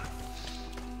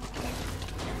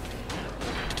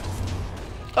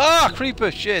 Ah,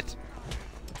 creeper, shit.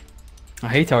 I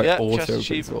hate how Yeah, it auto chest opens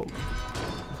achievement. up.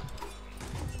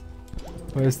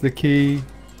 Where's the key?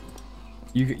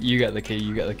 You get the key.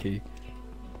 You get the key.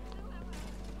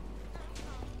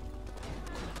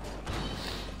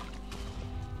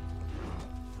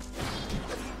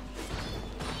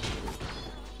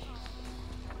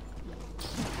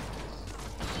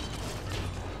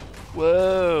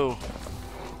 Whoa.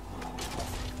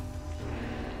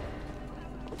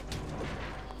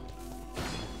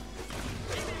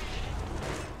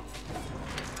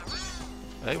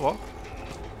 Hey, what?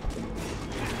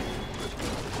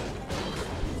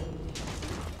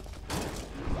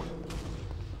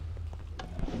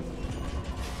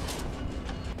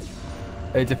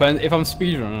 It depends. If I'm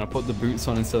speedrunning, I put the boots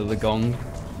on instead of the gong.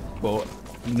 But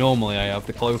normally I have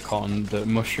the cloak on, the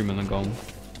mushroom and the gong.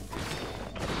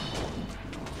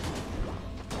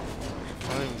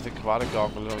 I don't even think I've had a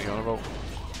gong, I don't know what you're on about.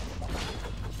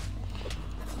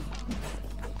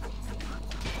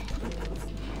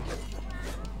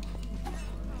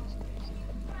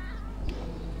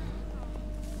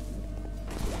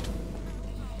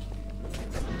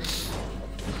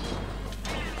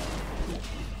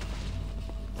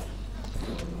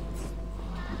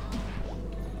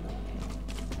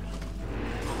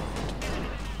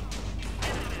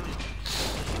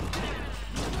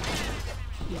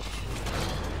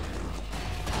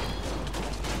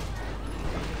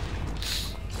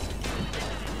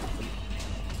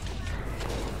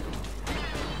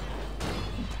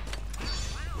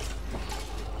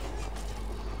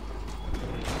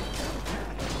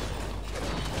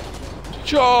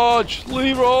 Charge!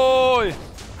 Leroy!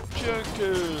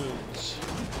 Jenkins!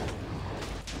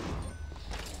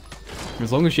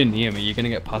 As long as you're near me, you're gonna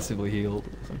get passively healed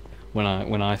when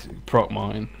I proc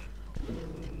mine.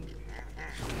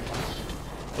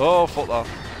 Oh, fuck that.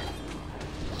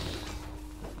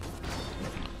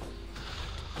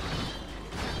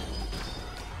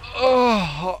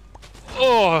 Oh!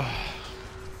 Oh!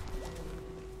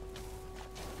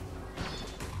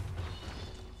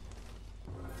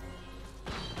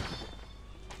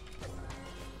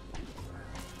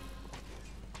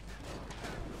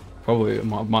 Probably it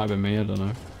might have been me, I don't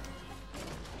know.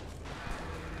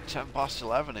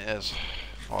 11 it is,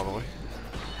 by the way.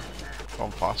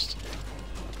 Gone fast.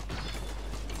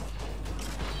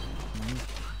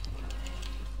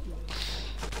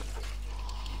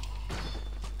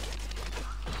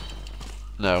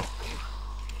 No.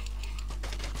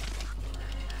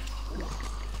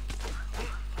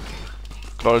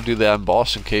 Gotta do the end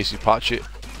boss in case you patch it.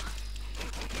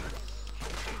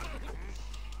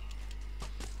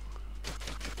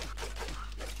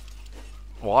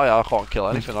 Why? I can't kill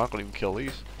anything, I can't even kill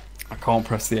these. I can't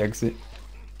press the exit.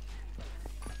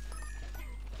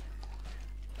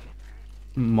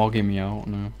 Mogging me out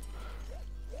now.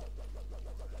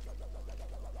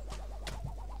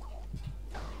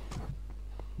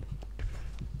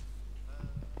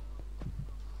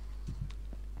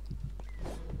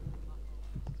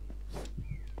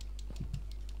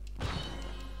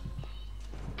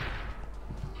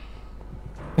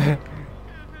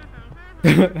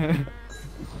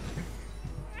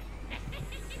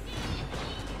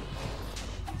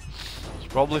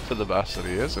 It's probably for the best that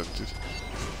he isn't it?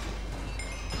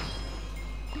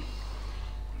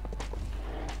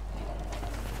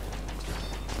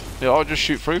 Yeah, I'll just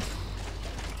shoot through.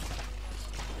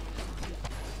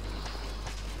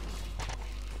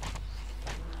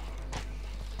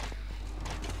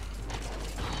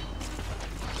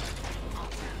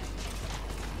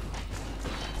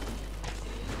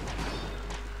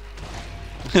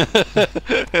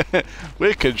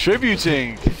 We're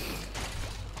contributing.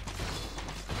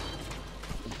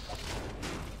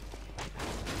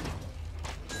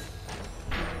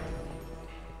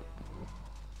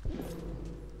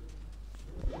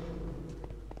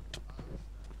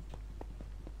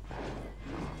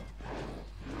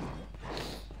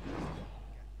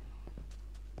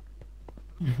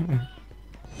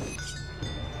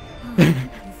 You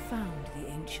found the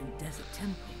ancient desert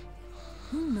temple.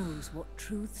 Who knows what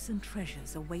truths and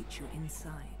treasures await you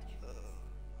inside?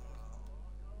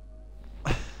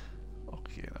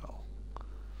 Okay, now.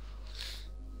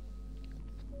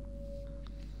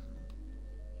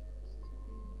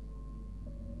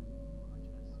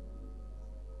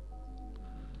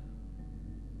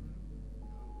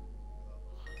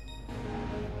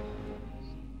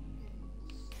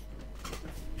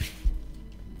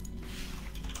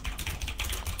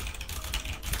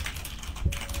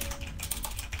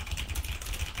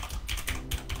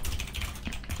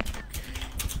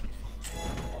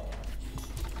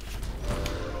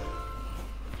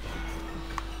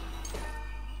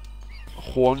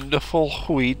 Wonderful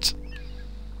wheat.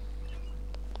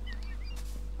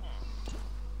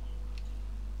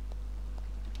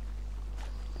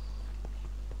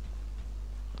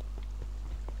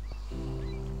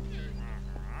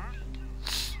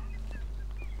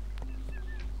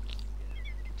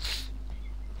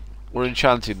 We're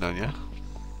enchanted now, yeah?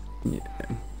 Yeah.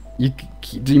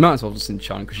 You might as well just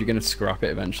enchant because you're gonna scrap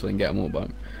it eventually and get them all back.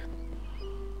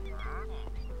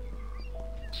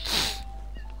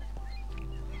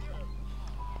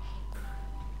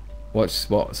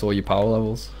 What's all your power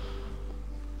levels?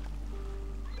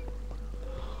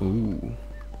 Ooh.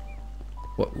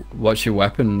 What's your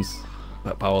weapons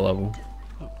at power level?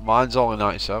 Mine's only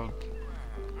 97.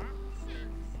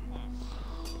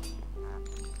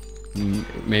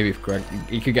 Maybe if Greg,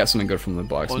 he could get something good from the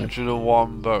blacksmith.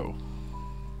 101 bow.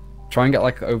 Try and get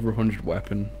like over 100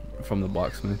 weapon from the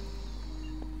blacksmith.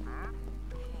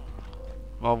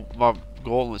 My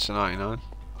gauntlets are 99.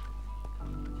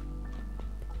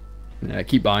 Yeah,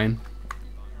 keep buying.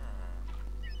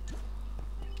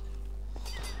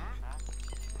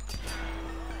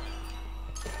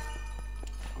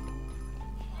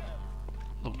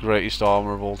 The greatest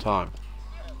armor of all time.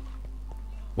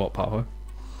 What power?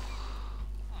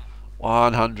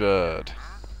 100.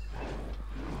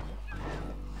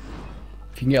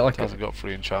 If you can get like It hasn't got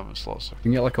 3 enchantment slots. So. you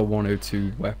can get like a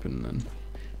 102 weapon, then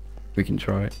we can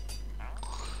try it.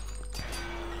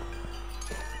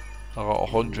 I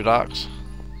got 100 axe.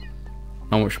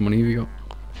 How much money have you got?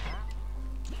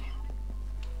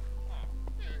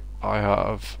 I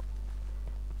have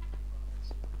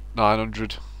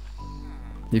 900.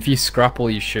 If you scrap all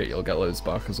your shit, you'll get loads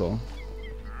back as well.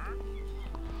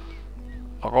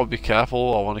 I gotta be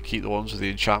careful. I want to keep the ones with the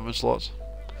enchantment slots.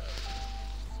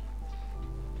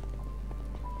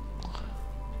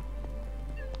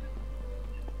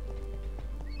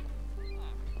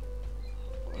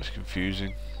 It's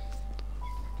confusing.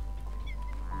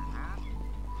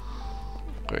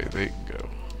 Okay, they can go.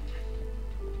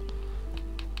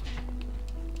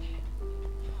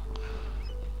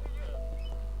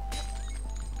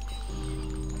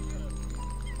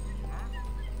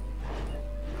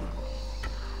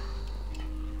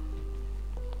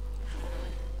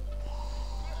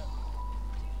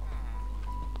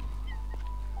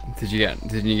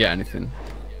 Didn't you get anything?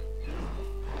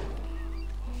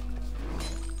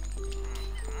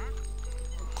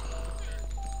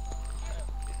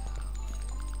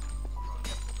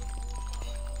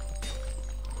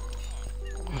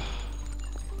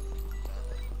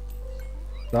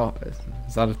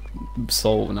 Is that a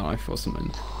soul knife or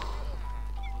something?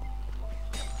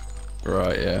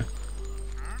 Right, yeah.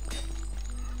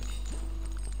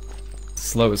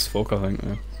 Slow as fuck, I think,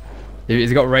 though.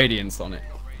 He's got radiance on it.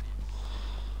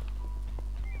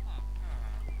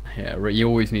 Yeah, you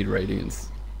always need radiance.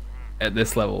 At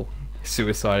this level,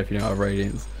 suicide if you don't have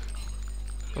radiance.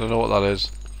 I don't know what that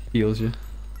is. Heals you.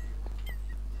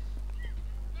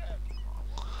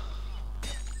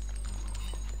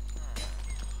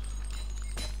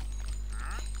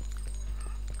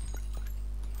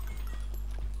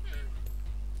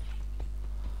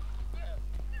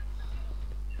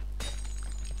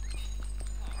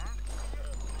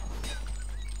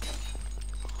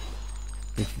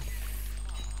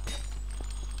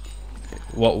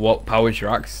 What powers your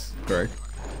axe, Greg?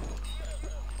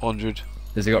 100.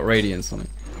 Has it got radiance on it?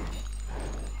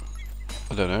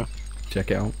 I don't know.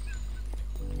 Check it out.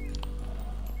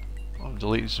 I'm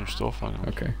deleting some stuff. Hang on.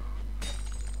 Okay.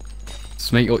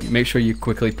 Just make sure you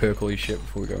quickly perk all your shit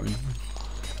before we go in.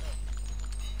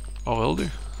 I will do.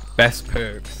 Best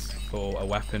perks for a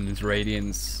weapon is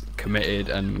radiance, committed,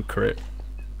 and crit.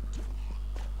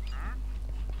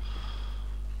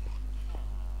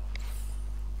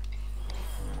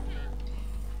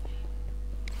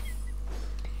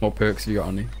 What perks have you got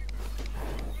on you?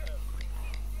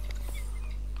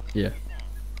 Yeah.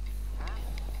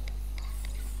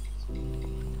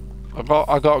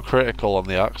 I got critical on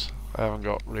the axe. I haven't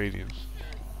got radiance.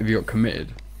 Have you got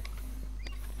committed?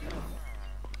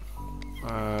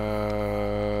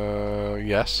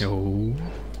 Yes. No.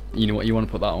 You know what? You want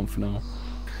to put that on for now.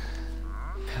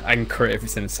 I can crit if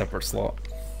it's in a separate slot.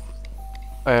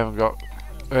 I haven't got.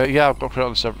 Yeah, I've got crit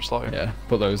on a separate slot. Yeah,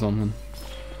 put those on then.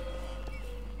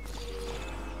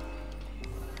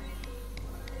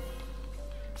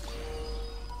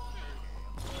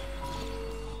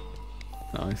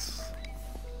 Nice.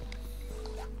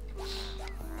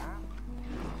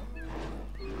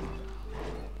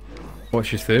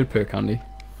 What's your third perk, Andy?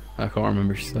 I can't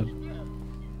remember, she said.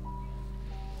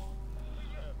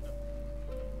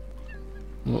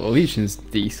 Well, Legion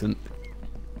decent.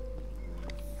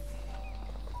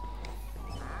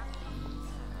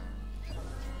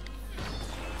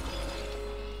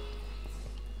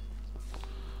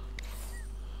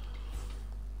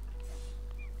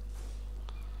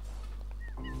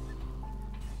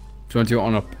 Do you want to do it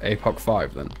on a APOC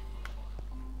 5 then?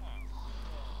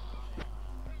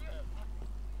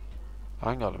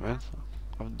 Hang on a minute.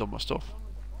 I haven't done my stuff.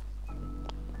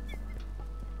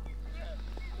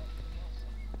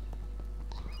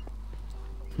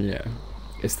 Yeah.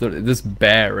 It's this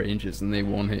bare ranges and they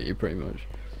one hit you pretty much.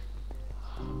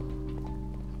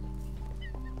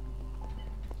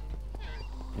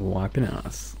 Wiping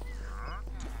ass.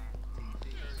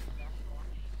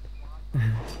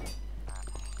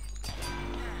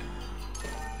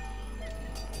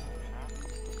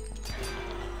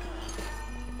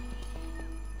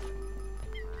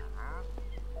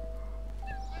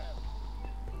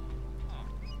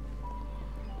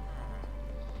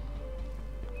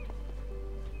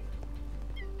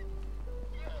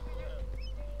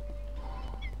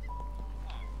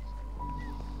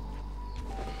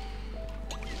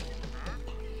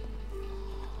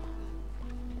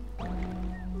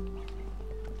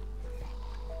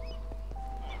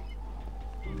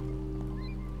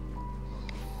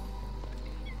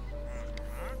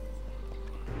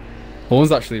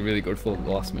 Horn's actually really good for the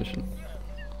last mission.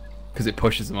 Because it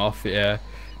pushes them off, yeah.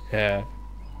 Yeah.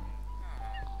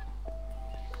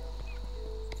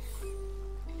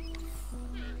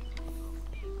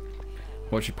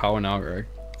 What's your power now, Greg?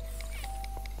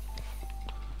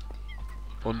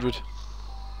 100.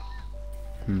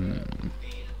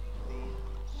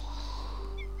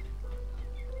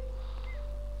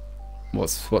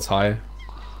 What's higher?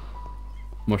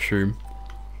 Mushroom.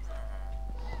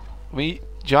 I mean,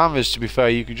 Jarvis, to be fair,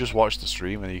 you can just watch the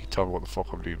stream and you can tell me what the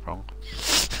fuck I'm doing wrong.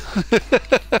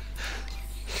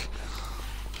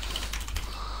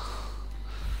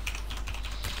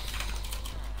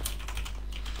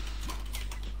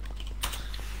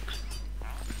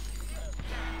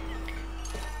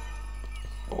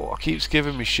 Oh, it keeps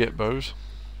giving me shit bows.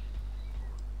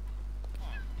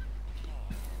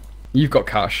 You've got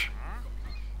cash.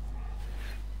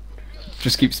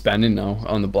 Just keep spending now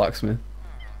on the blacksmith.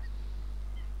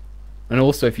 And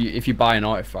also, if you buy an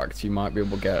artifact, you might be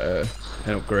able to get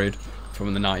an upgrade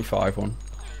from the 95 one.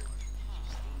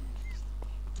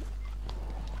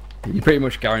 You're pretty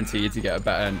much guaranteed to get a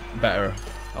better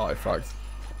artifact,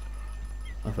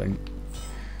 I think.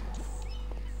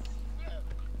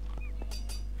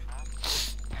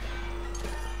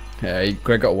 Yeah,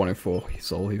 Greg got a 104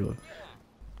 soul healer.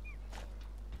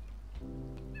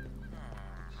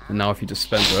 And now if he just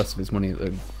spends the rest of his money at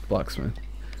the blacksmith.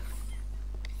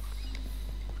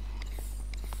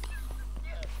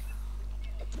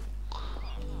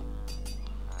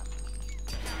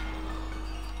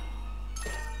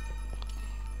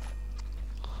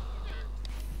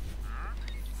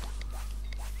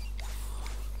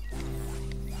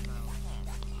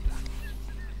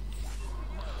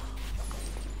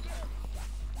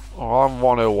 Oh, I'm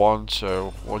 101,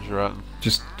 so what do you reckon?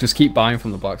 Just keep buying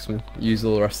from the blacksmith. Use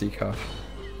all the rest of your cash.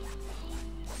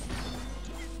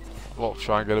 What,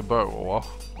 try and get a bow or what?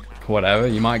 Whatever.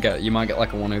 You might get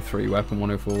like a 103 weapon,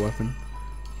 104 weapon.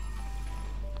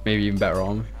 Maybe even better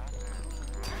armor.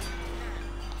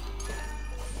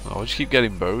 No, I just keep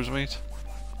getting bows, mate.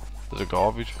 They're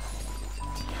garbage.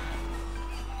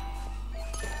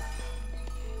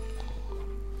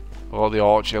 Or the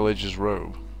Arch Illager's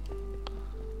robe.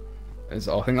 I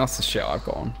think that's the shit I've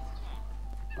got on.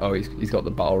 Oh, he's got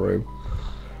the battle robe.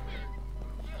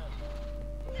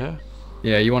 Yeah.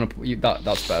 Yeah, you want to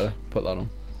that's better. Put that on.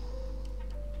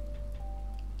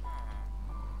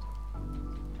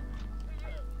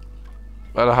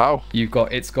 Better how?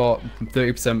 It's got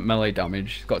 30% melee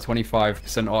damage. It's got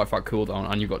 25% artifact cooldown,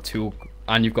 and you've got two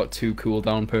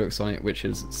cooldown perks on it, which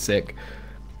is sick.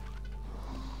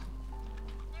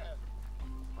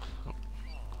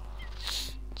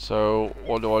 So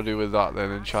what do I do with that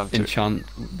then? Enchant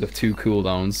the 2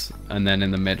 cooldowns, and then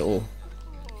in the middle.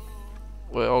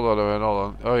 Wait, hold on a minute, hold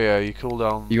on. Oh yeah, you cool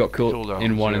down. You got cooldowns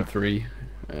in 1 and 3.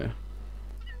 Yeah.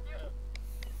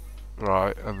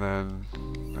 Right, and then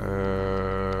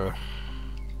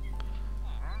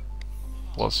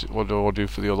what do I do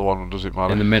for the other one, or does it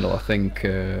matter? In the middle, I think.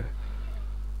 I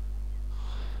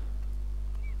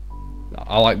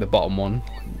like the bottom one.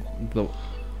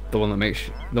 The one that makes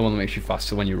you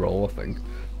faster when you roll, I think.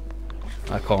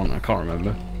 I can't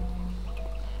remember.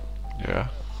 Yeah.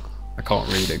 I can't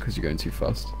read it because you're going too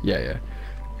fast. Yeah.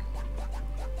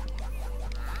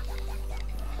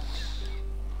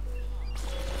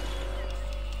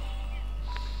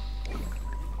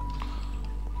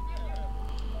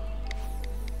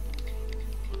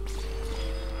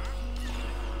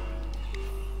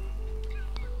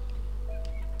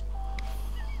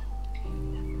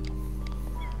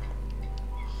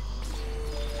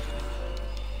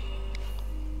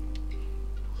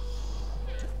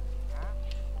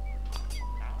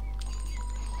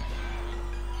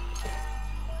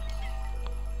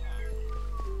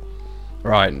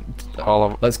 Right.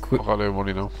 Let's quick. I've got no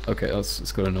money now. Okay,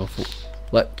 that's good enough.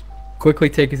 Quickly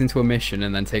take us into a mission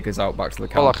and then take us out back to the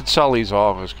camp. Well, I can sell these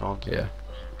armors, can't I? Yeah.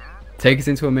 Take us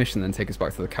into a mission, then take us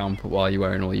back to the camp while you're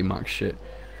wearing all your max shit.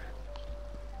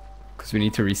 Because we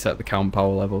need to reset the camp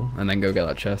power level and then go get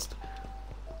that chest.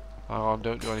 Hang on,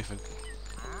 don't do anything.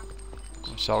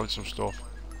 I'm selling some stuff.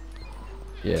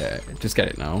 Yeah, just get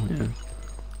it now. Yeah.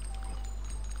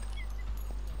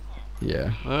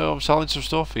 Yeah. No, I'm selling some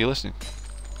stuff. Are you listening?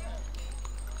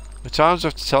 The times I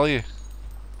have to tell you.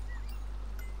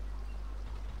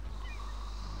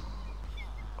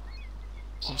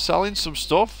 I'm selling some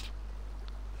stuff.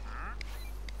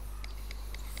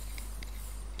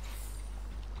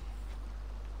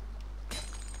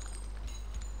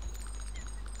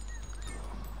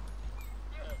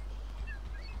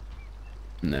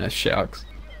 Nah, sharks.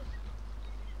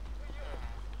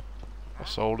 I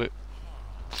sold it.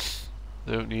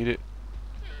 They don't need it.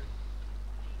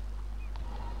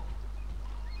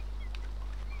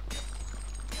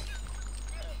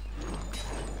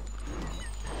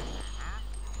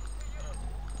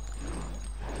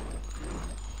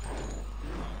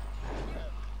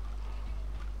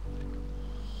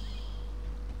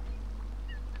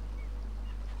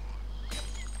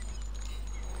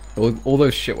 All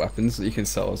those shit weapons that you can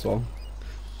sell as well.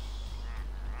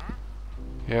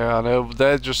 Yeah, I know.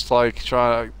 They're just like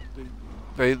trying.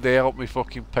 They help me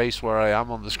fucking pace where I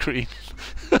am on the screen.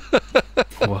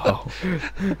 Wow.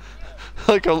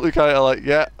 Like I look at it like,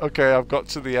 yeah, okay, I've got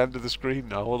to the end of the screen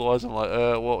now. Otherwise, I'm like,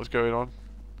 what was going on?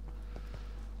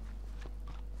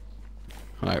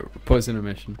 Alright, put us in a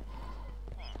mission.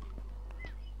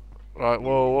 Right,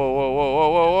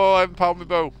 whoa! I haven't powered my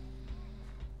bow.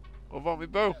 What about my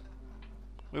bow?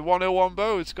 My 101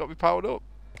 bow, it's got to be powered up.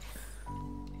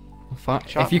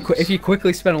 If you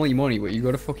quickly spend all your money, but you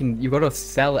gotta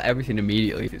sell everything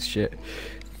immediately if it's shit.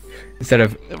 Instead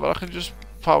of Yeah, but I can just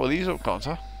power these up, can't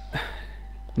I?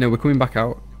 no, we're coming back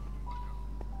out.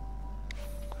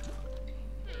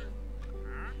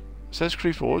 It says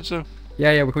creep woods though.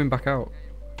 Yeah, we're coming back out.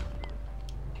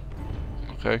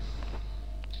 Okay.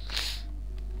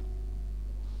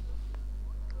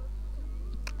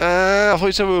 I thought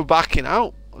you said we were backing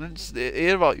out. I didn't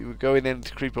hear about you going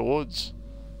into Creeper Woods.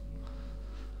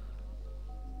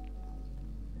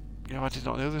 Yeah, I did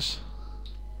not know this.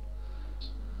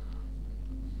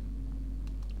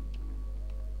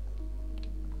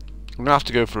 I'm gonna have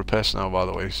to go for a piss now, by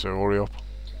the way, so hurry up.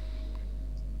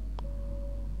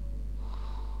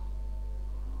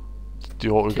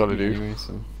 Do what we've got to do. Anyway,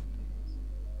 so.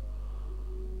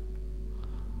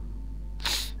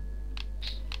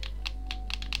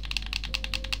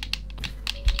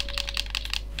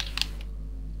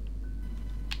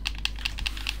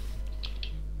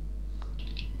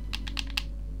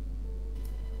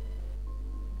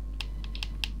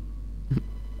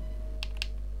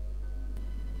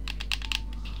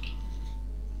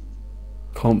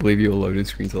 Can't believe your loading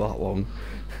screens are that long.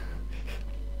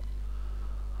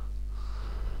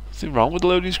 Anything wrong with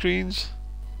loading screens?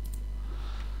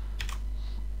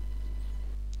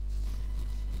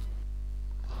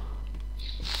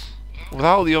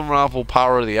 Without the unrivaled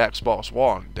power of the Xbox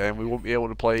One, then we won't be able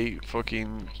to play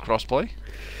fucking crossplay.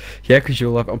 Yeah, because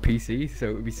you'll have it on PC, so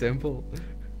it would be simple.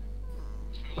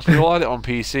 If we all had it on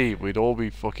PC, we'd all be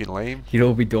fucking lame. You'd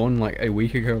all be done like a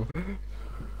week ago.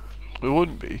 We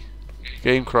wouldn't be.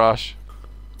 Game crash.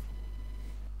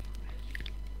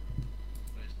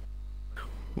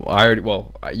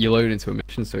 Well, you load into a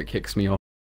mission, so it kicks me off.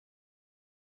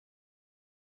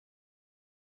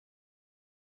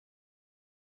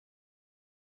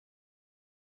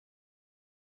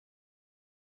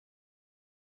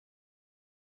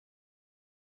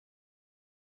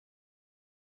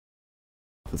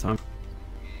 The time.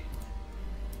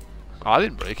 I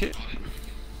didn't break it.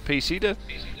 PC did.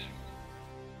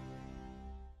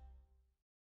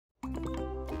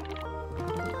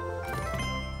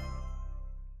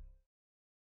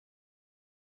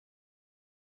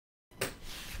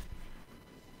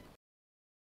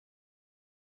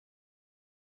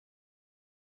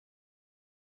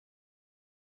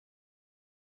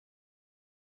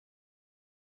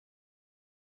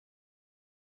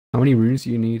 How many runes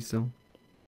do you need still?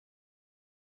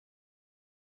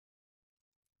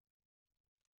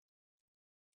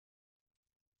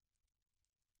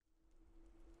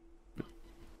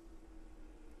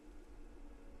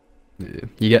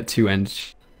 You get 2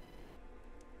 ends.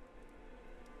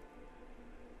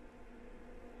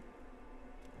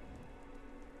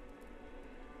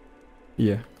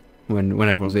 Yeah, when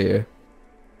everyone's here.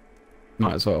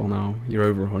 Might as well now. You're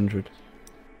over 100.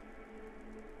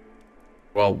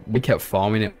 Well, we kept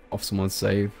farming it off someone's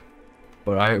save,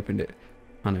 but I opened it.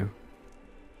 I know.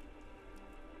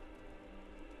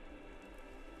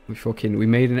 We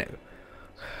made an.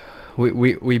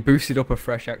 We boosted up a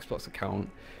fresh Xbox account,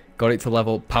 got it to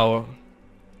level power.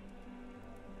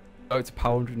 Got it to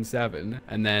power 107,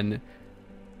 and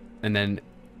then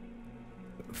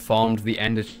farmed the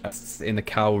ender chests in the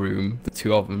cow room, the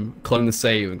 2 of them, cloned the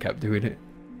save, and kept doing it.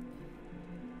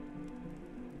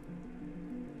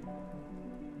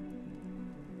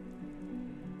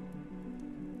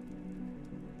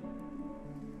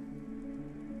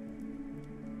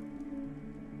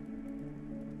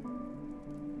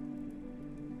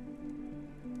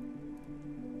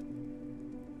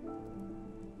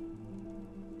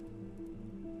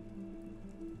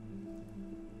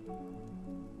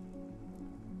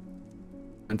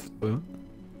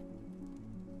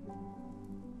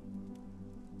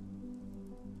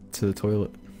 To the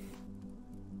toilet.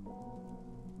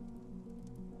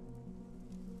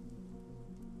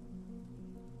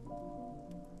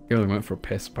 He only went for a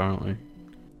piss, apparently.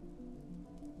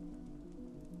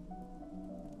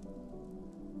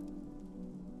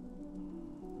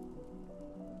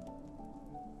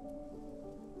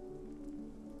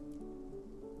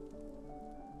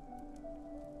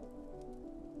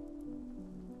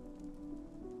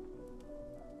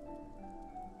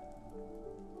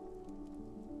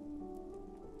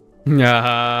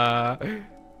 Yeah.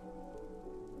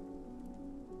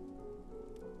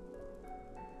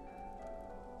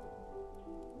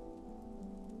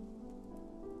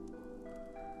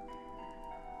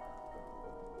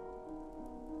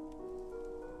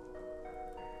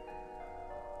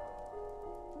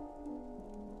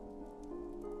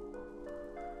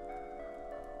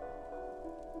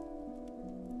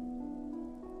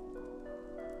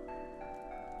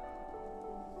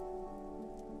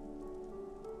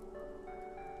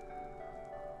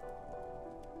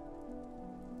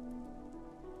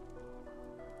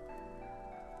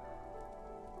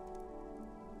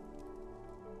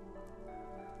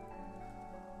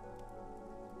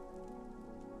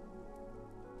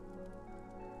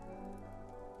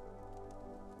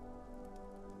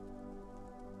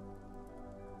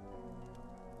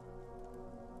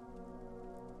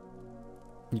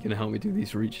 You gonna help me do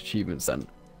these reach achievements then?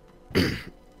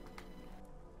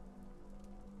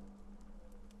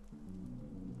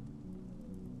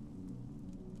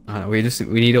 We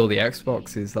need all the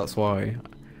Xboxes, that's why.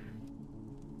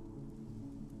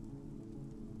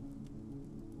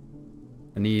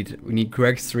 We need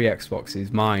Greg's 3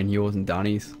 Xboxes, mine, yours and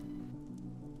Danny's.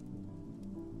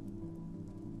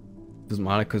 Doesn't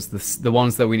matter because the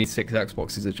ones that we need 6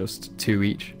 Xboxes are just 2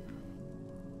 each.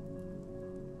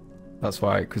 That's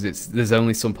why, because there's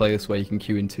only some players where you can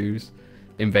queue in 2s.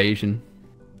 Invasion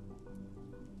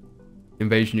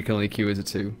you can only queue as a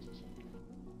 2.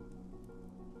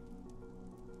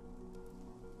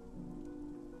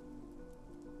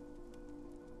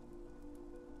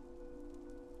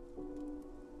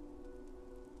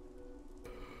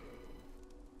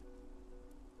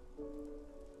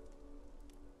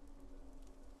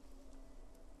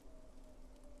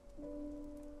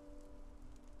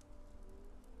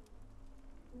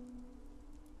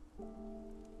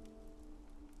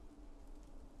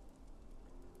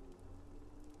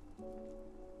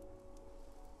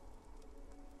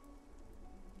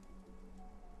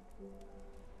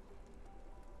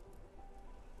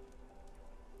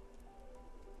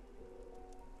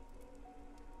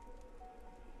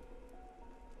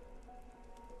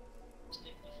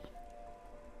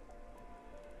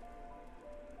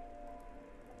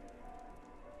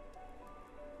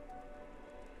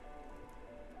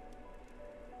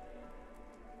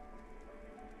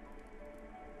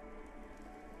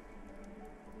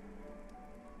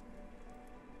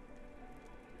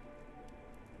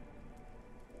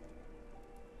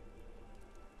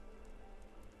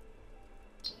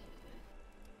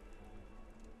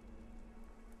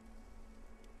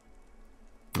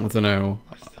 I don't know.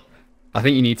 I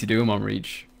think you need to do them on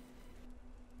Reach.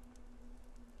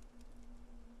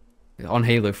 On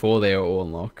Halo 4 they all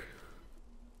unlock.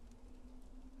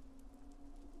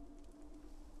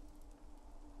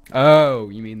 Oh,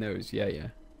 you mean those? Yeah, yeah.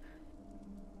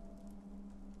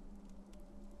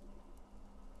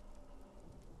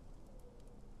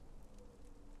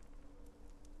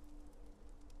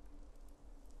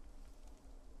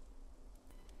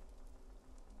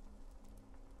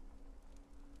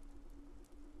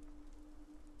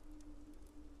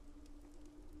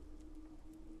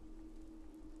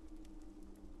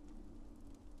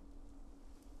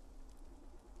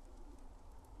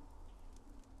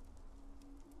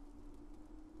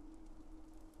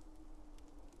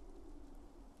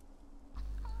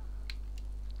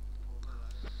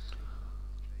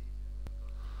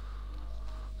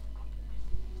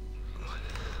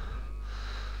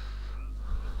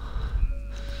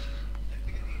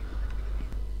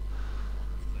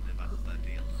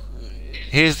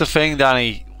 Here's the thing,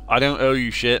 Danny. I don't owe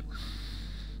you shit.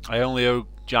 I only owe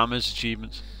Jammers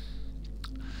achievements.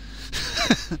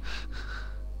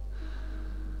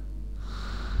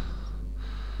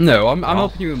 No, I'm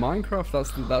helping you with Minecraft.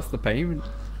 That's the payment.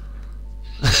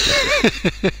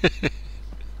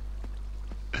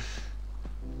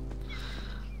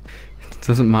 It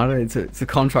doesn't matter. It's a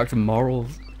contract of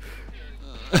morals.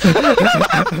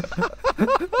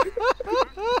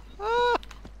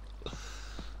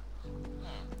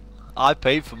 I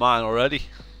paid for mine already.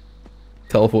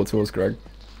 Teleport to us, Greg.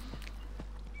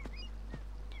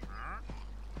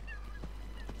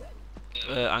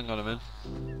 Hang on a minute.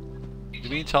 You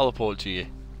mean teleport to you?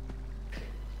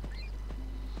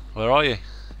 Where are you?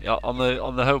 Yeah, on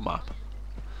the home map.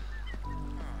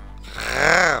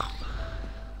 As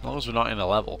long as we're not in a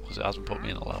level, because it hasn't put me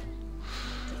in a level.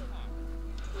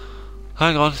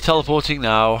 Hang on, teleporting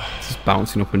now. It's just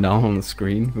bouncing up and down on the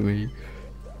screen for me.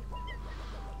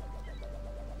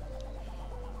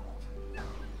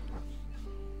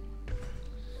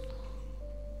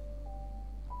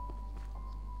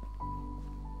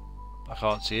 I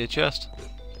can't see a chest.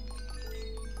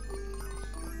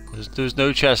 There's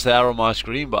no chest there on my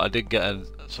screen, but I did get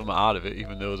something out of it,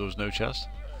 even though there was no chest.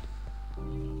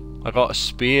 I got a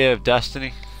Spear of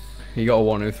Destiny. You got a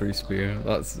 103 spear.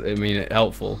 That's, I mean, it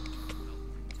helpful.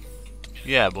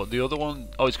 Yeah, but the other one,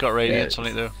 oh, it's got radiance on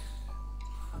it though.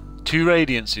 2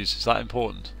 radiances, is that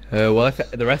important? Well, if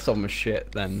the rest of them are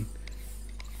shit, then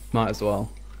might as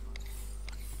well.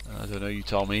 I don't know, you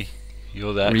tell me.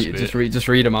 You're the expert. Just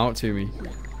read them out to me.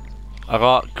 I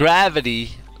got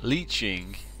Gravity,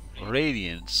 Leeching,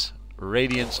 Radiance,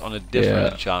 Radiance on a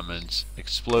different enchantment,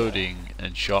 Exploding,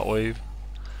 and Shockwave.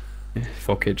 Yeah,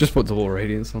 fuck it, just put double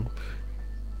radiance on.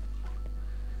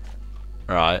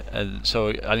 Right, and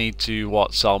so I need to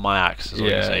what, sell my axe? Is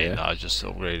what you're saying? Yeah. No, I just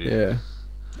upgraded. Yeah.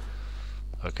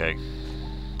 Okay,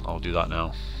 I'll do that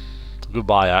now.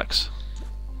 Goodbye, axe.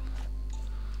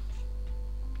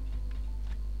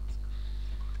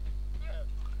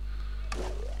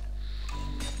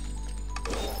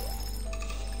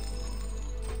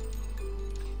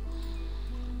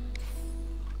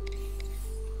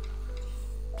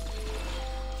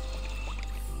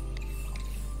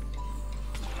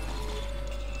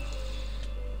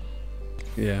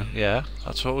 Yeah. Yeah,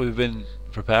 that's what we've been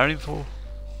preparing for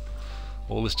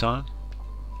all this time.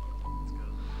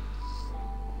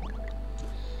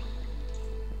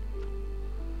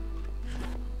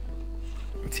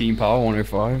 Team Power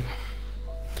 105.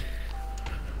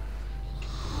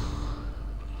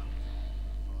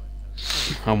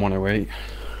 I'm 108.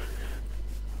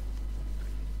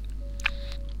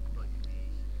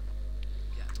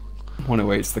 One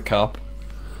oh eight's the cap.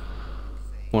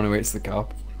 108's the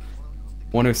cap.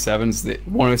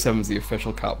 107's the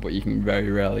official cap, but you can very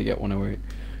rarely get 108.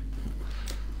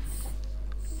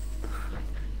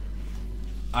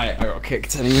 I got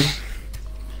kicked anyway.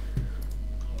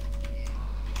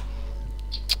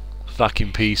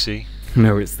 Fucking PC.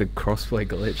 No, it's the crossplay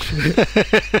glitch.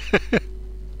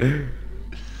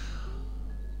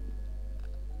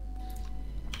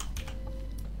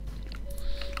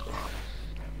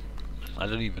 I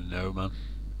don't even know, man.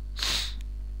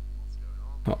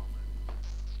 Oh.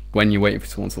 When you're waiting for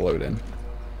someone to load in.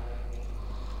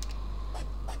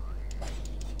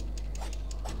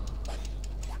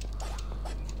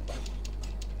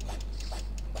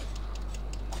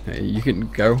 Hey, you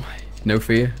can go. No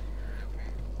fear.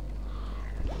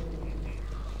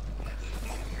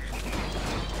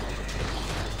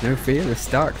 No fear, they're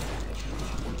stacked.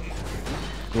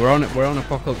 We're on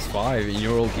Apocalypse 5 and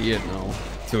you're all geared now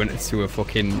to a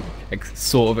fucking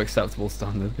sort of acceptable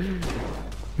standard.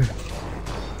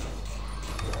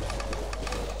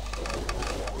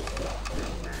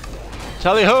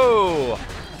 Tally ho!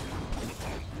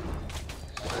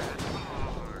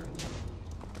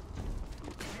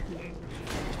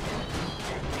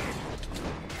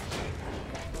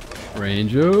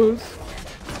 Rangers.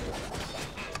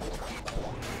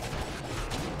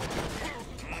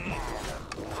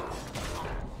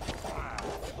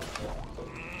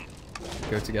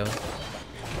 Go together.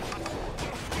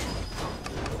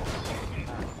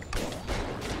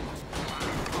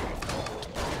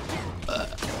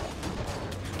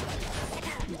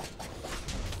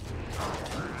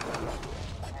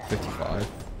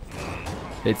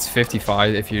 It's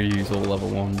 55 if you use all level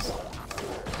 1s.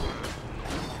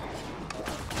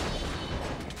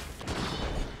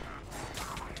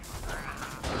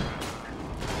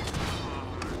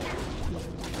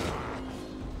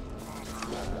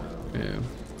 Yeah.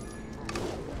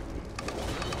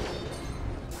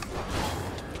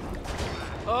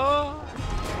 Oh.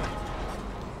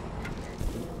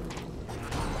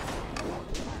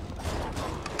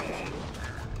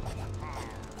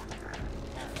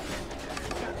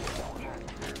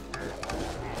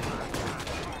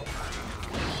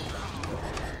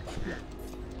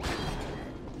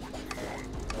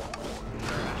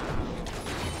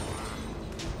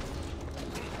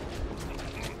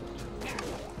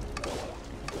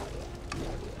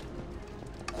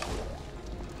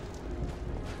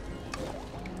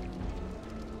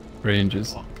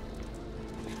 Rangers.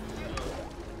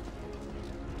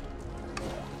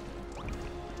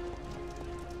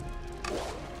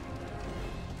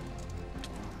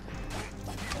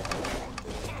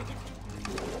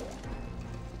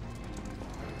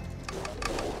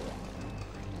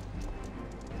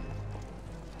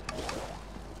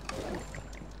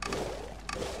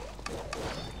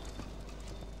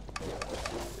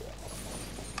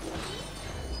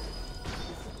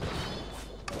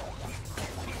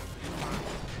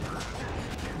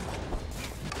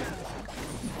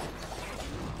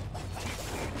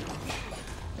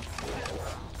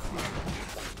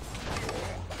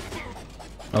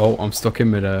 Oh, I'm stuck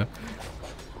in midair.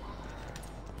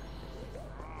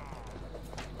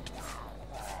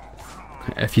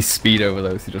 If you speed over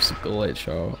those, you just glitch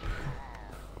out.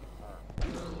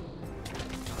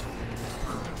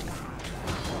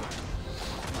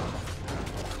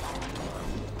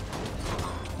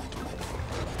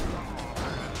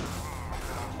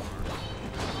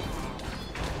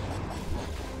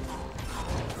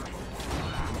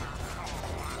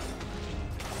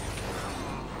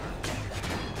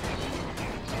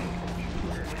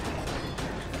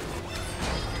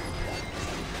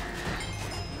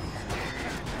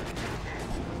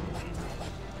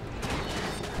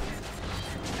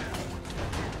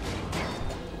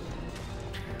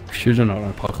 Should have done an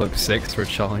Apocalypse 6 for a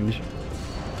challenge.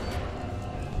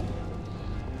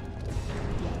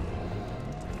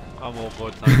 I'm all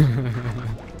good now.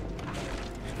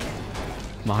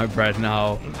 My bread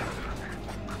now.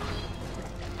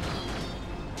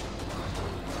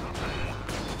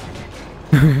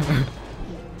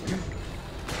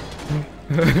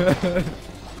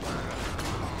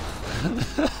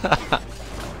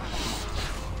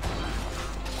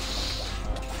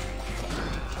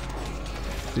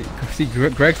 See,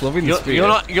 Greg's loving the spear.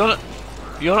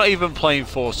 You're not even playing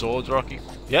 4 swords, Rocky.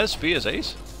 Yeah, the spear's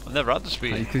ace. I've never had the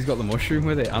spear. He's got the mushroom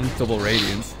with it and double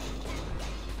radiance.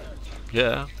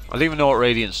 Yeah. I didn't even know what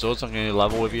radiance does. I'm going to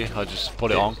level with you. I just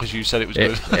put it on because you said it was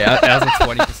good. It has a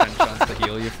 20% chance to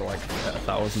heal you for like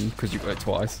 1,000 because you got it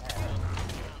twice.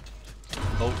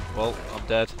 Oh, well, I'm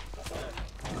dead.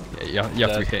 Yeah, you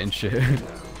have to be hitting shit.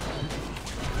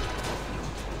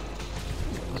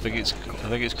 I think it's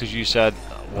because you said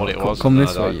what it was. Come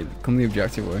this way. Come the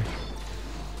objective way.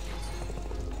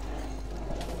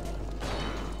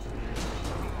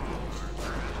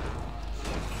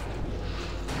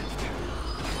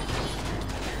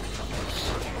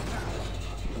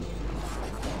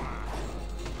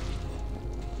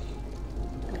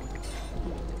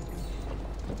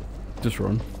 Just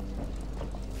run.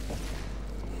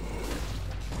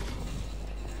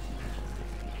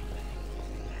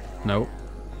 Nope.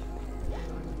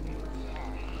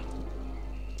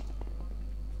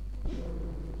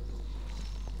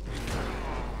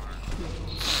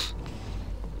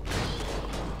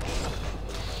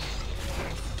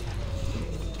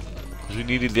 Because we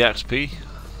needed the XP.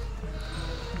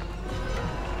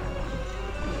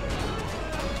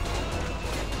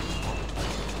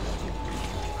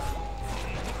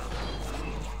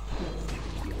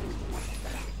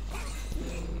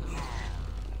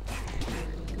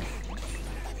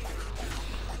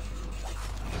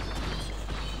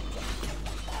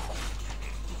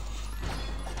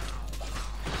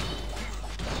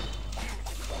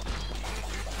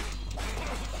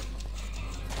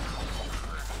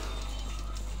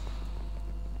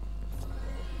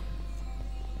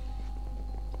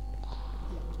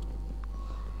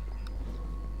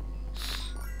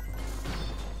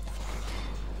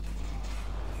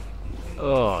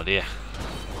 Oh dear.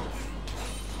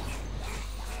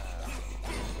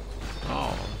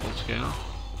 Oh, what's going on?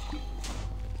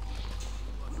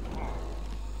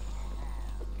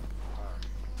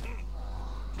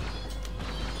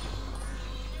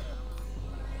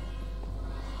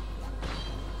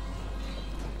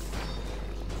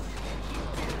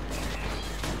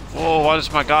 Oh, why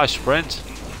does my guy sprint?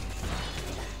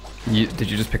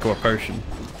 Did you just pick up a potion?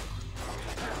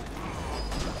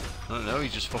 I don't know, he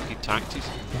just fucking tanked it.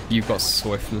 You've got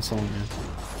swiftness on you.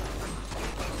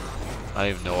 I don't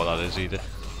even know what that is either.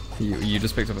 You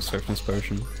just picked up a swiftness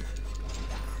potion.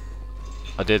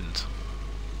 I didn't.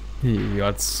 You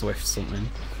had swift something.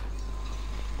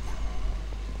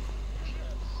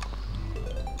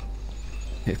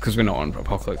 Yeah, because we're not on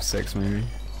Apocalypse 6 maybe.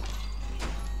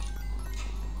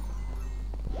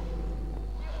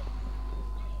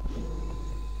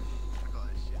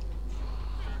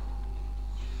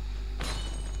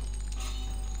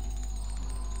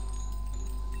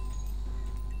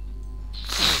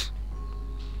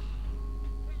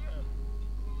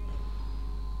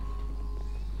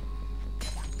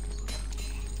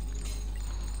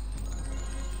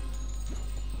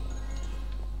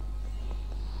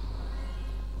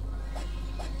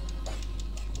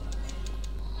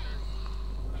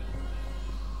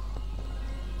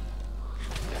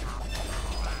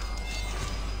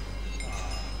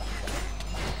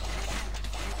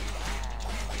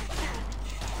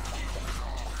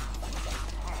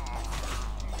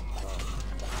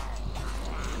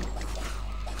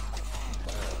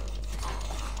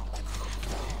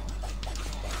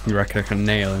 You reckon I can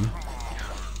nail him?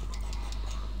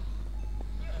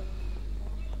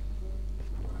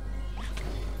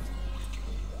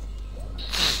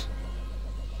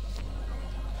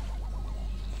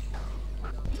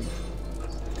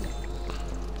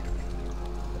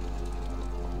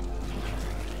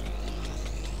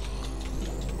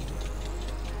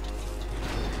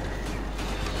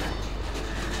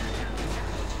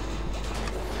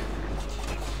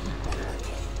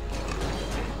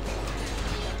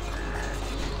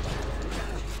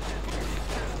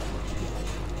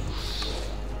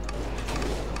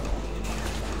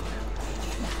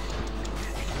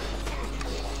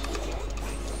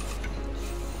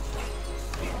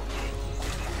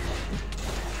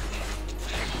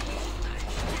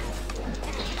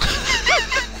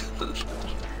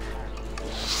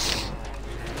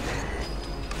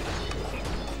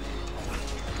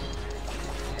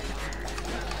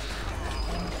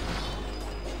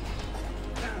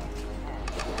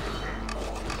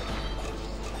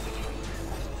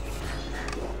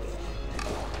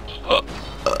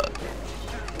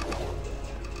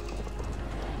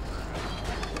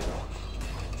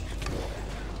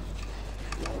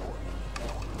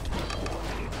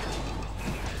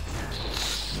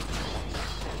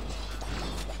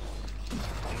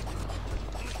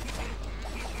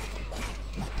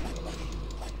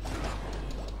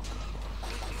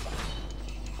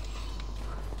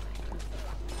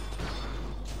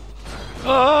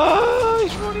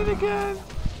 again.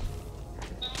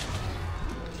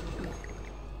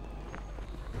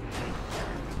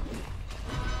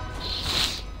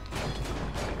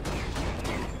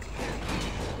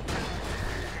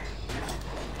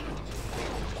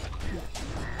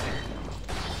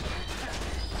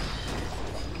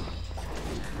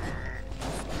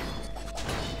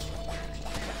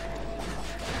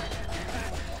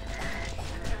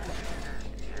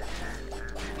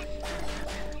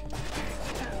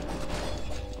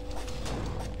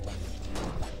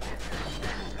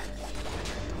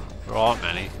 There aren't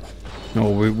many.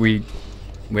 No, we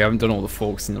haven't done all the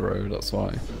forks in the road. That's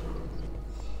why.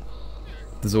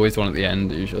 There's always one at the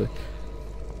end usually.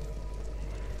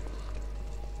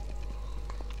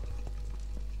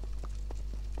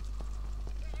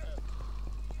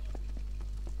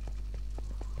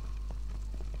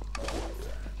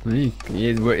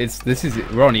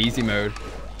 We're on easy mode.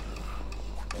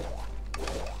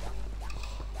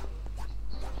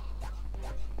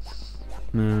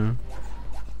 No.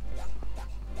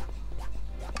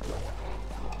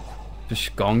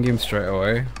 Just gong him straight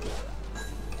away.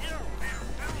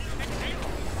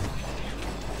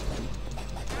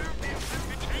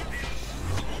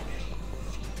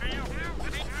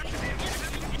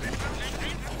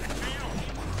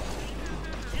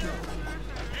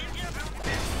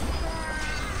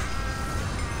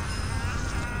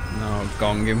 No,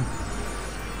 gong him.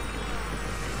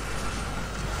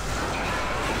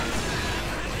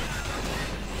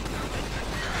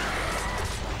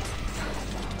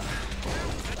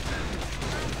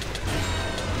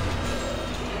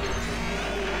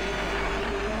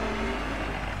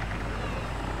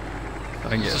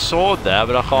 There's a sword there,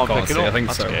 but I can't pick it up. I think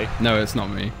That's so. okay. No, it's not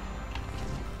me.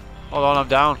 Hold on, I'm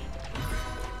down.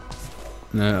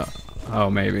 No. Oh,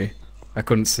 maybe. I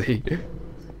couldn't see.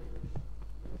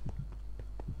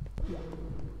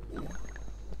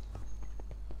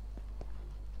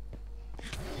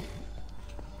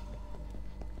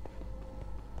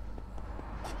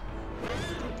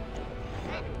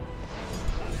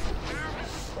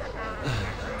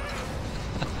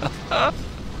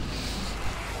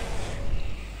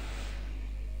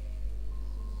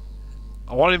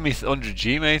 I wanted me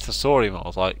 100G, mate. I saw him. I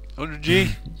was like,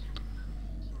 100G?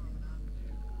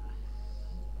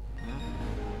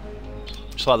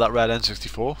 Just like that red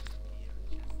N64.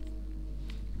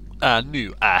 I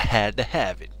knew I had to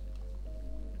have it.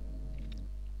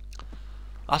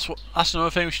 That's another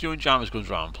thing we should do when Jammers comes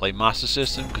around. Play Master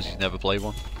System, because he's never played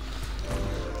one.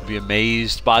 Be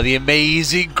amazed by the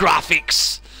amazing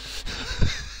graphics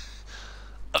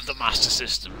of the Master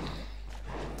System.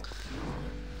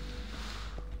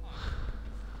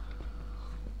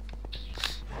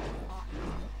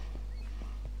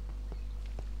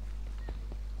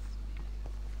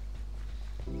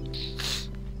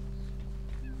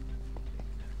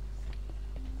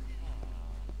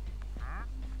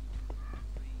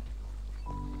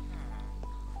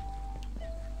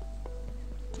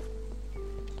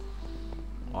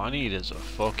 All I need is a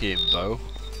fucking bow.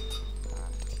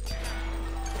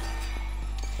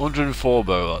 104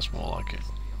 bow, that's more like it.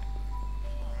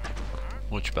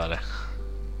 Much better.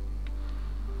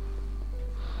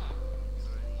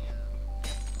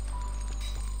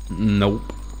 Nope.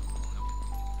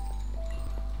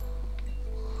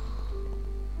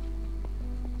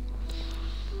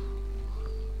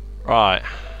 Right.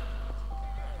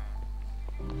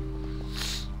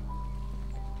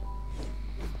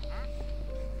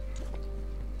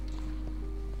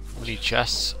 We need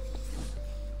chests.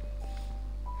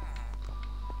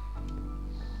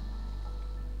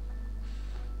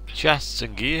 Chests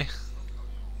and gear.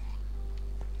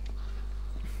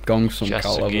 Gong's some Chests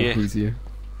cat and level gear. easier.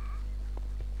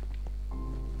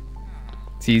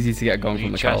 It's easy to get gong We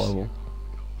from the need cat chests. level.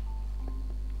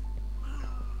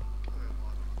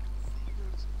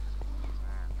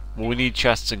 Well, we need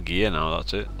chests and gear now,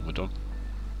 that's it. We're done.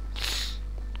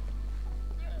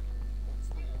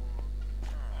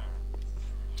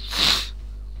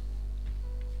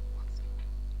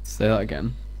 Say that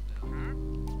again.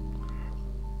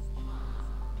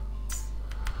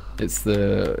 It's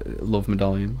the love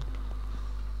medallion.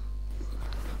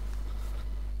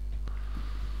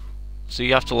 So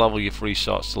you have to level your 3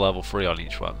 shots to level 3 on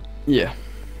each weapon. Yeah.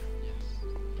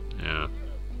 Yeah.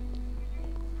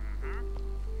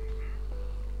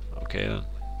 Okay then.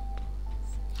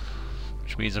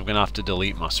 Which means I'm gonna have to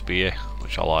delete my spear,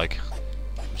 which I like.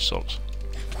 Which sucks.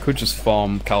 Could just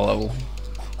farm cal level.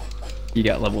 You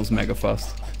get levels mega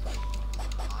fast.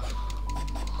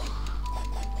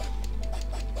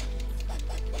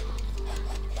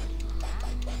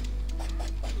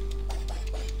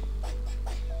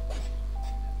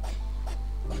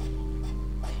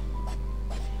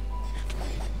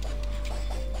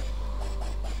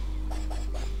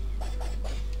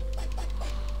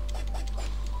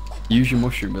 Use your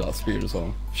mushroom with that speed as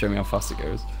well. Show me how fast it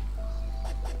goes.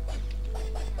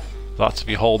 That's if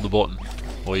you hold the button,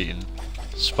 or you can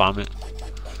spam it.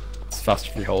 It's fast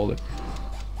if you hold it.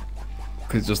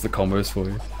 Because it does the combos for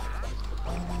you.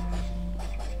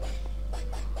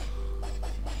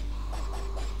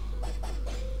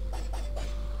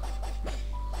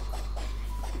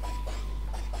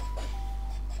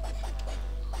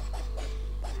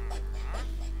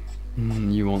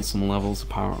 You want some levels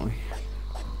apparently.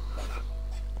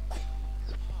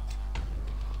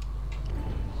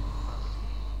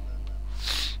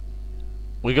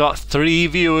 We got 3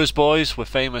 viewers, boys. We're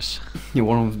famous. Yeah,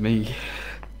 one of them's me.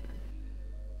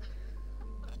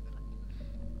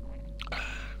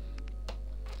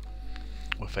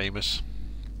 We're famous.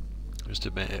 Just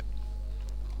admit it.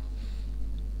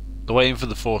 They're waiting for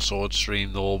the 4 Swords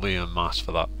stream. They'll all be en masse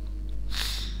for that.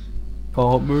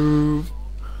 Can't move.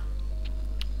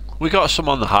 We got some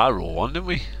on the Hyrule one, didn't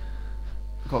we?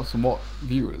 Got some what?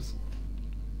 Viewers?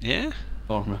 Yeah? I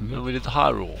don't remember. No, we did the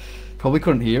Hyrule. Probably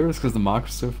couldn't hear us because the mic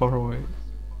was so far away.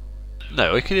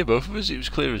 No, we could hear both of us. It was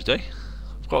clear as day.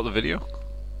 I've got the video.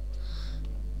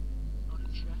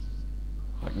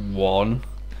 Like 1.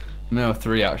 No,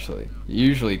 3 actually.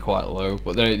 Usually quite low,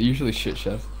 but they're usually shit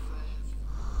chests.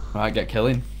 Right, get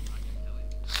killing.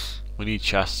 We need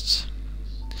chests.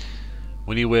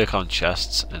 We need to work on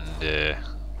chests and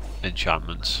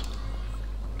enchantments.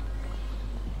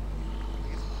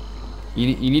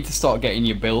 You need to start getting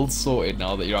your builds sorted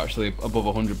now that you're actually above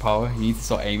 100 power. You need to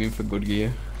start aiming for good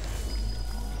gear.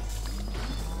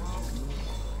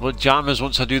 Well, jammers,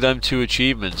 once I do them 2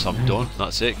 achievements, I'm done.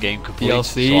 That's it, game complete.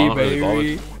 DLC, so I'm not baby.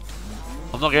 really bothered.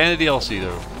 I'm not getting a DLC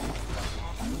though.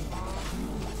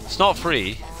 It's not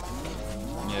free.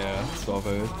 Yeah, that's what I've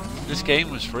heard. This game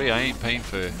was free. I ain't paying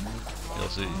for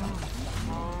DLC.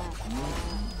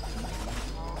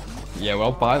 Yeah, well,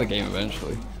 I'll buy the game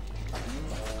eventually.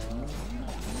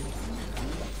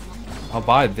 I'll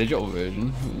buy a digital version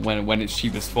when it's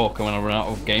cheap as fuck and when I run out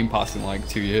of Game Pass in like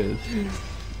 2 years.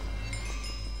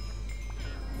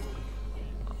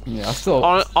 Yeah, I still...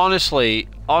 Honestly,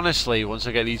 once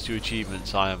I get these 2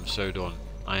 achievements, I am so done.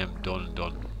 I am done and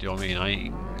done. Do you know what I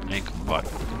mean? I ain't coming back.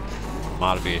 I'm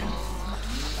out of here.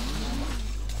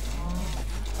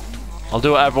 I'll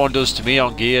do what everyone does to me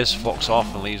on Gears, fucks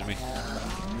off and leaves me.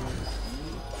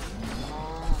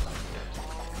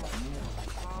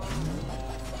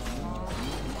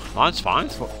 Mine's fine.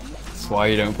 That's why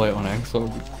you don't play it on Xbox.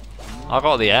 I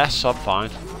got the S, I'm fine.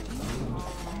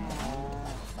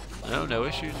 No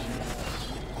issues.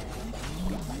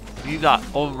 You need that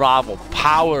unrivaled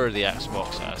power of the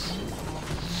Xbox S.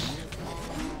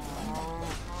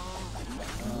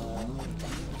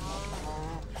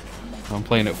 I'm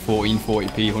playing at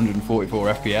 1440p,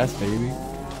 144 FPS, baby.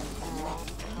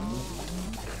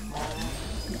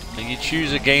 And you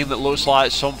choose a game that looks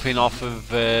like something off of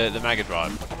the Mega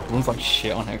Drive. It looks like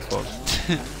shit on Xbox.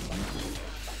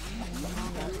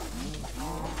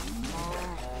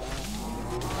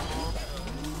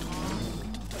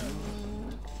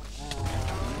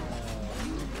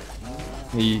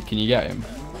 Can you get him?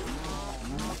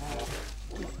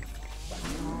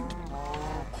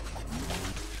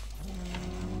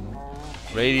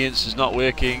 Radiance is not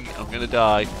working. I'm gonna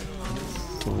die.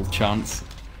 Little chance.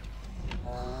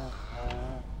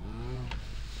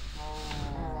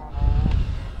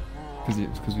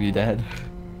 Because we're dead.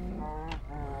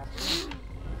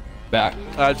 Back.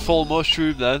 I had full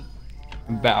mushroom then.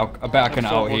 I bet I can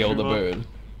full out heal the mushroom bird.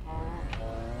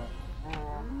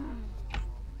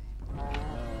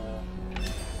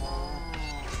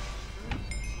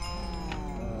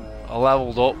 I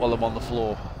leveled up while I'm on the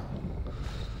floor.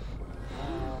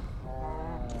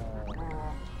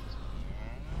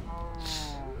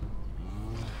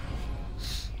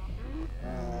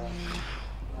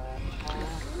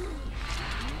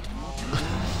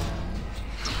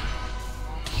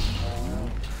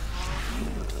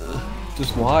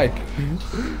 Just wipe.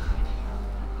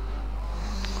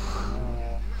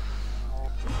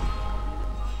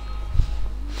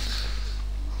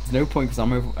 There's no point because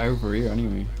I'm over here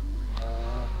anyway.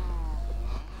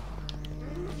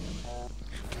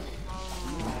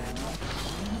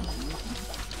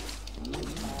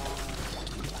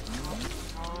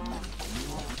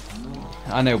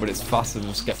 I know, but it's faster to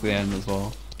just get to the end as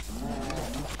well.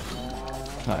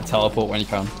 Like, teleport when you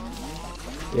can.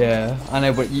 Yeah, I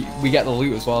know, but we get the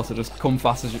loot as well, so just come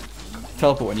fast as you...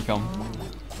 Teleport when you come.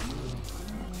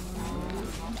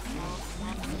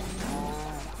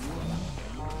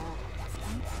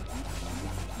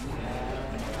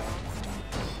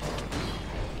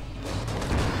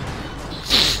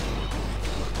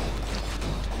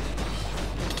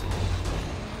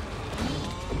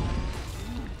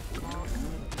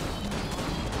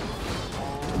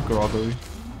 groggy.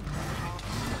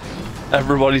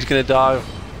 Everybody's gonna die.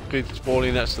 Good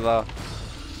spawning next to that.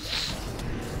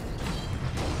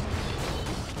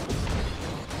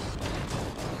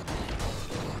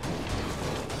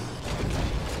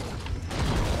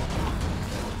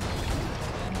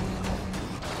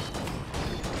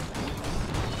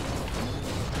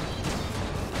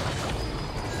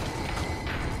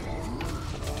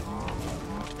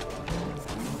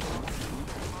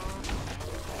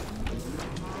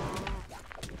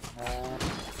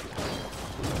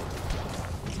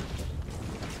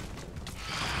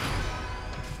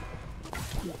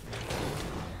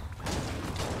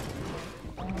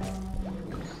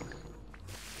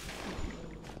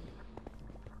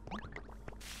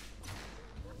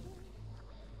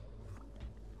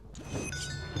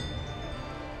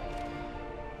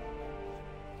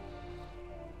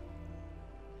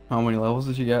 How many levels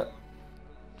did you get?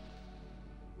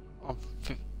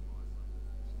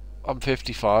 I'm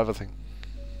 55, I think.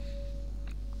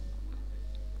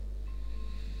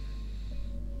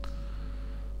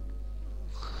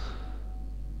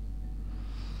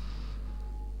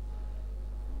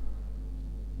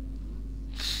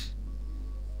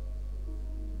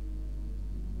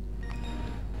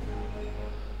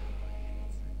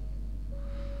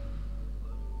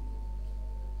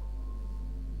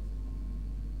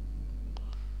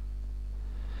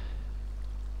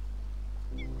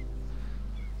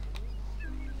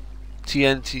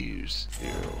 TNTs.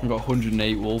 I've got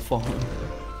 108 wolf on them.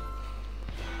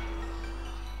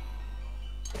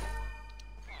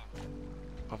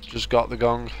 I've just got the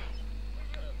gong.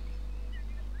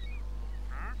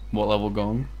 What level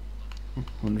gone?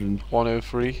 100.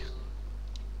 103.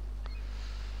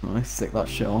 Nice, stick that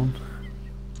shit on.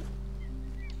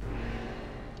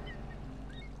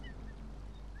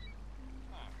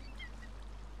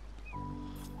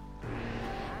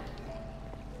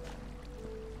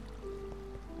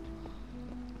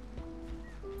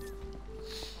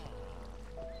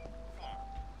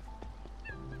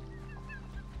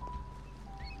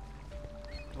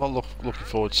 I'm not looking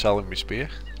forward to selling my spear.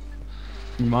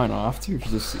 You might not have to if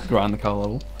you just grind the car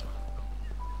level.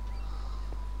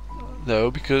 No,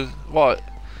 because what?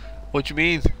 What do you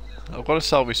mean? I've got to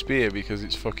sell my spear because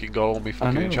it's fucking got all my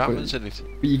fucking know, enchantments in it.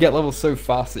 But you get levels so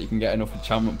fast that you can get enough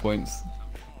enchantment points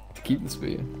to keep the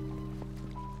spear.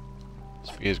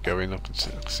 Spear's going, I can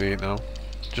see it now.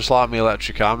 Just like my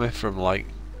electric armor from like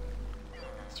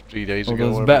 3 days Well,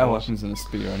 ago. there's better weapons than a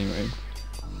spear anyway.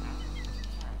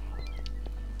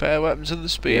 Better weapons than the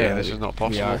spear? Yeah, this is not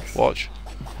possible. axe. Watch.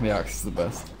 The axe is the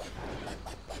best.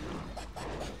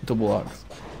 Double axe.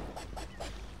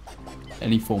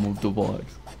 Any form of double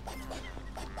axe.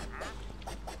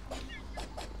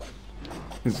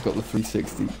 Because it's got the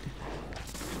 360.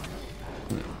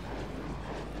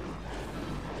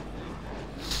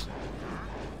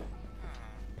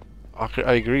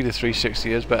 I agree, the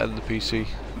 360 is better than the PC.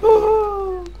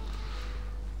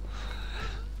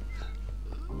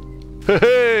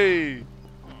 Hey!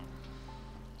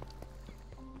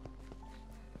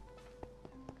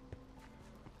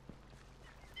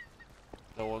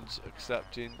 No one's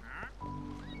accepting.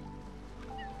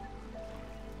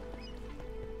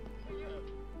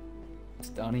 It's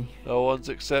Danny. No one's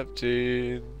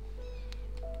accepting.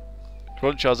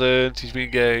 Crunch hasn't, he's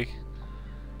been gay.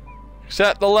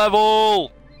 Accept the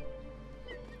level!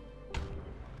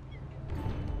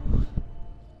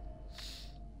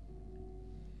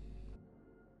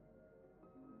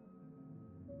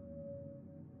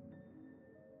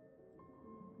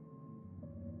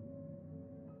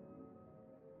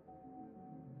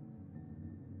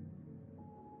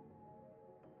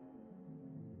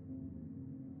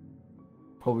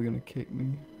 Probably gonna kick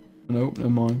me. Nope, never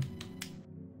mind.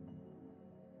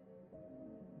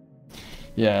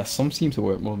 Yeah, some seem to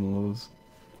work more than others.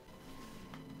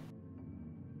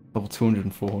 Level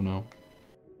 204 now.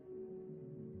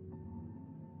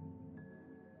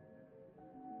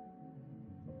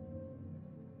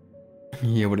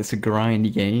 Yeah, but it's a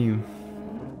grindy game.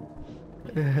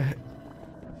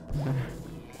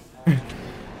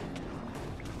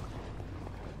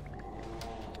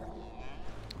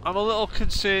 I'm a little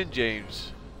concerned,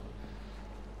 James.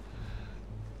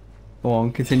 Go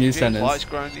on, continue the sentence.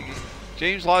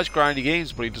 James likes grindy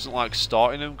games, but he doesn't like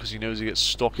starting them because he knows he gets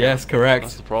stuck in Yes, them. correct.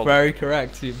 That's the problem. Very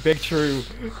correct. Big true.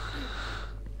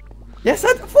 Yes,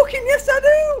 yes I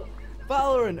do!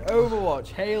 Valorant, Overwatch,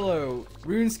 Halo,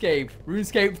 RuneScape,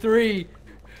 RuneScape 3.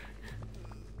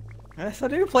 Yes, I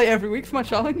do play every week for my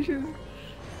challenges.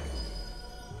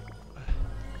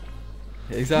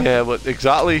 Exactly. Yeah, but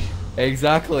exactly.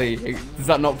 Exactly. Does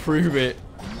that not prove it?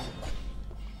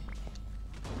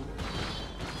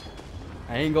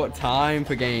 I ain't got time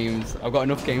for games. I've got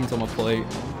enough games on my plate.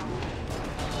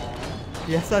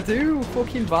 Yes, I do.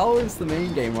 Fucking Valorant's the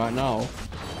main game right now.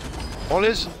 What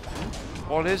is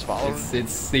Valorant?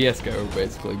 It's CS:GO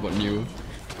basically, but new.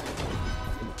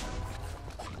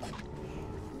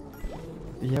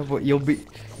 Yeah, but you'll be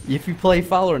if you play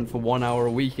Valorant for 1 hour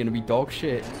a week, you're gonna be dog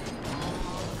shit.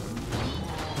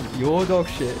 You're dog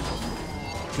shit.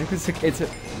 It's a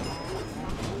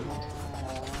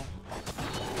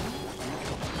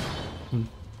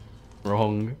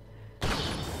wrong.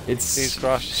 It's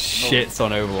shits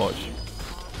on Overwatch.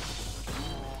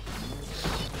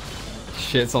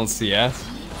 Shits on CS.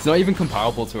 It's not even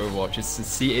comparable to Overwatch. It's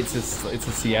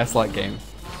a CS-like game.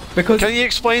 Because can you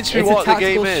explain to me what the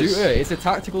game is? It's a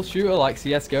tactical shooter like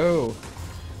CS:GO.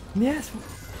 Yes.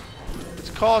 It's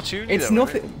cartoony. It's though,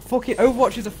 nothing. Isn't it? Fucking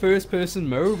Overwatch is a first-person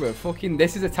MOBA. Fucking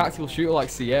this is a tactical shooter like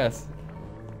CS.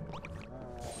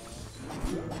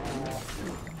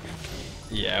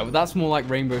 Yeah, but that's more like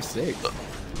Rainbow Six.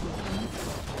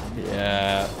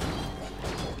 Yeah.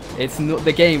 It's not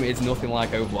the game is nothing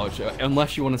like Overwatch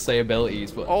unless you want to say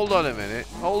abilities. But hold on a minute.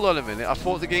 I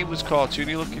thought the game was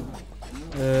cartoony looking.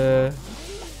 A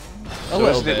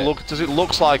little bit. Does it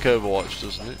look like Overwatch?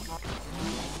 Doesn't it?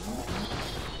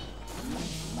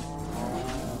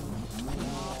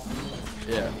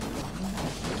 Yeah.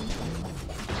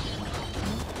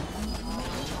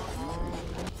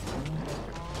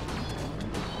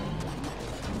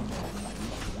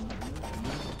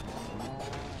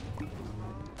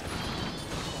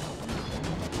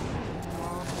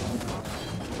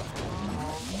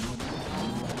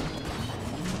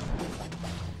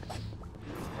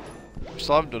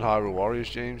 Still haven't done Hyrule Warriors,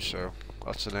 James, so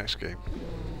that's the next game.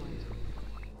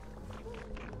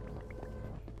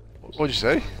 What'd you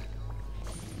say?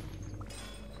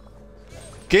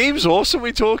 Game's awesome,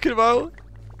 we talking about?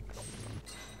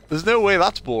 There's no way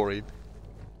that's boring.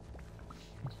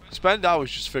 Spend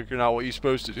hours just figuring out what you're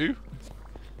supposed to do.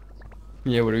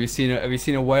 Yeah, but have you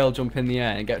seen a whale jump in the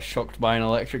air and get shocked by an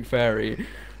electric fairy?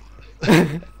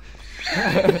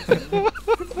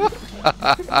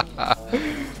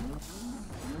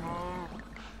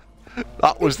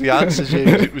 That was the answer,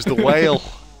 James. It was the whale.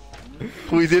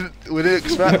 We didn't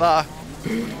expect that.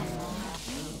 You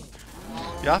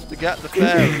have to get the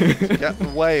fairy to get the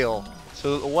whale,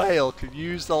 so that the whale can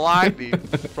use the lightning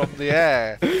from the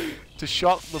air to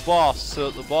shock the boss,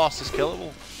 so that the boss is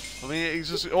killable. I mean,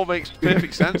 it all makes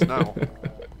perfect sense now.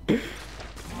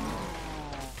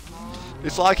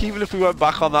 It's like even if we went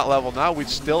back on that level now, we'd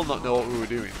still not know what we were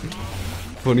doing.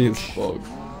 Funny as fuck.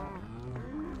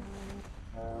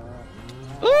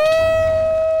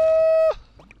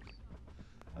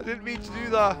 I didn't mean to do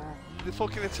that. The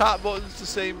fucking attack button's the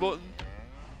same button.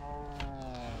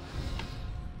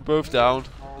 Both down.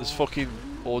 There's fucking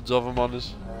hordes of them on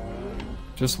us.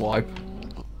 Just wipe.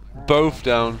 Both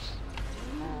down.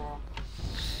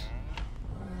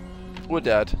 We're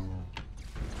dead.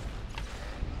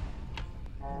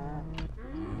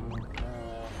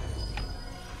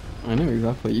 I know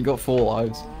exactly. You got 4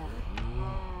 lives.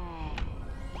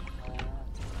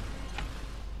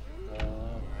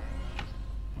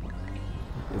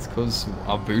 It's because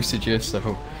I boosted you,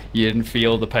 so you didn't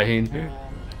feel the pain.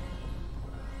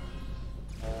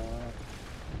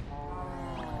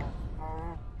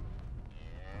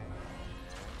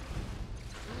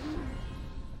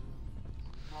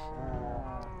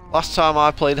 Last time I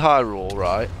played Hyrule,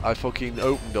 right, I fucking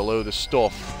opened a load of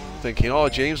stuff thinking, oh,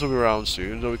 James will be around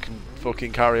soon, so we can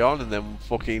fucking carry on, and then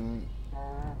fucking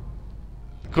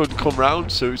couldn't come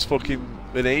round, so it's fucking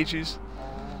been ages.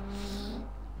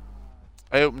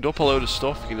 I opened up a load of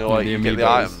stuff, you know, like you get the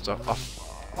items. I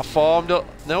farmed up.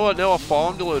 No, I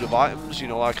farmed a load of items. You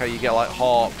know, like how you get like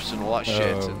harps and all that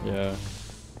shit. And yeah.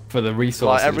 For the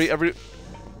resources. Like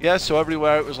yeah. So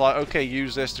everywhere it was like, okay,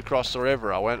 use this to cross the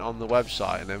river. I went on the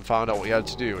website and then found out what you had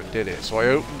to do and did it. So I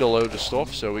opened a load of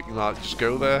stuff so we can like just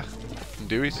go there and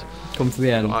do it. Come to the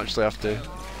end. Don't actually have to.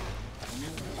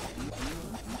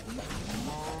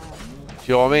 Do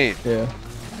you know what I mean? Yeah.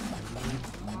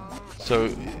 So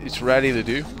it's ready to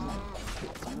do.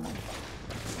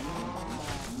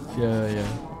 Yeah, yeah.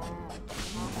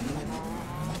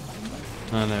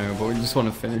 I know, but we just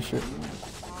want to finish it.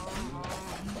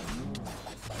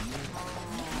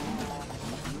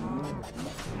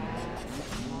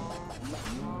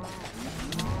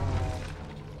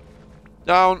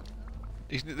 Down.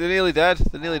 They're nearly dead.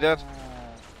 They're nearly dead.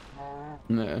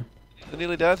 No. They're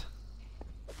nearly dead.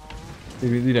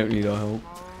 They don't need our help.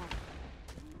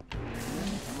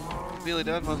 Nearly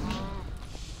dead, man.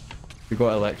 We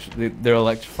got they're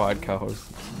electrified cows.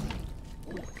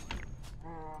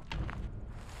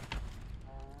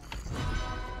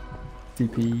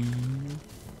 TP.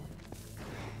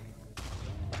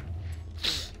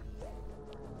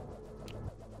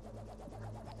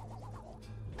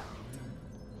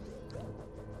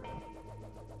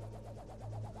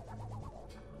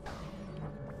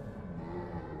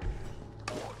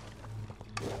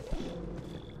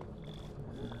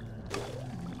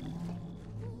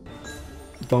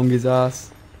 Dong his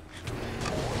ass.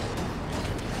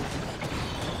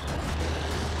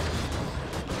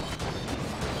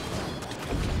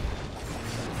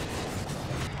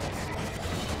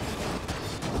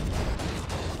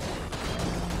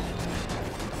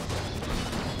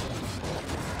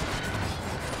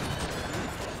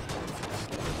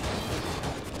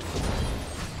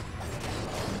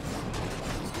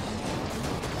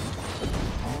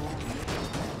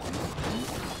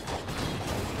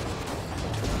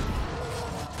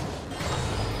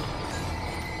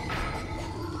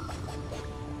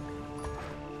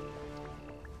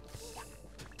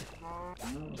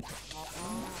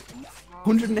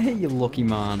 $108, you lucky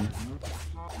man.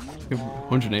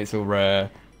 108 so rare.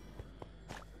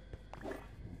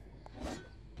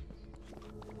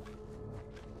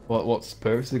 What's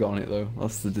perks got on it though?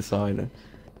 That's the decider.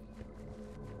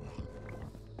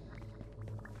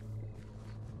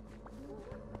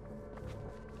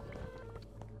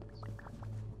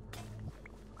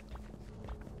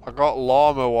 I got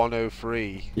Llama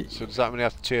 103. So does that mean I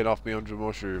have to turn off my 100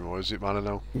 mushroom, or is it mana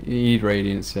now? You need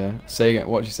radiance, yeah. Say again.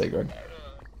 What did you say, Greg?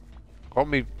 Got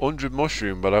me 100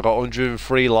 mushroom, but I got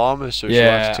 103 llama, so Yeah, should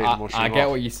I have to take the mushroom I get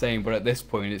off? what you're saying, but at this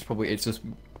point, it's just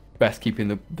best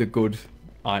keeping the good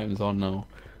items on now,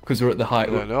 because we're at the height.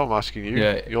 I don't know, I'm asking you.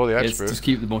 Yeah, You're the it's expert. just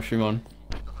keep the mushroom on.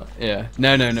 Yeah,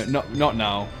 no, not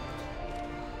now,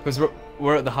 because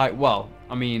we're at the height. Well,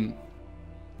 I mean,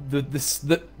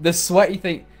 the sweaty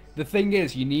thing. The thing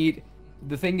is,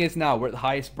 the thing is now we're at the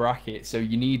highest bracket, so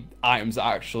you need items that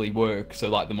actually work. So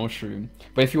like the mushroom.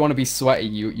 But if you want to be sweaty,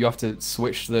 you have to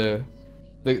switch the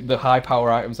high power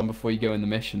items on before you go in the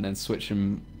mission, then switch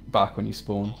them back when you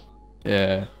spawn.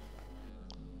 Yeah.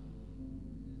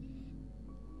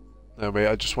 No, mate,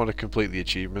 I just want to complete the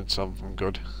achievements. I'm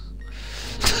good.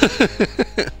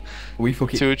 We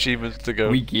fucking 2 achievements to go.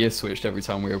 we gear switched every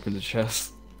time we opened the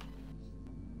chest.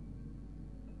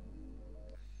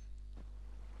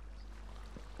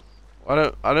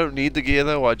 I don't need the gear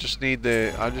though. I just need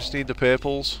the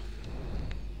purples.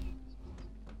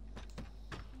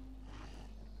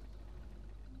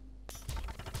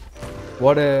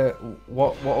 What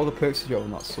other perks did you have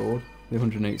on that sword? The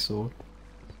 108 sword.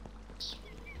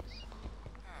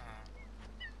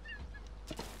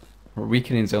 Well,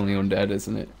 weakening's only undead,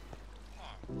 isn't it?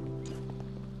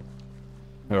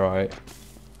 Alright.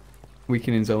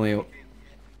 Weakening's only.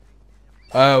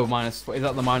 Oh, minus. Is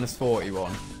that the minus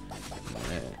 41?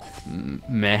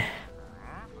 Meh.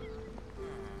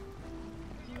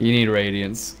 You need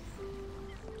radiance.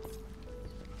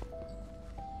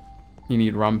 You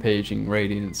need rampaging,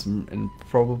 radiance, and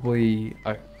probably.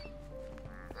 And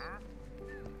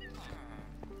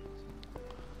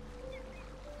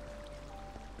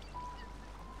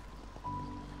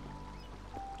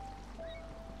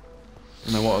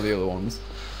then what are the other ones?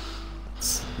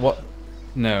 What?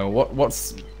 No.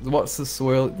 What's the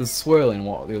swirl? The swirling.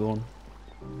 What? The other one?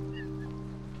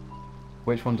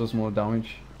 Which one does more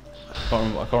damage? I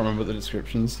can't remember the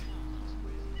descriptions.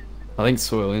 I think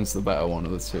swirling's the better one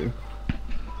of the two.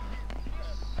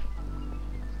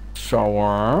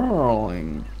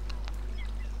 Swirling.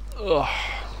 Ugh.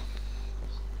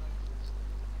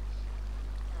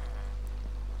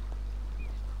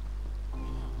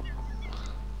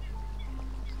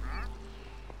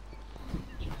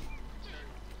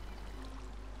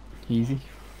 Easy.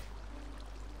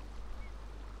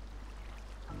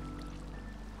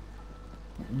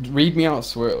 Read me out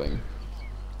swirling.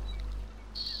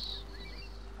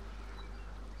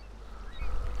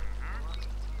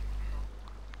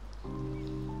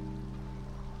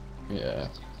 Yeah.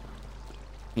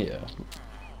 Yeah.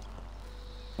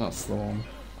 That's the one.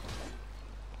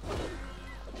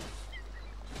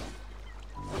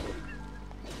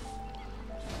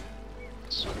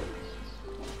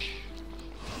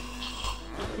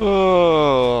 Ugh.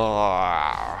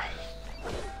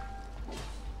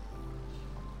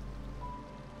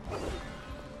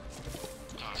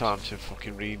 Time to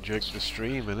fucking rejig the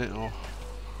stream, innit? Oh.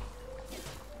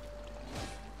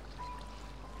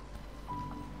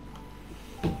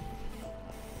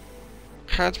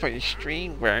 How's about your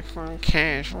stream work? No one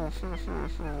cares. No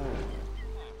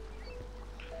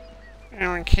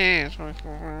one cares.